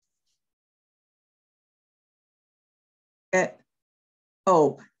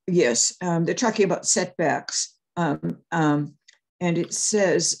 Yes, they're talking about setbacks. And it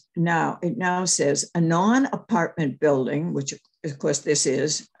says now says a non-apartment building, which of course this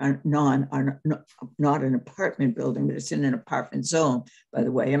is not an apartment building, but it's in an apartment zone. By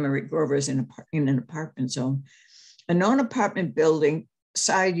the way, Emery Grover is in an apartment zone. A non-apartment building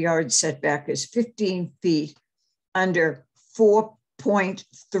side yard setback is 15 feet under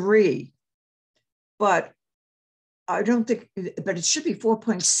 4.3, but I don't think, but it should be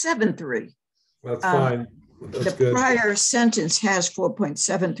 4.73. That's fine. That's the prior sentence has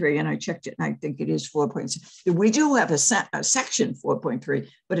 4.73, and I checked it, and I think it is 4.7. We do have a section 4.3,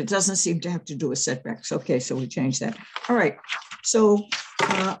 but it doesn't seem to have to do with setbacks. Okay, so we changed that. All right, so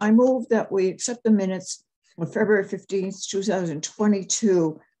I move that we accept the minutes of February 15th,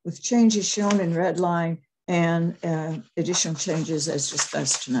 2022, with changes shown in red line and additional changes as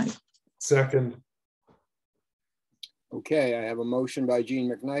discussed tonight. Second. Okay, I have a motion by Jean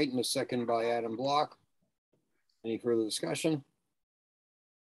McKnight and a second by Adam Block. Any further discussion?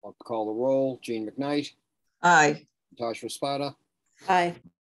 I'll call the roll. Jean McKnight. Aye. Natasha Spada. Aye.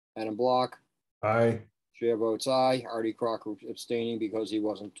 Adam Block. Aye. Chair votes aye. Artie Crocker abstaining because he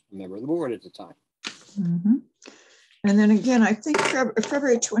wasn't a member of the board at the time. Mm-hmm. And then again, I think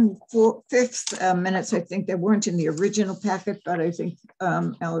February 25th minutes, I think they weren't in the original packet, but I think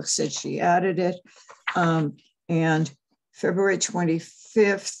Alex said she added it. And February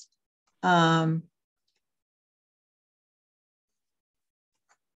 25th,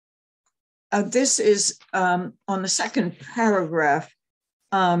 this is on the second paragraph.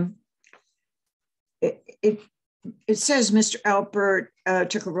 It says Mr. Alpert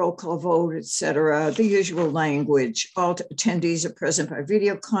took a roll call vote, et cetera, the usual language. All attendees are present by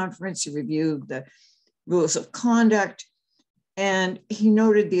video conference. He reviewed the rules of conduct. And he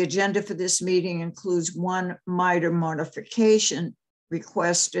noted the agenda for this meeting includes one minor modification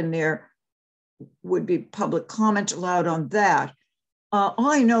request, and there would be public comment allowed on that. All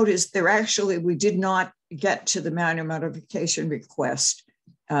I note is we did not get to the minor modification request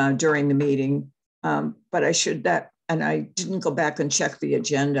during the meeting. But I should and I didn't go back and check the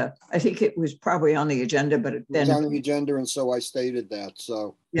agenda. I think it was probably on the agenda, but it was on the agenda, and so I stated that.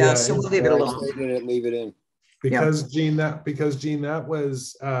 So yeah, so we'll leave it alone. I stated it, leave it in. Because Jean, that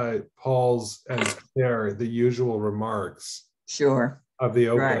was Paul's and Claire, the usual remarks. Sure. Of the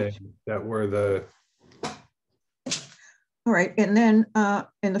opening that were the. All right, and then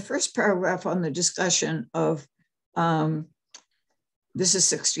in the first paragraph on the discussion of this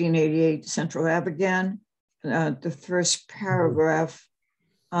is 1688 Central Ave again. The first paragraph,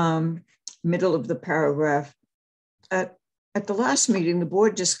 middle of the paragraph. At the last meeting, the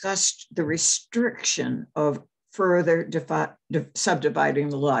board discussed the restriction of further subdividing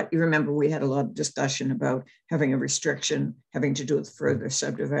the lot. You remember we had a lot of discussion about having a restriction having to do with further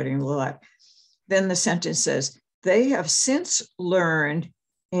subdividing the lot. Then the sentence says, they have since learned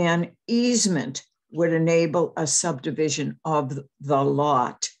an easement would enable a subdivision of the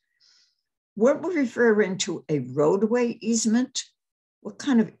lot. We're referring to a roadway easement. What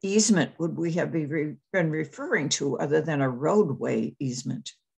kind of easement would we have been referring to other than a roadway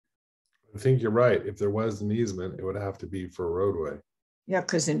easement? I think you're right. If there was an easement, it would have to be for a roadway. Yeah,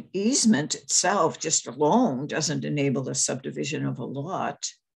 because an easement itself just alone doesn't enable the subdivision of a lot,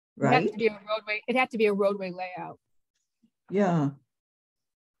 right? It had to be a roadway layout. Yeah.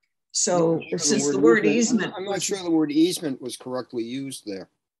 So since the word easement, I'm not sure the word easement was correctly used there.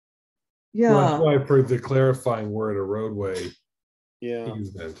 Yeah. Well, that's why I put the clarifying word a roadway. Yeah.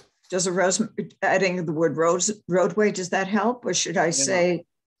 Easement. Does adding the word roadway, does that help? Or should I say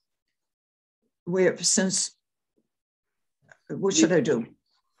we have since, what should I do?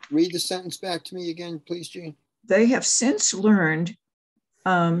 Read the sentence back to me again, please, Jean. They have since learned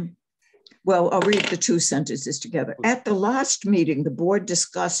Well, I'll read the two sentences together. At the last meeting, the board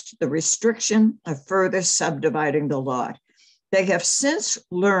discussed the restriction of further subdividing the lot. They have since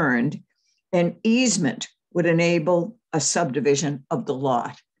learned an easement would enable a subdivision of the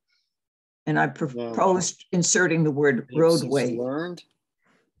lot. And I proposed inserting the word roadway. Learned?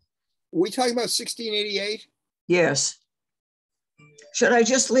 Are we talking about 1688? Yes. Should I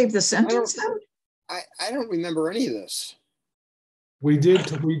just leave the sentence out? I don't remember any of this. We did.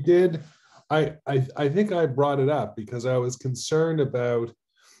 I think I brought it up because I was concerned about.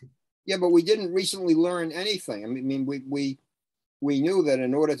 Yeah, but we didn't recently learn anything. I mean, we knew that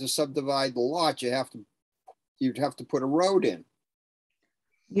in order to subdivide the lot, you'd have to put a road in.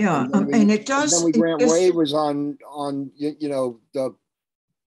 Yeah, and it does. Then we grant waivers on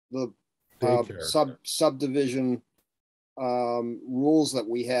the subdivision rules that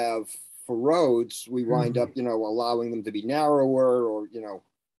we have for roads. We wind up allowing them to be narrower or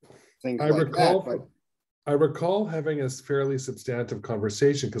things like that. But I recall having a fairly substantive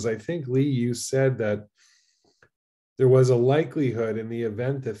conversation because I think, Lee, you said that there was a likelihood in the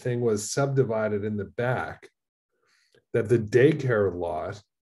event the thing was subdivided in the back that the daycare lot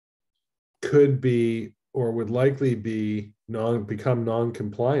could be or would likely be become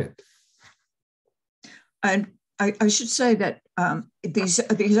non-compliant. And I should say that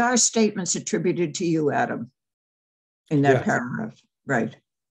these are statements attributed to you, Adam, in that paragraph, right?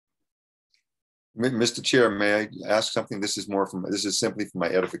 Mr. Chair, may I ask something? This is simply for my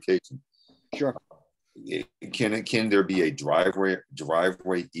edification. Sure. Can there be a driveway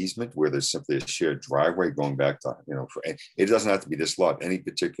easement where there's simply a shared driveway going back to, it doesn't have to be this lot, any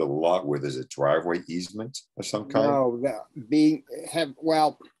particular lot where there's a driveway easement of some kind? No,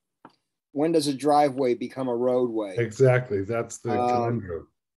 when does a driveway become a roadway? Exactly, that's the conundrum.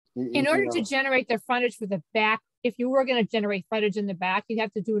 In order to generate the frontage for the back, if you were going to generate frontage in the back, you'd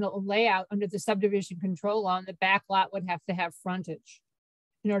have to do a layout under the subdivision control law, and the back lot would have to have frontage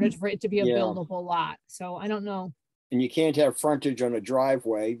in order for it to be a buildable lot. So I don't know. And you can't have frontage on a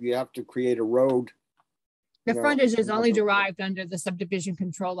driveway. You have to create a road. The frontage is only derived under the subdivision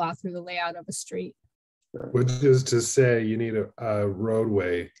control law through the layout of a street. Which is to say you need a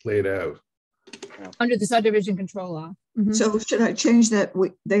roadway laid out. Under the subdivision control law. Mm-hmm. So should I change that?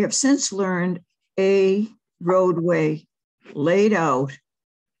 They have since learned a roadway laid out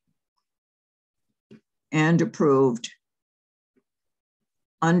and approved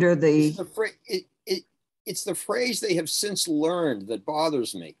under the... It's the phrase "they have since learned" that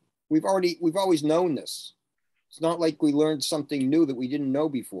bothers me. We've always known this. It's not like we learned something new that we didn't know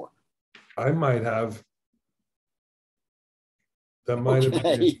before. I might have. That might have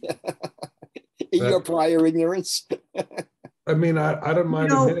been. In your prior ignorance. I mean, I don't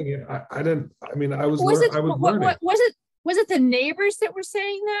mind admitting it. I didn't. I mean, I was learning. Was it the neighbors that were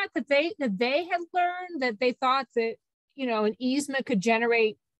saying that they had learned that they thought that an easement could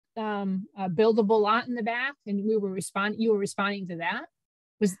generate a buildable lot in the back, and you were responding to that?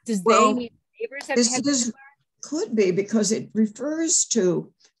 Neighbors have could be, because the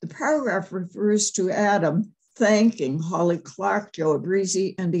paragraph refers to Adam thanking Holly Clark, Joe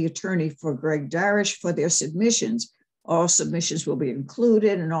Abrisi, and the attorney for Greg Darish for their submissions. All submissions will be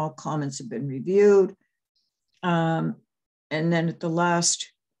included and all comments have been reviewed. And then at the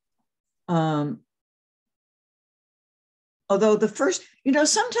last, although the first,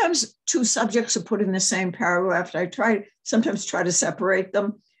 sometimes two subjects are put in the same paragraph. I sometimes try to separate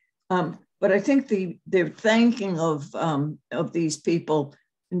them. But I think the thanking of these people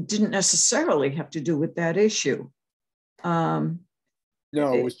didn't necessarily have to do with that issue. No,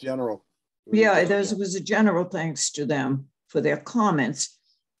 it was general. There was a general thanks to them for their comments.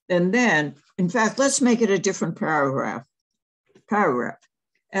 And then, in fact, let's make it a different paragraph.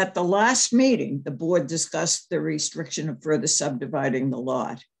 At the last meeting, the board discussed the restriction of further subdividing the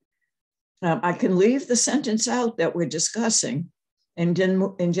lot. I can leave the sentence out that we're discussing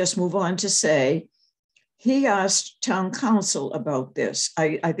and just move on to say, he asked town council about this.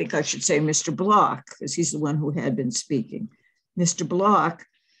 I think I should say Mr. Block, because he's the one who had been speaking. Mr. Block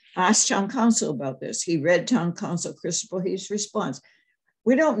asked town council about this. He read town council Christopher Heath's response.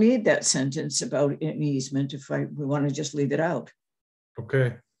 We don't need that sentence about an easement if we want to just leave it out.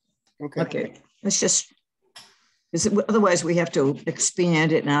 Okay. Let's just, otherwise we have to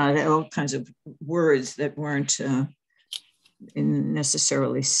expand it now to all kinds of words that weren't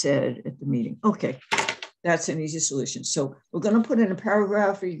necessarily said at the meeting. Okay. That's an easy solution. So we're going to put in a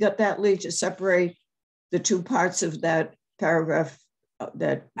paragraph. You got that, Lee, to separate the two parts of that paragraph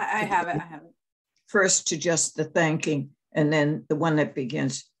that I have it. First to just the thanking, and then the one that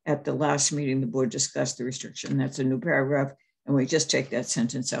begins at the last meeting, the board discussed the restriction. That's a new paragraph. And we just take that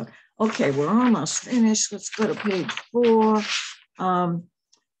sentence out. Okay, we're almost finished. Let's go to page 4.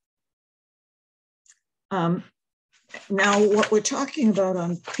 Now, what we're talking about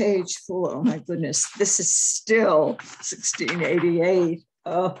on page 4, oh my goodness, this is still 1688.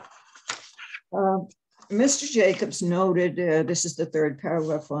 Mr. Jacobs noted, this is the 3rd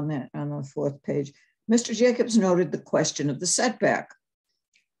paragraph on the 4th page. Mr. Jacobs noted the question of the setback.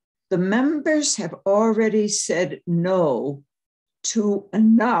 The members have already said no to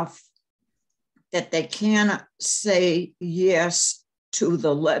enough that they cannot say yes to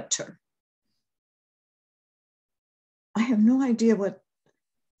the letter. I have no idea what,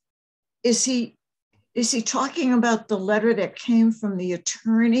 is he talking about the letter that came from the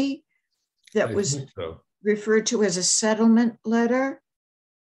attorney that was referred to as a settlement letter?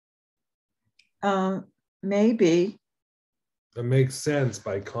 Maybe. That makes sense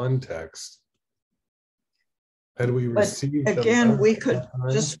by context. Had we But received again, we could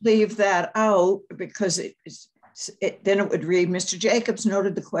just leave that out because then it would read, Mr. Jacobs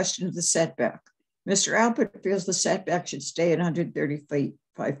noted the question of the setback. Mr. Alpert feels the setback should stay at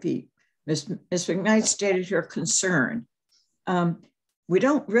 135 feet. Ms. McKnight stated her concern. We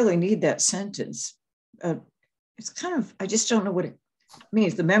don't really need that sentence. It's kind of, I just don't know what it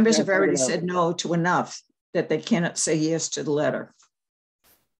means. The members have already said no to enough that they cannot say yes to the letter.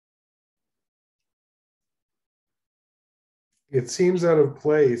 It seems out of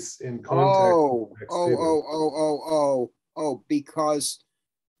place in context.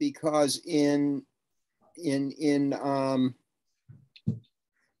 Because in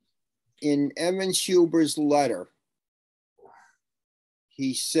Evans Huber's letter,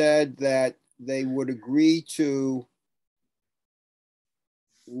 he said that they would agree to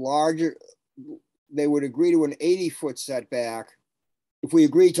they would agree to an 80-foot setback if we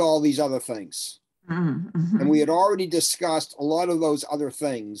agree to all these other things. Mm-hmm. And we had already discussed a lot of those other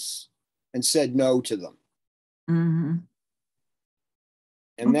things and said no to them. Mm-hmm.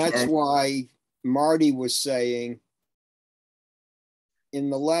 And that's why Marty was saying in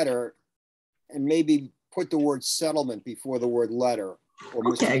the letter, and maybe put the word settlement before the word letter, or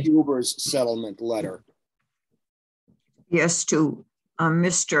Mr. Huber's settlement letter. Yes, to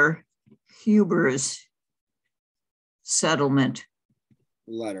Mr. Huber's settlement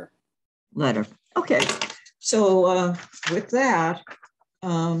letter. Okay, so with that,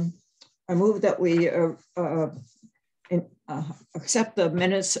 I move that we accept the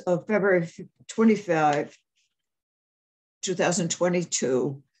minutes of February 25,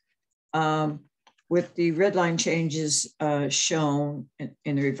 2022, with the red line changes shown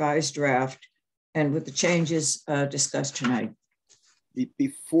in the revised draft and with the changes discussed tonight.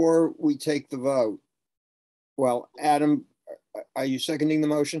 Before we take the vote, well, Adam, are you seconding the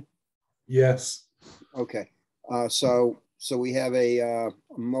motion? Yes. Okay. So we have a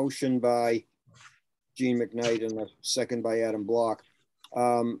motion by Gene McKnight and a second by Adam Block.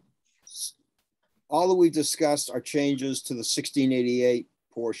 All that we've discussed are changes to the 1688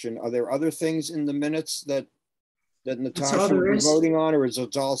 portion. Are there other things in the minutes that Natasha will be voting on, or is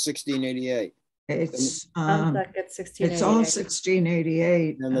it all 1688? It's all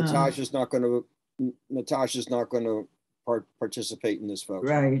 1688. And Natasha's not going to participate in this vote.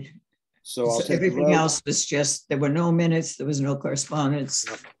 Right. So I'll take everything else was just, there were no minutes, there was no correspondence,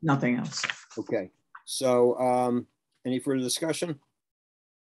 nothing else. Okay. So any further discussion?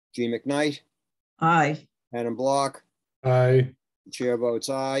 Gene McKnight? Aye. Adam Block? Aye. The chair votes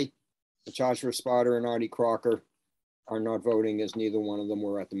aye. Natasha Espada and Artie Crocker are not voting, as neither one of them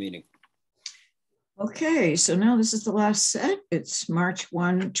were at the meeting. Okay, so now this is the last set. It's March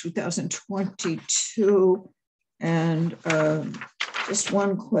 1, 2022. And just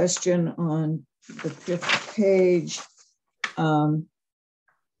one question on the 5th page.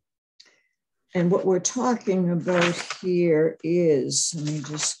 And what we're talking about here is, let me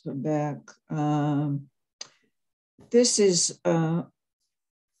just go back. This is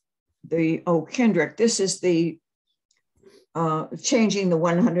Kendrick, this is the changing the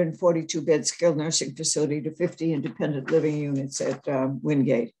 142 bed skilled nursing facility to 50 independent living units at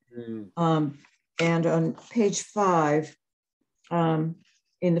Wingate. And on page 5, in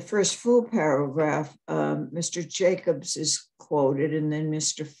the first full paragraph, Mr. Jacobs is quoted, and then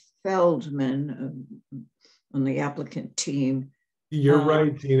Mr. Feldman on the applicant team. You're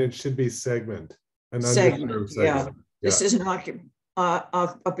right, Dean. It should be segment. Segment. Yeah. This is an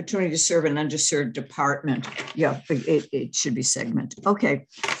opportunity to serve an underserved department. Yeah, it should be segment. Okay,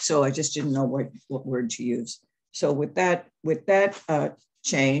 so I just didn't know what word to use. So with that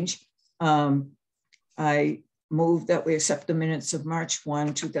change, I move that we accept the minutes of March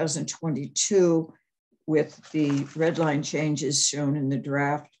 1, 2022 with the red line changes shown in the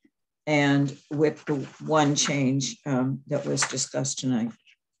draft and with the one change that was discussed tonight.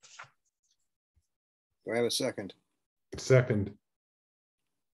 Do I have a second? Second.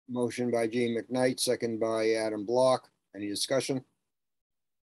 Motion by Gene McKnight, second by Adam Block. Any discussion?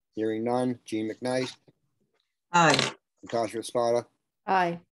 Hearing none. Gene McKnight, Aye. Natasha Espada,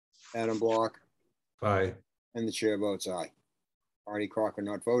 Aye. Adam Block, Aye. and the chair votes aye. Artie Crocker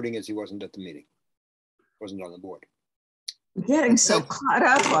not voting as he wasn't at the meeting. Wasn't on the board. We're getting so caught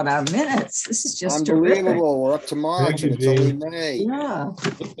up on our minutes. This is just unbelievable. terrific. We're up to March and it's only May. Yeah.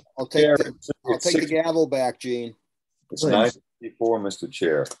 I'll take the gavel back, Gene. It's 9:54, Mr.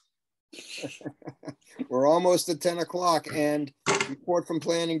 Chair. We're almost at 10 o'clock and report from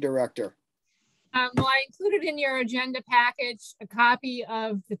planning director. Well, I included in your agenda package a copy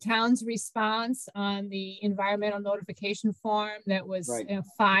of the town's response on the environmental notification form that was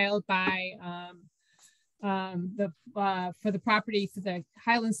filed by for the property for the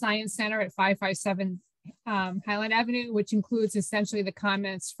Highland Science Center at 557 Highland Avenue, which includes essentially the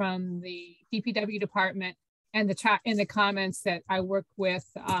comments from the DPW department and the comments that I worked with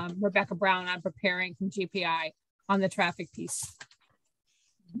Rebecca Brown on preparing from GPI on the traffic piece.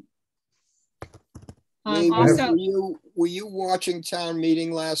 Also, were you watching town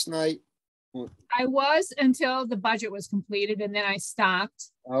meeting last night? I was until the budget was completed, and then I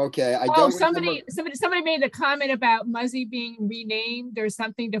stopped. Okay, somebody made a comment about Muzzy being renamed or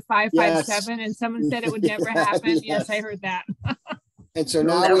something to 557, and someone said it would never happen. Yes, I heard that. And so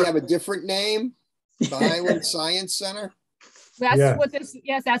now we have a different name, the Highland Science Center. That's what this.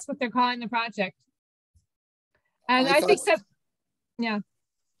 Yes, that's what they're calling the project. And I think so. Yeah.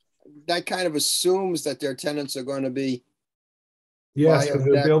 That kind of assumes that their tenants are going to be. Yes, because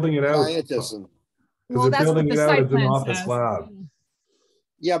they're building it out. Because they're building it out as an office lab.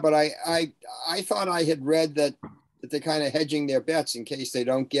 Yeah, but I thought I had read that they're kind of hedging their bets in case they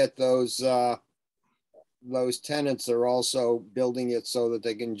don't get those tenants. Are also building it so that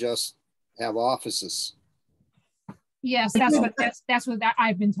they can just have offices. Yes, that's what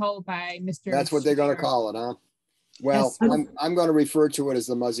I've been told by Mr. That's what they're going to call it, huh? Well, yes. I'm going to refer to it as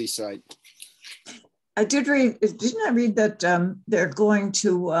the Muzzy site. I didn't I read that they're going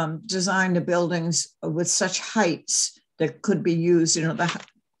to design the buildings with such heights that could be used, the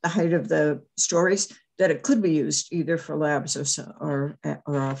height of the stories, that it could be used either for labs or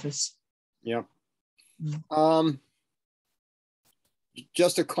office. Yeah.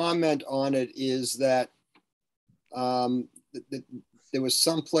 Just a comment on it is that there was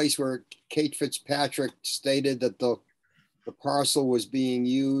some place where Kate Fitzpatrick stated that the parcel was being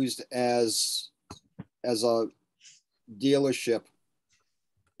used as a dealership,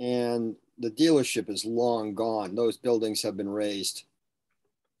 and the dealership is long gone. Those buildings have been razed,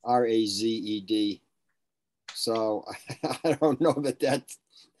 R-A-Z-E-D. So I don't know that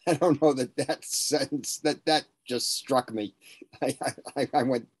sentence that just struck me. I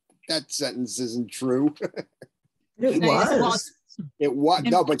went, that sentence isn't true. It was. It was.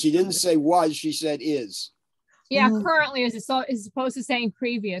 No, but she didn't say was, she said is. Yeah, currently is opposed to saying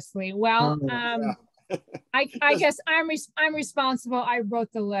previously. Well, I guess I'm responsible. I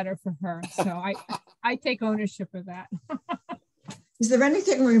wrote the letter for her, so I take ownership of that. Is there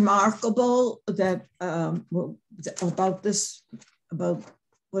anything remarkable that about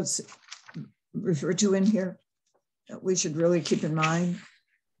what's referred to in here that we should really keep in mind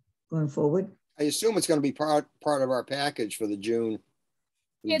going forward? I assume it's going to be part of our package for the June.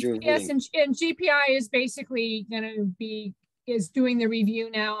 Yes, and GPI is basically going to is doing the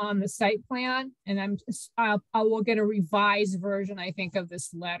review now on the site plan, and I will get a revised version, I think, of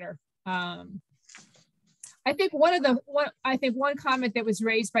this letter. I think one comment that was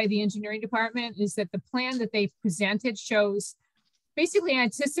raised by the engineering department is that the plan that they presented shows basically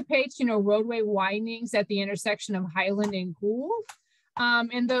anticipates, roadway widenings at the intersection of Highland and Gould.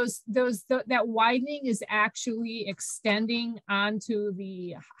 And that widening is actually extending onto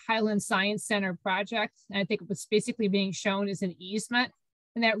the Highland Science Center project. And I think it was basically being shown as an easement,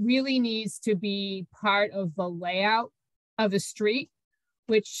 and that really needs to be part of the layout of the street,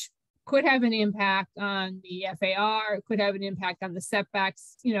 which could have an impact on the FAR, it could have an impact on the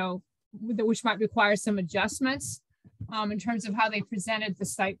setbacks, which might require some adjustments in terms of how they presented the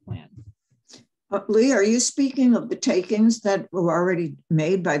site plan. Lee, are you speaking of the takings that were already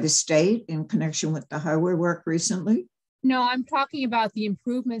made by the state in connection with the highway work recently? No, I'm talking about the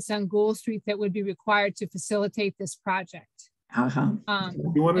improvements on Gould Street that would be required to facilitate this project. Uh-huh.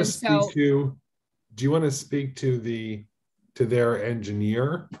 Do you want to speak to their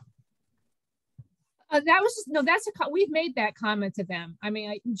engineer? That was just, no, we've made that comment to them. I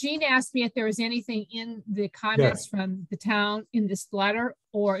mean, Jean asked me if there was anything in the comments from the town in this letter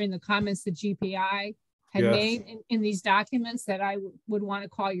or in the comments the GPI had made in these documents that I would want to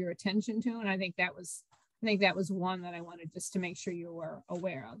call your attention to. And I think that was one that I wanted just to make sure you were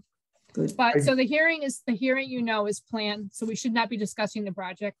aware of. Good. But so the hearing, you know, is planned. So we should not be discussing the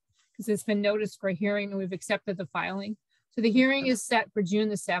project because it's been noticed for a hearing and we've accepted the filing. So the hearing is set for June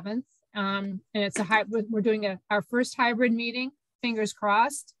the 7th. And it's a hybrid. We're doing our first hybrid meeting, fingers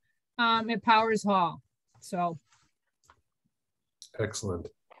crossed, at Powers Hall. So excellent.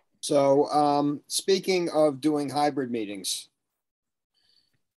 So speaking of doing hybrid meetings,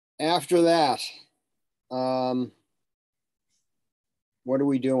 after that, what are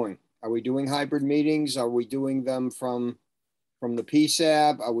we doing? Are we doing hybrid meetings? Are we doing them from the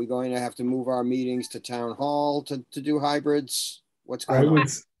PSAB? Are we going to have to move our meetings to town hall to do hybrids? What's going on?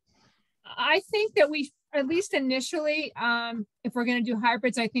 I think that we, at least initially, if we're going to do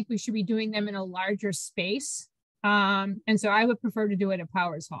hybrids, I think we should be doing them in a larger space. And so I would prefer to do it at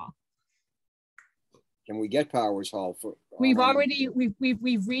Powers Hall. Can we get Powers Hall for?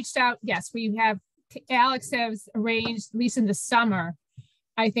 We've reached out. Yes, we have. Alex has arranged, at least in the summer,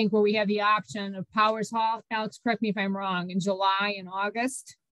 I think, where we have the option of Powers Hall. Alex, correct me if I'm wrong, in July and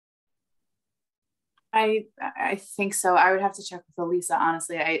August. I think so. I would have to check with Elisa.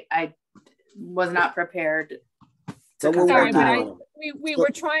 Honestly, I was not prepared. Sorry, but we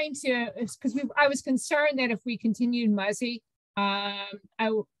were trying to, because I was concerned that if we continued Muzzy,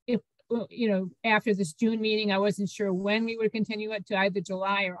 you know, after this June meeting, I wasn't sure when we would continue it to either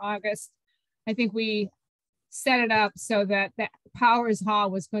July or August. I think we set it up so that Powers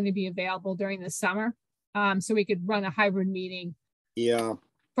Hall was going to be available during the summer, so we could run a hybrid meeting. Yeah.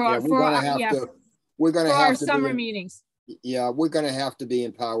 For our summer meetings. Yeah, we're going to have to be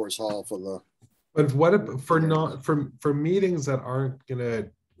in Powers Hall for the. But what if for meetings that aren't going to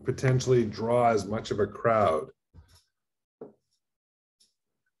potentially draw as much of a crowd?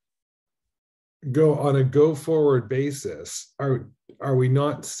 Go forward basis, are we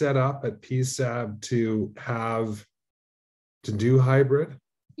not set up at PSAB to do hybrid?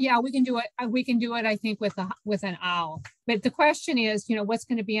 Yeah, we can do it. We can do it, I think, with an owl. But the question is, you know, what's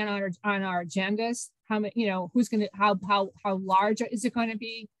going to be on our agendas? How many, you know, who's going to, how large is it going to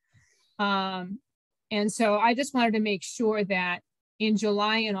be? And so I just wanted to make sure that in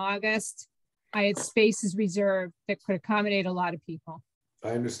July and August, I had spaces reserved that could accommodate a lot of people. I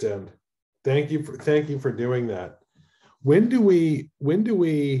understand. Thank you for doing that. When do we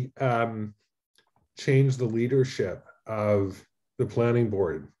change the leadership of the planning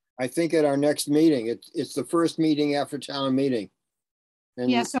board? I think at our next meeting. It's the first meeting after town meeting. And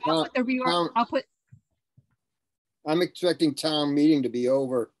yeah, so I'll put the reorg. I'm expecting town meeting to be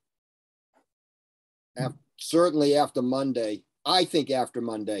over certainly after Monday. I think after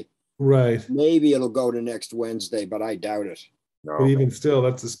Monday. Right. Maybe it'll go to next Wednesday, but I doubt it. No. But even still,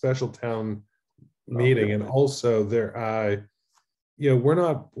 that's a special town meeting, and also there, you know,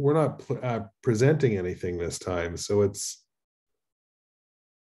 we're not presenting anything this time, so it's.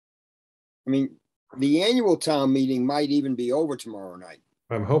 I mean, the annual town meeting might even be over tomorrow night.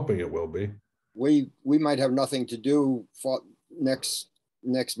 I'm hoping it will be. We might have nothing to do for next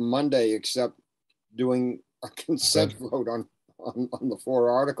Monday except doing a consent vote on the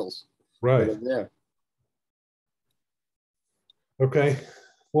 4 articles. Right. Yeah. Okay.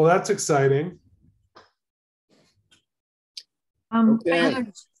 Well, that's exciting. Okay.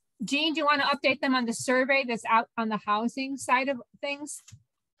 Jean, do you want to update them on the survey that's out on the housing side of things?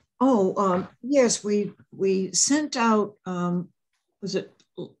 Oh, yes, we sent out, was it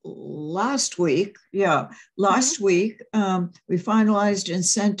last week? Yeah, last week, we finalized and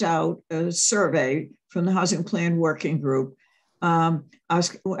sent out a survey from the Housing Plan Working Group. I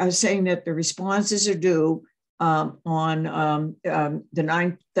was saying that the responses are due on the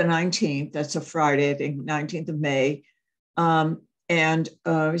 19th, that's a Friday, I think 19th of May.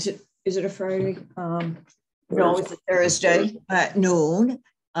 Is it a Friday? No, it's a Thursday at noon.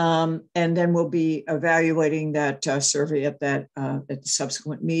 And then we'll be evaluating that survey at the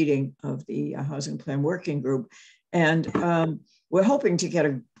subsequent meeting of the Housing Plan Working Group. And we're hoping to get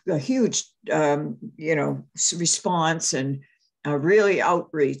a huge, response and really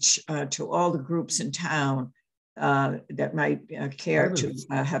outreach to all the groups in town that might care to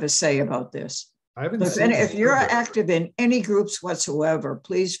have a say about this. If you're active in any groups whatsoever,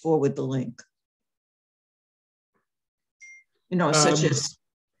 please forward the link. You know, such as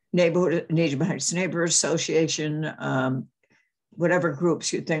Neighborhood Neighbor Association, whatever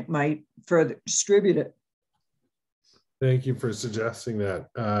groups you think might further distribute it. Thank you for suggesting that.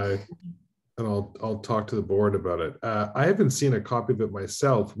 and I'll talk to the board about it. I haven't seen a copy of it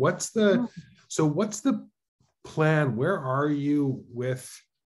myself. What's the plan? Where are you with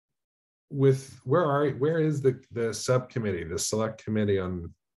where is the subcommittee, the select committee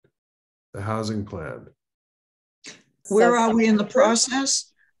on the housing plan? Where are we in the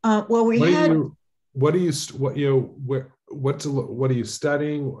process? Well, what are you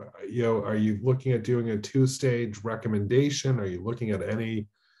studying? Are you looking at doing a two-stage recommendation? Are you looking at any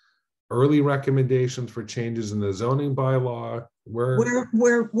early recommendations for changes in the zoning bylaw?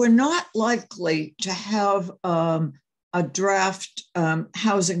 We're not likely to have a draft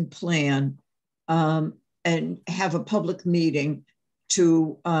housing plan and have a public meeting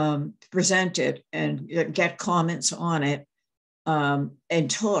to present it and get comments on it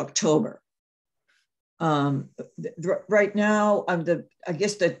until October. Right now, I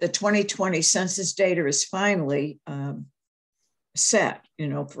guess the 2020 census data is finally set.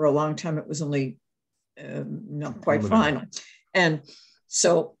 For a long time it was only not quite final. And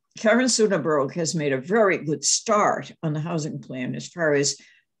so Karen Sundberg has made a very good start on the housing plan as far as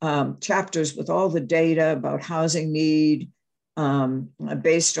chapters with all the data about housing need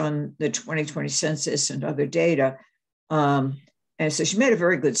based on the 2020 census and other data. And so she made a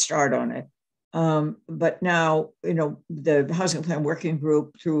very good start on it. But now, the Housing Plan Working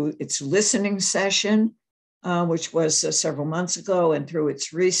Group, through its listening session, which was several months ago, and through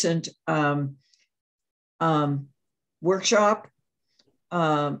its recent workshop,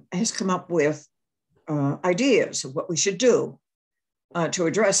 has come up with ideas of what we should do to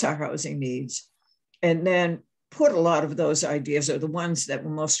address our housing needs. And then put a lot of those ideas, are the ones that were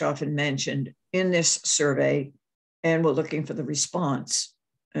most often mentioned in this survey, and we're looking for the response.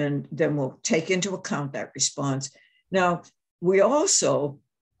 And then we'll take into account that response. Now, we also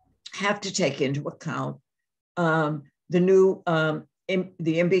have to take into account the new the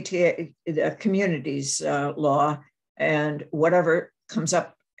MBTA, the communities law, and whatever comes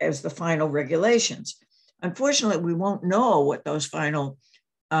up as the final regulations. Unfortunately, we won't know what those final,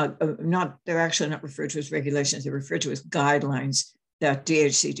 they're actually not referred to as regulations, they're referred to as guidelines that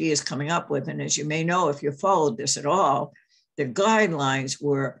DHCD is coming up with. And as you may know, if you followed this at all, the guidelines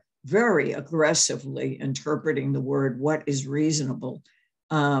were very aggressively interpreting the word "what is reasonable"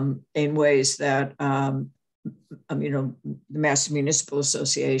 in ways that the Mass Municipal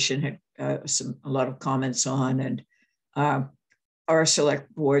Association had a lot of comments on, and our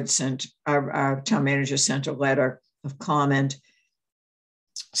select board sent, our town manager sent a letter of comment,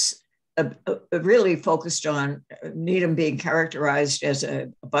 really focused on Needham being characterized as a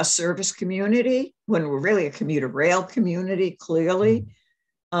bus service community when we're really a commuter rail community, clearly.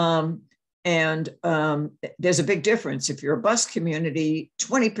 There's a big difference. If you're a bus community,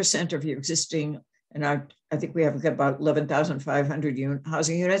 20% of your existing, and I think we have about 11,500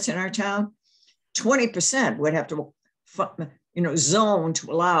 housing units in our town, 20% would have to, zone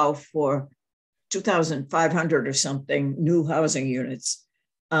to allow for 2,500 or something new housing units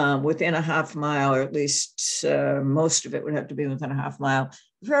within a half mile, or at least most of it would have to be within a half mile.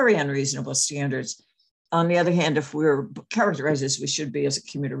 Very unreasonable standards. On the other hand, if we're characterized as we should be as a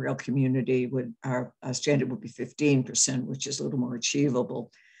commuter rail community, our standard would be 15%, which is a little more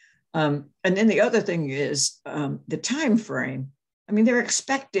achievable. And then the other thing is the time frame. I mean, they're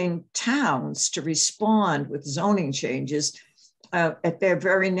expecting towns to respond with zoning changes at their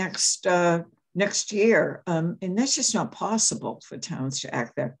very next year. And that's just not possible for towns to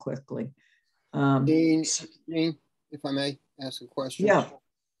act that quickly. Dean, if I may ask a question. Yeah.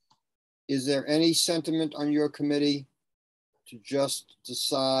 Is there any sentiment on your committee to just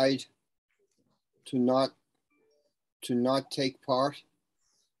decide to not take part?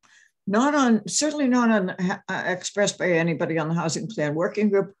 Certainly not on expressed by anybody on the Housing Plan Working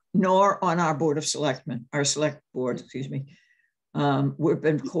Group, nor on our Board of Selectmen, our select board, excuse me. We've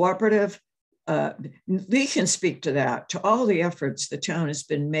been cooperative. Lee can speak to that, to all the efforts the town has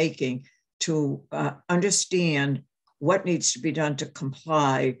been making to understand what needs to be done to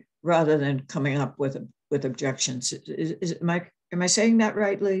comply, rather than coming up with objections. Am I saying that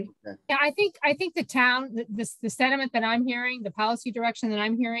right, Lee? Yeah, I think the town, the sentiment that I'm hearing, the policy direction that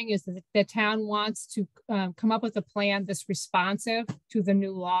I'm hearing is that the town wants to come up with a plan that's responsive to the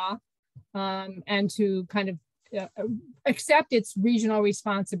new law, and to kind of accept its regional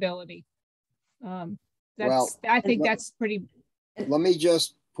responsibility. I think that's pretty. Let me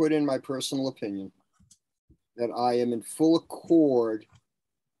just put in my personal opinion that I am in full accord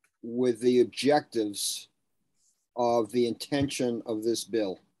with the objectives of the intention of this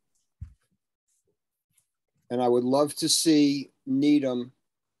bill. And I would love to see Needham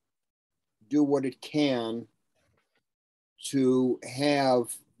do what it can to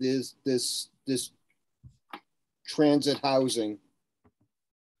have this transit housing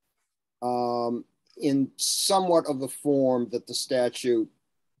in somewhat of the form that the statute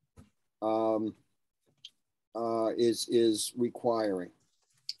is requiring.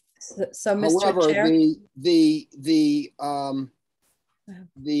 So Mr. However, Chair?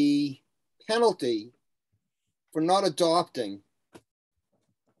 the penalty for not adopting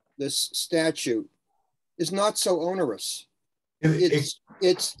this statute is not so onerous.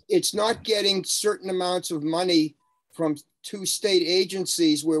 It's not getting certain amounts of money from 2 state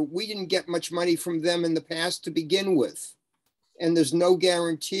agencies where we didn't get much money from them in the past to begin with. And there's no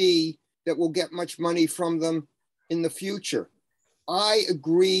guarantee that we'll get much money from them in the future. I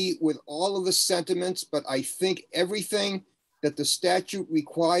agree with all of the sentiments, but I think everything that the statute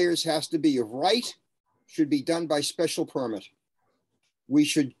requires has to be of right, should be done by special permit.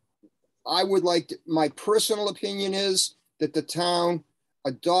 I would like to, my personal opinion is that the town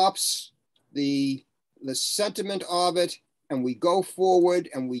adopts the sentiment of it, and we go forward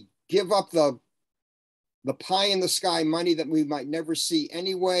and we give up the pie in the sky money that we might never see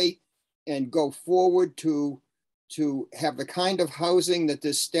anyway, and go forward to have the kind of housing that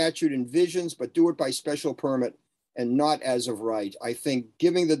this statute envisions, but do it by special permit and not as of right. I think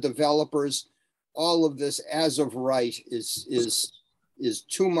giving the developers all of this as of right is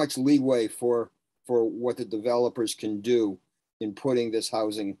too much leeway for what the developers can do in putting this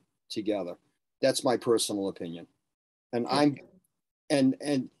housing together. That's my personal opinion. And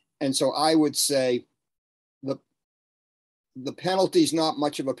so I would say the penalty is not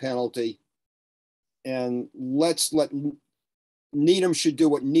much of a penalty, and let's let Needham should do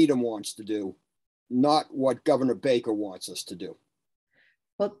what Needham wants to do, not what Governor Baker wants us to do.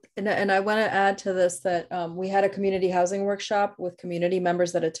 Well, and I want to add to this that we had a community housing workshop with community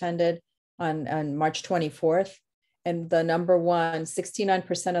members that attended on March 24th. And the number one,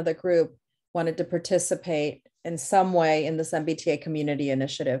 69% of the group wanted to participate in some way in this MBTA community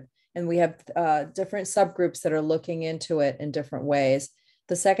initiative. And we have different subgroups that are looking into it in different ways.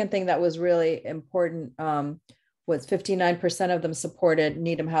 The second thing that was really important was 59% of them supported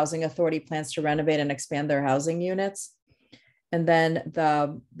Needham Housing Authority plans to renovate and expand their housing units. And then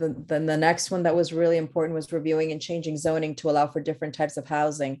the next one that was really important was reviewing and changing zoning to allow for different types of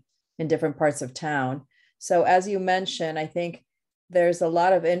housing in different parts of town. So as you mentioned, I think there's a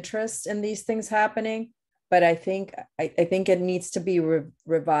lot of interest in these things happening, but I think it needs to be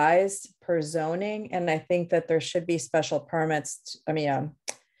revised per zoning. And I think that there should be special permits. I mean,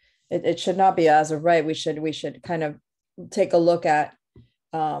 it should not be as of right. We should kind of take a look at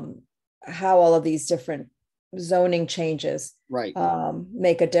how all of these different zoning changes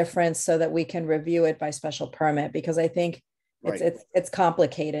make a difference so that we can review it by special permit, because I think it's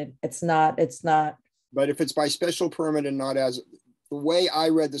complicated. It's not. But if it's by special permit and not as, the way I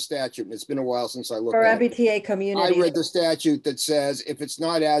read the statute, and it's been a while since I looked at it. For MBTA community. I read the statute that says if it's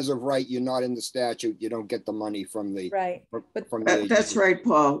not as of right, you're not in the statute, you don't get the money from the from the that's right,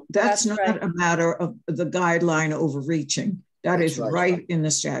 Paul. That's not a matter of the guideline overreaching. That is right in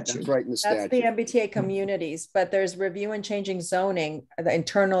the statute. That's right in the statute. That's the MBTA communities, but there's review and changing zoning, the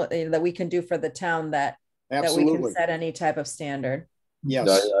internal that we can do for the town that we can set any type of standard. Yes,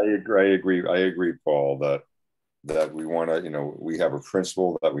 I agree, Paul, that we want to, we have a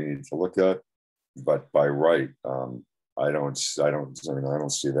principle that we need to look at, but by right, I don't see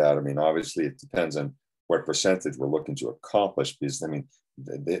that. I mean, obviously it depends on what percentage we're looking to accomplish, because I mean,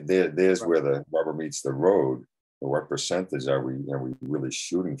 there's where the rubber meets the road. What percentage are we really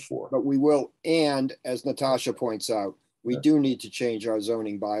shooting for? But we will, and as Natasha points out, we do need to change our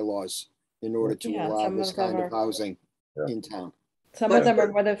zoning bylaws in order to allow this kind of housing in town. Some of them are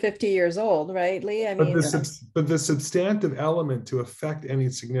more than 50 years old, right, Lee? I mean, but the substantive element to affect any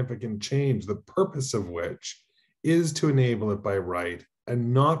significant change, the purpose of which is to enable it by right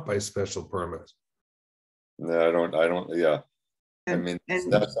and not by special permit. No, I don't. Yeah, I mean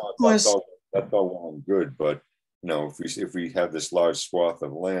that's all well and good, but if we have this large swath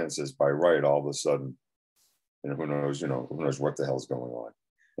of land says by right, all of a sudden, who knows what the hell's going on.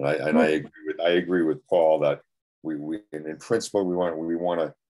 And I agree with Paul that we in principle we want to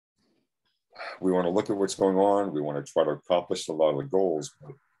look at what's going on. We want to try to accomplish a lot of the goals,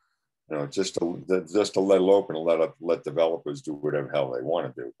 but just to let it open and let developers do whatever the hell they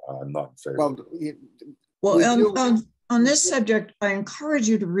want to do. I'm not in favor. Well, on this subject, I encourage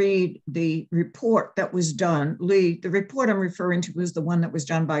you to read the report that was done. Lee, the report I'm referring to was the one that was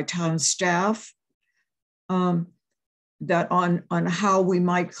done by town staff, that on how we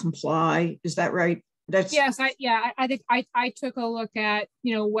might comply. Is that right, That's yes, I think I took a look at,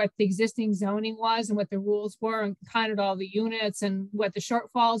 you know, what the existing zoning was and what the rules were and counted all the units and what the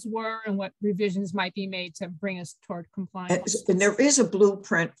shortfalls were and what revisions might be made to bring us toward compliance. And there is a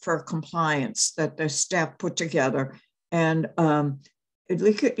blueprint for compliance that the staff put together. And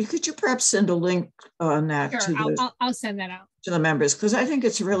could you perhaps send a link on that? Sure, I'll send that out to the members, because I think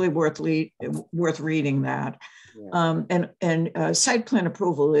it's really worth reading that. Yeah. And site plan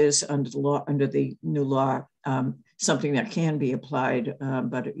approval is under the new law, something that can be applied.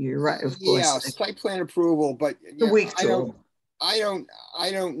 But you're right, of course. Yeah, site plan approval, but I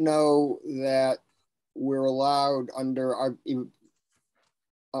don't know that we're allowed under our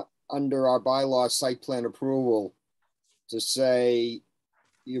bylaw site plan approval to say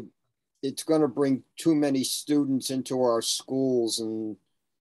it's going to bring too many students into our schools, and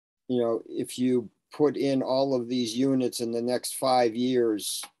you know, if you put in all of these units in the next 5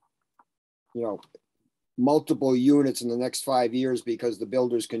 years, you know, multiple units in the next 5 years because the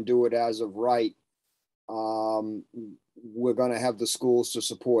builders can do it as of right, we're going to have the schools to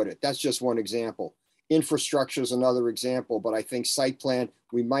support it. That's just one example. Infrastructure is another example, but I think site plan,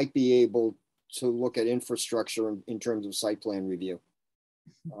 we might be able to look at infrastructure in terms of site plan review.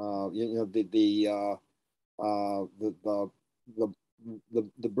 You know, the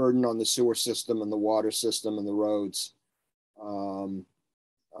burden on the sewer system and the water system and the roads.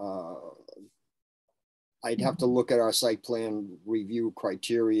 I'd have to look at our site plan review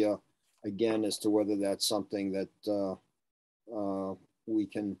criteria again as to whether that's something that we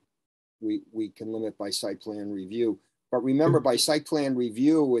can limit by site plan review. But remember, by site plan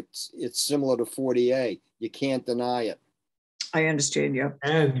review, it's similar to 40A. You can't deny it. I understand you.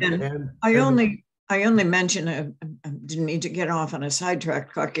 And I only mentioned, I didn't mean to get off on a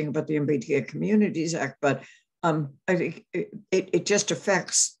sidetrack talking about the MBTA Communities Act, but I think it just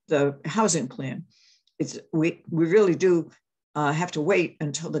affects the housing plan. We really do have to wait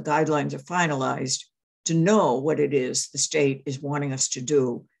until the guidelines are finalized to know what it is the state is wanting us to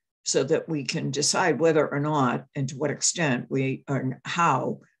do, so that we can decide whether or not and to what extent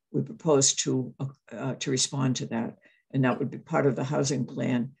how we propose to respond to that. And that would be part of the housing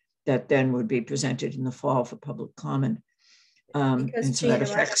plan that then would be presented in the fall for public comment. And so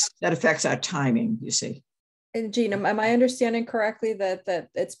that affects our timing, you see. And Gina, am I understanding correctly that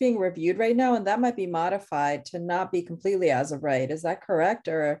it's being reviewed right now, and that might be modified to not be completely as of right? Is that correct?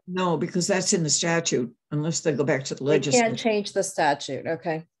 Or no, because that's in the statute, unless they go back to the legislature. They can't change the statute.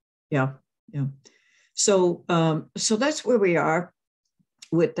 Okay. Yeah. So so that's where we are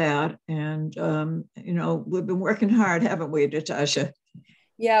with that. And you know, we've been working hard, haven't we, Natasha?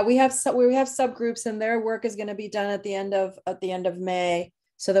 Yeah, we have subgroups, and their work is going to be done at the end of May,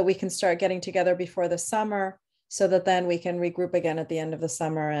 so that we can start getting together before the summer, so that then we can regroup again at the end of the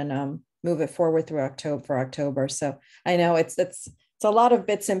summer and move it forward through October. So I know it's a lot of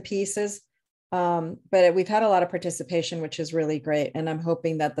bits and pieces, but we've had a lot of participation, which is really great. And I'm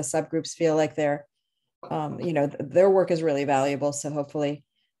hoping that the subgroups feel like they're, you know, their work is really valuable. So hopefully,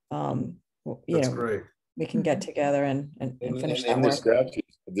 great. We can get together and finish that work. Statute,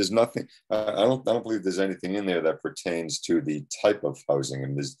 there's nothing. I don't believe there's anything in there that pertains to the type of housing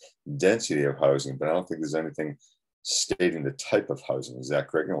and this density of housing, but I don't think there's anything stating the type of housing. Is that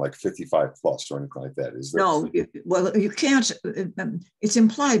correct? You know, like 55 plus or anything like that? Is there? No, well, you can't. It's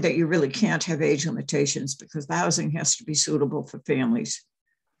implied that you really can't have age limitations because the housing has to be suitable for families.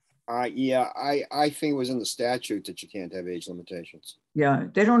 Yeah, I think it was in the statute that you can't have age limitations. Yeah,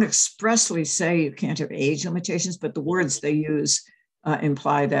 they don't expressly say you can't have age limitations, but the words they use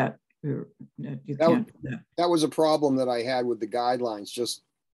imply that you can't. That was a problem that I had with the guidelines. Just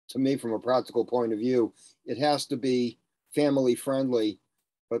to me, from a practical point of view, it has to be family friendly,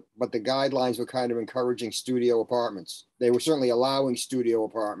 but the guidelines were kind of encouraging studio apartments. They were certainly allowing studio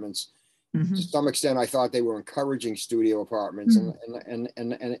apartments. Mm-hmm. To some extent, I thought they were encouraging studio apartments, mm-hmm.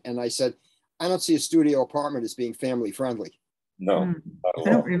 and I said, I don't see a studio apartment as being family friendly. No, I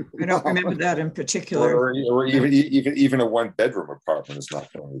don't remember that in particular. Or even a one bedroom apartment is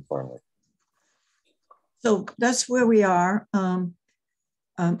not family friendly. So that's where we are. Do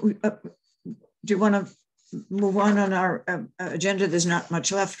you want to move on our agenda? There's not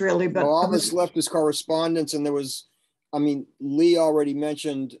much left, really. But all that's left is correspondence, and there was. I mean, Lee already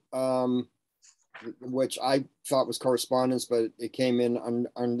mentioned, which I thought was correspondence, but it came in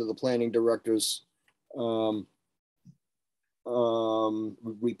under the planning director's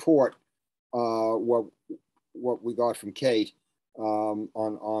report. What we got from Kate on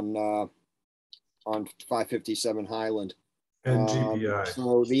 557 Highland. And GBI.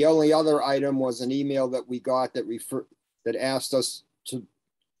 So the only other item was an email that we got that asked us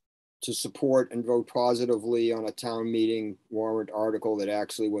to support and vote positively on a town meeting warrant article that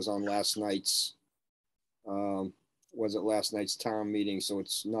actually was on last night's, was it last night's town meeting, so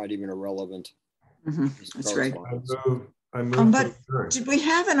it's not even irrelevant. That's right. I moved but did we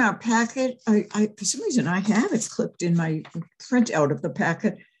have in our packet, for some reason I have it clipped in my printout of the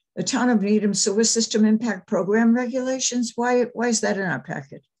packet, the Town of Needham Sewer System Impact Program Regulations. Why is that in our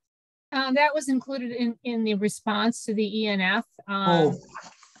packet? That was included in the response to the ENF. Oh,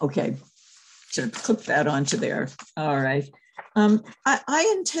 okay. Should have clipped that onto there. All right.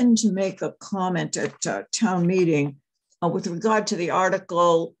 I intend to make a comment at town meeting with regard to the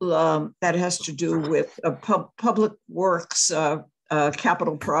article that has to do with public works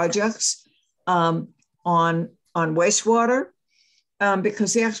capital projects on wastewater,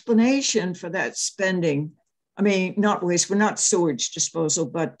 because the explanation for that spending, I mean, not waste, we're not sewage disposal,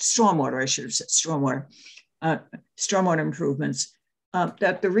 but stormwater, I should have said stormwater improvements.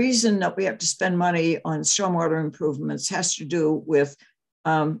 That the reason that we have to spend money on stormwater improvements has to do with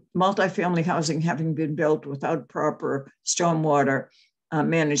multifamily housing having been built without proper stormwater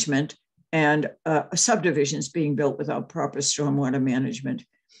management, and subdivisions being built without proper stormwater management.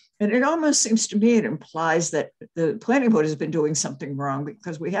 And it almost seems to me it implies that the planning board has been doing something wrong,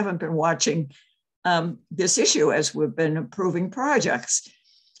 because we haven't been watching this issue as we've been approving projects.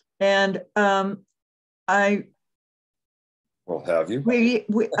 And well, have you?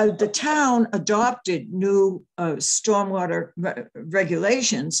 The town adopted new stormwater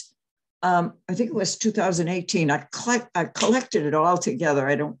regulations. I think it was 2018. I collected it all together.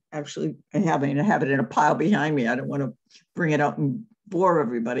 I don't actually have it in a pile behind me. I don't want to bring it out and bore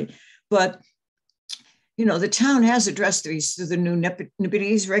everybody. But, you know, the town has addressed these through the new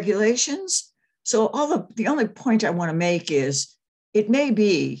NPDES regulations. So the only point I want to make is it may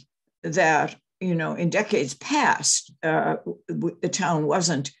be that, you know, in decades past, the town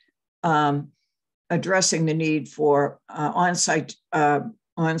wasn't addressing the need for on-site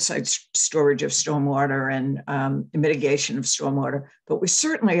storage of stormwater and mitigation of stormwater, but we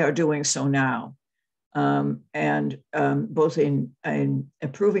certainly are doing so now. And both in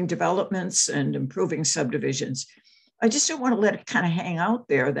improving developments and improving subdivisions. I just don't want to let it kind of hang out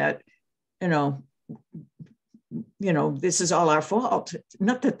there that, you know, this is all our fault.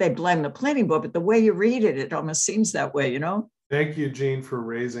 Not that they blame the planning board, but the way you read it, it almost seems that way, you know? Thank you, Jean, for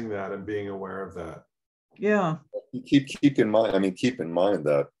raising that and being aware of that. Yeah. You keep in mind, keep in mind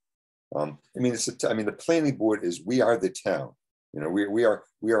that, the planning board we are the town. You know, we are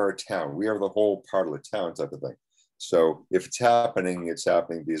a town. We are the whole part of the town type of thing. So if it's happening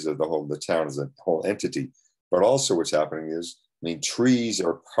because of the town as a whole entity. But also what's happening is, trees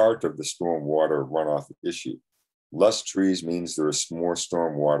are part of the stormwater runoff issue. Less trees means there is more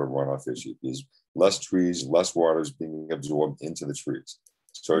stormwater runoff issue. Because less trees, less water is being absorbed into the trees.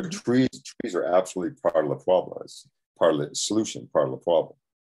 So trees are absolutely part of the problem. It's part of the solution, part of the problem.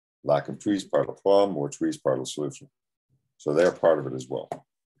 Lack of trees, part of the problem. More trees, part of the solution. So they're part of it as well.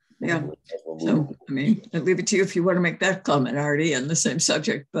 Yeah. So, I leave it to you if you want to make that comment, Artie, on the same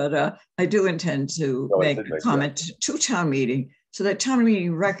subject. But I do intend to make a comment to town meeting, so that town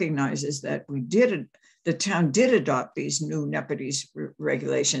meeting recognizes that the town did adopt these new NPDES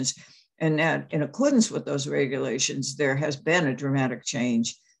regulations, and that in accordance with those regulations, there has been a dramatic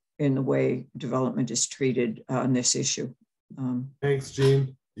change in the way development is treated on this issue. Thanks,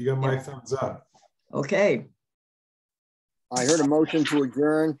 Jean. You got my thumbs up. Okay. I heard a motion to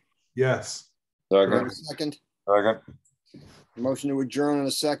adjourn. Yes. Second. Motion to adjourn in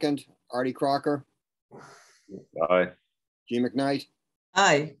a second. Artie Crocker. Aye. Jean McKnight.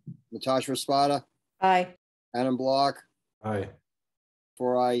 Aye. Natasha Spada. Aye. Adam Block. Aye.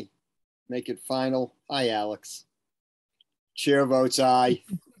 Before I make it final, aye, Alex. Chair votes aye.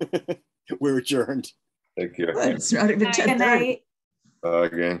 We're adjourned. Thank you. It's not even 10:30.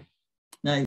 Again.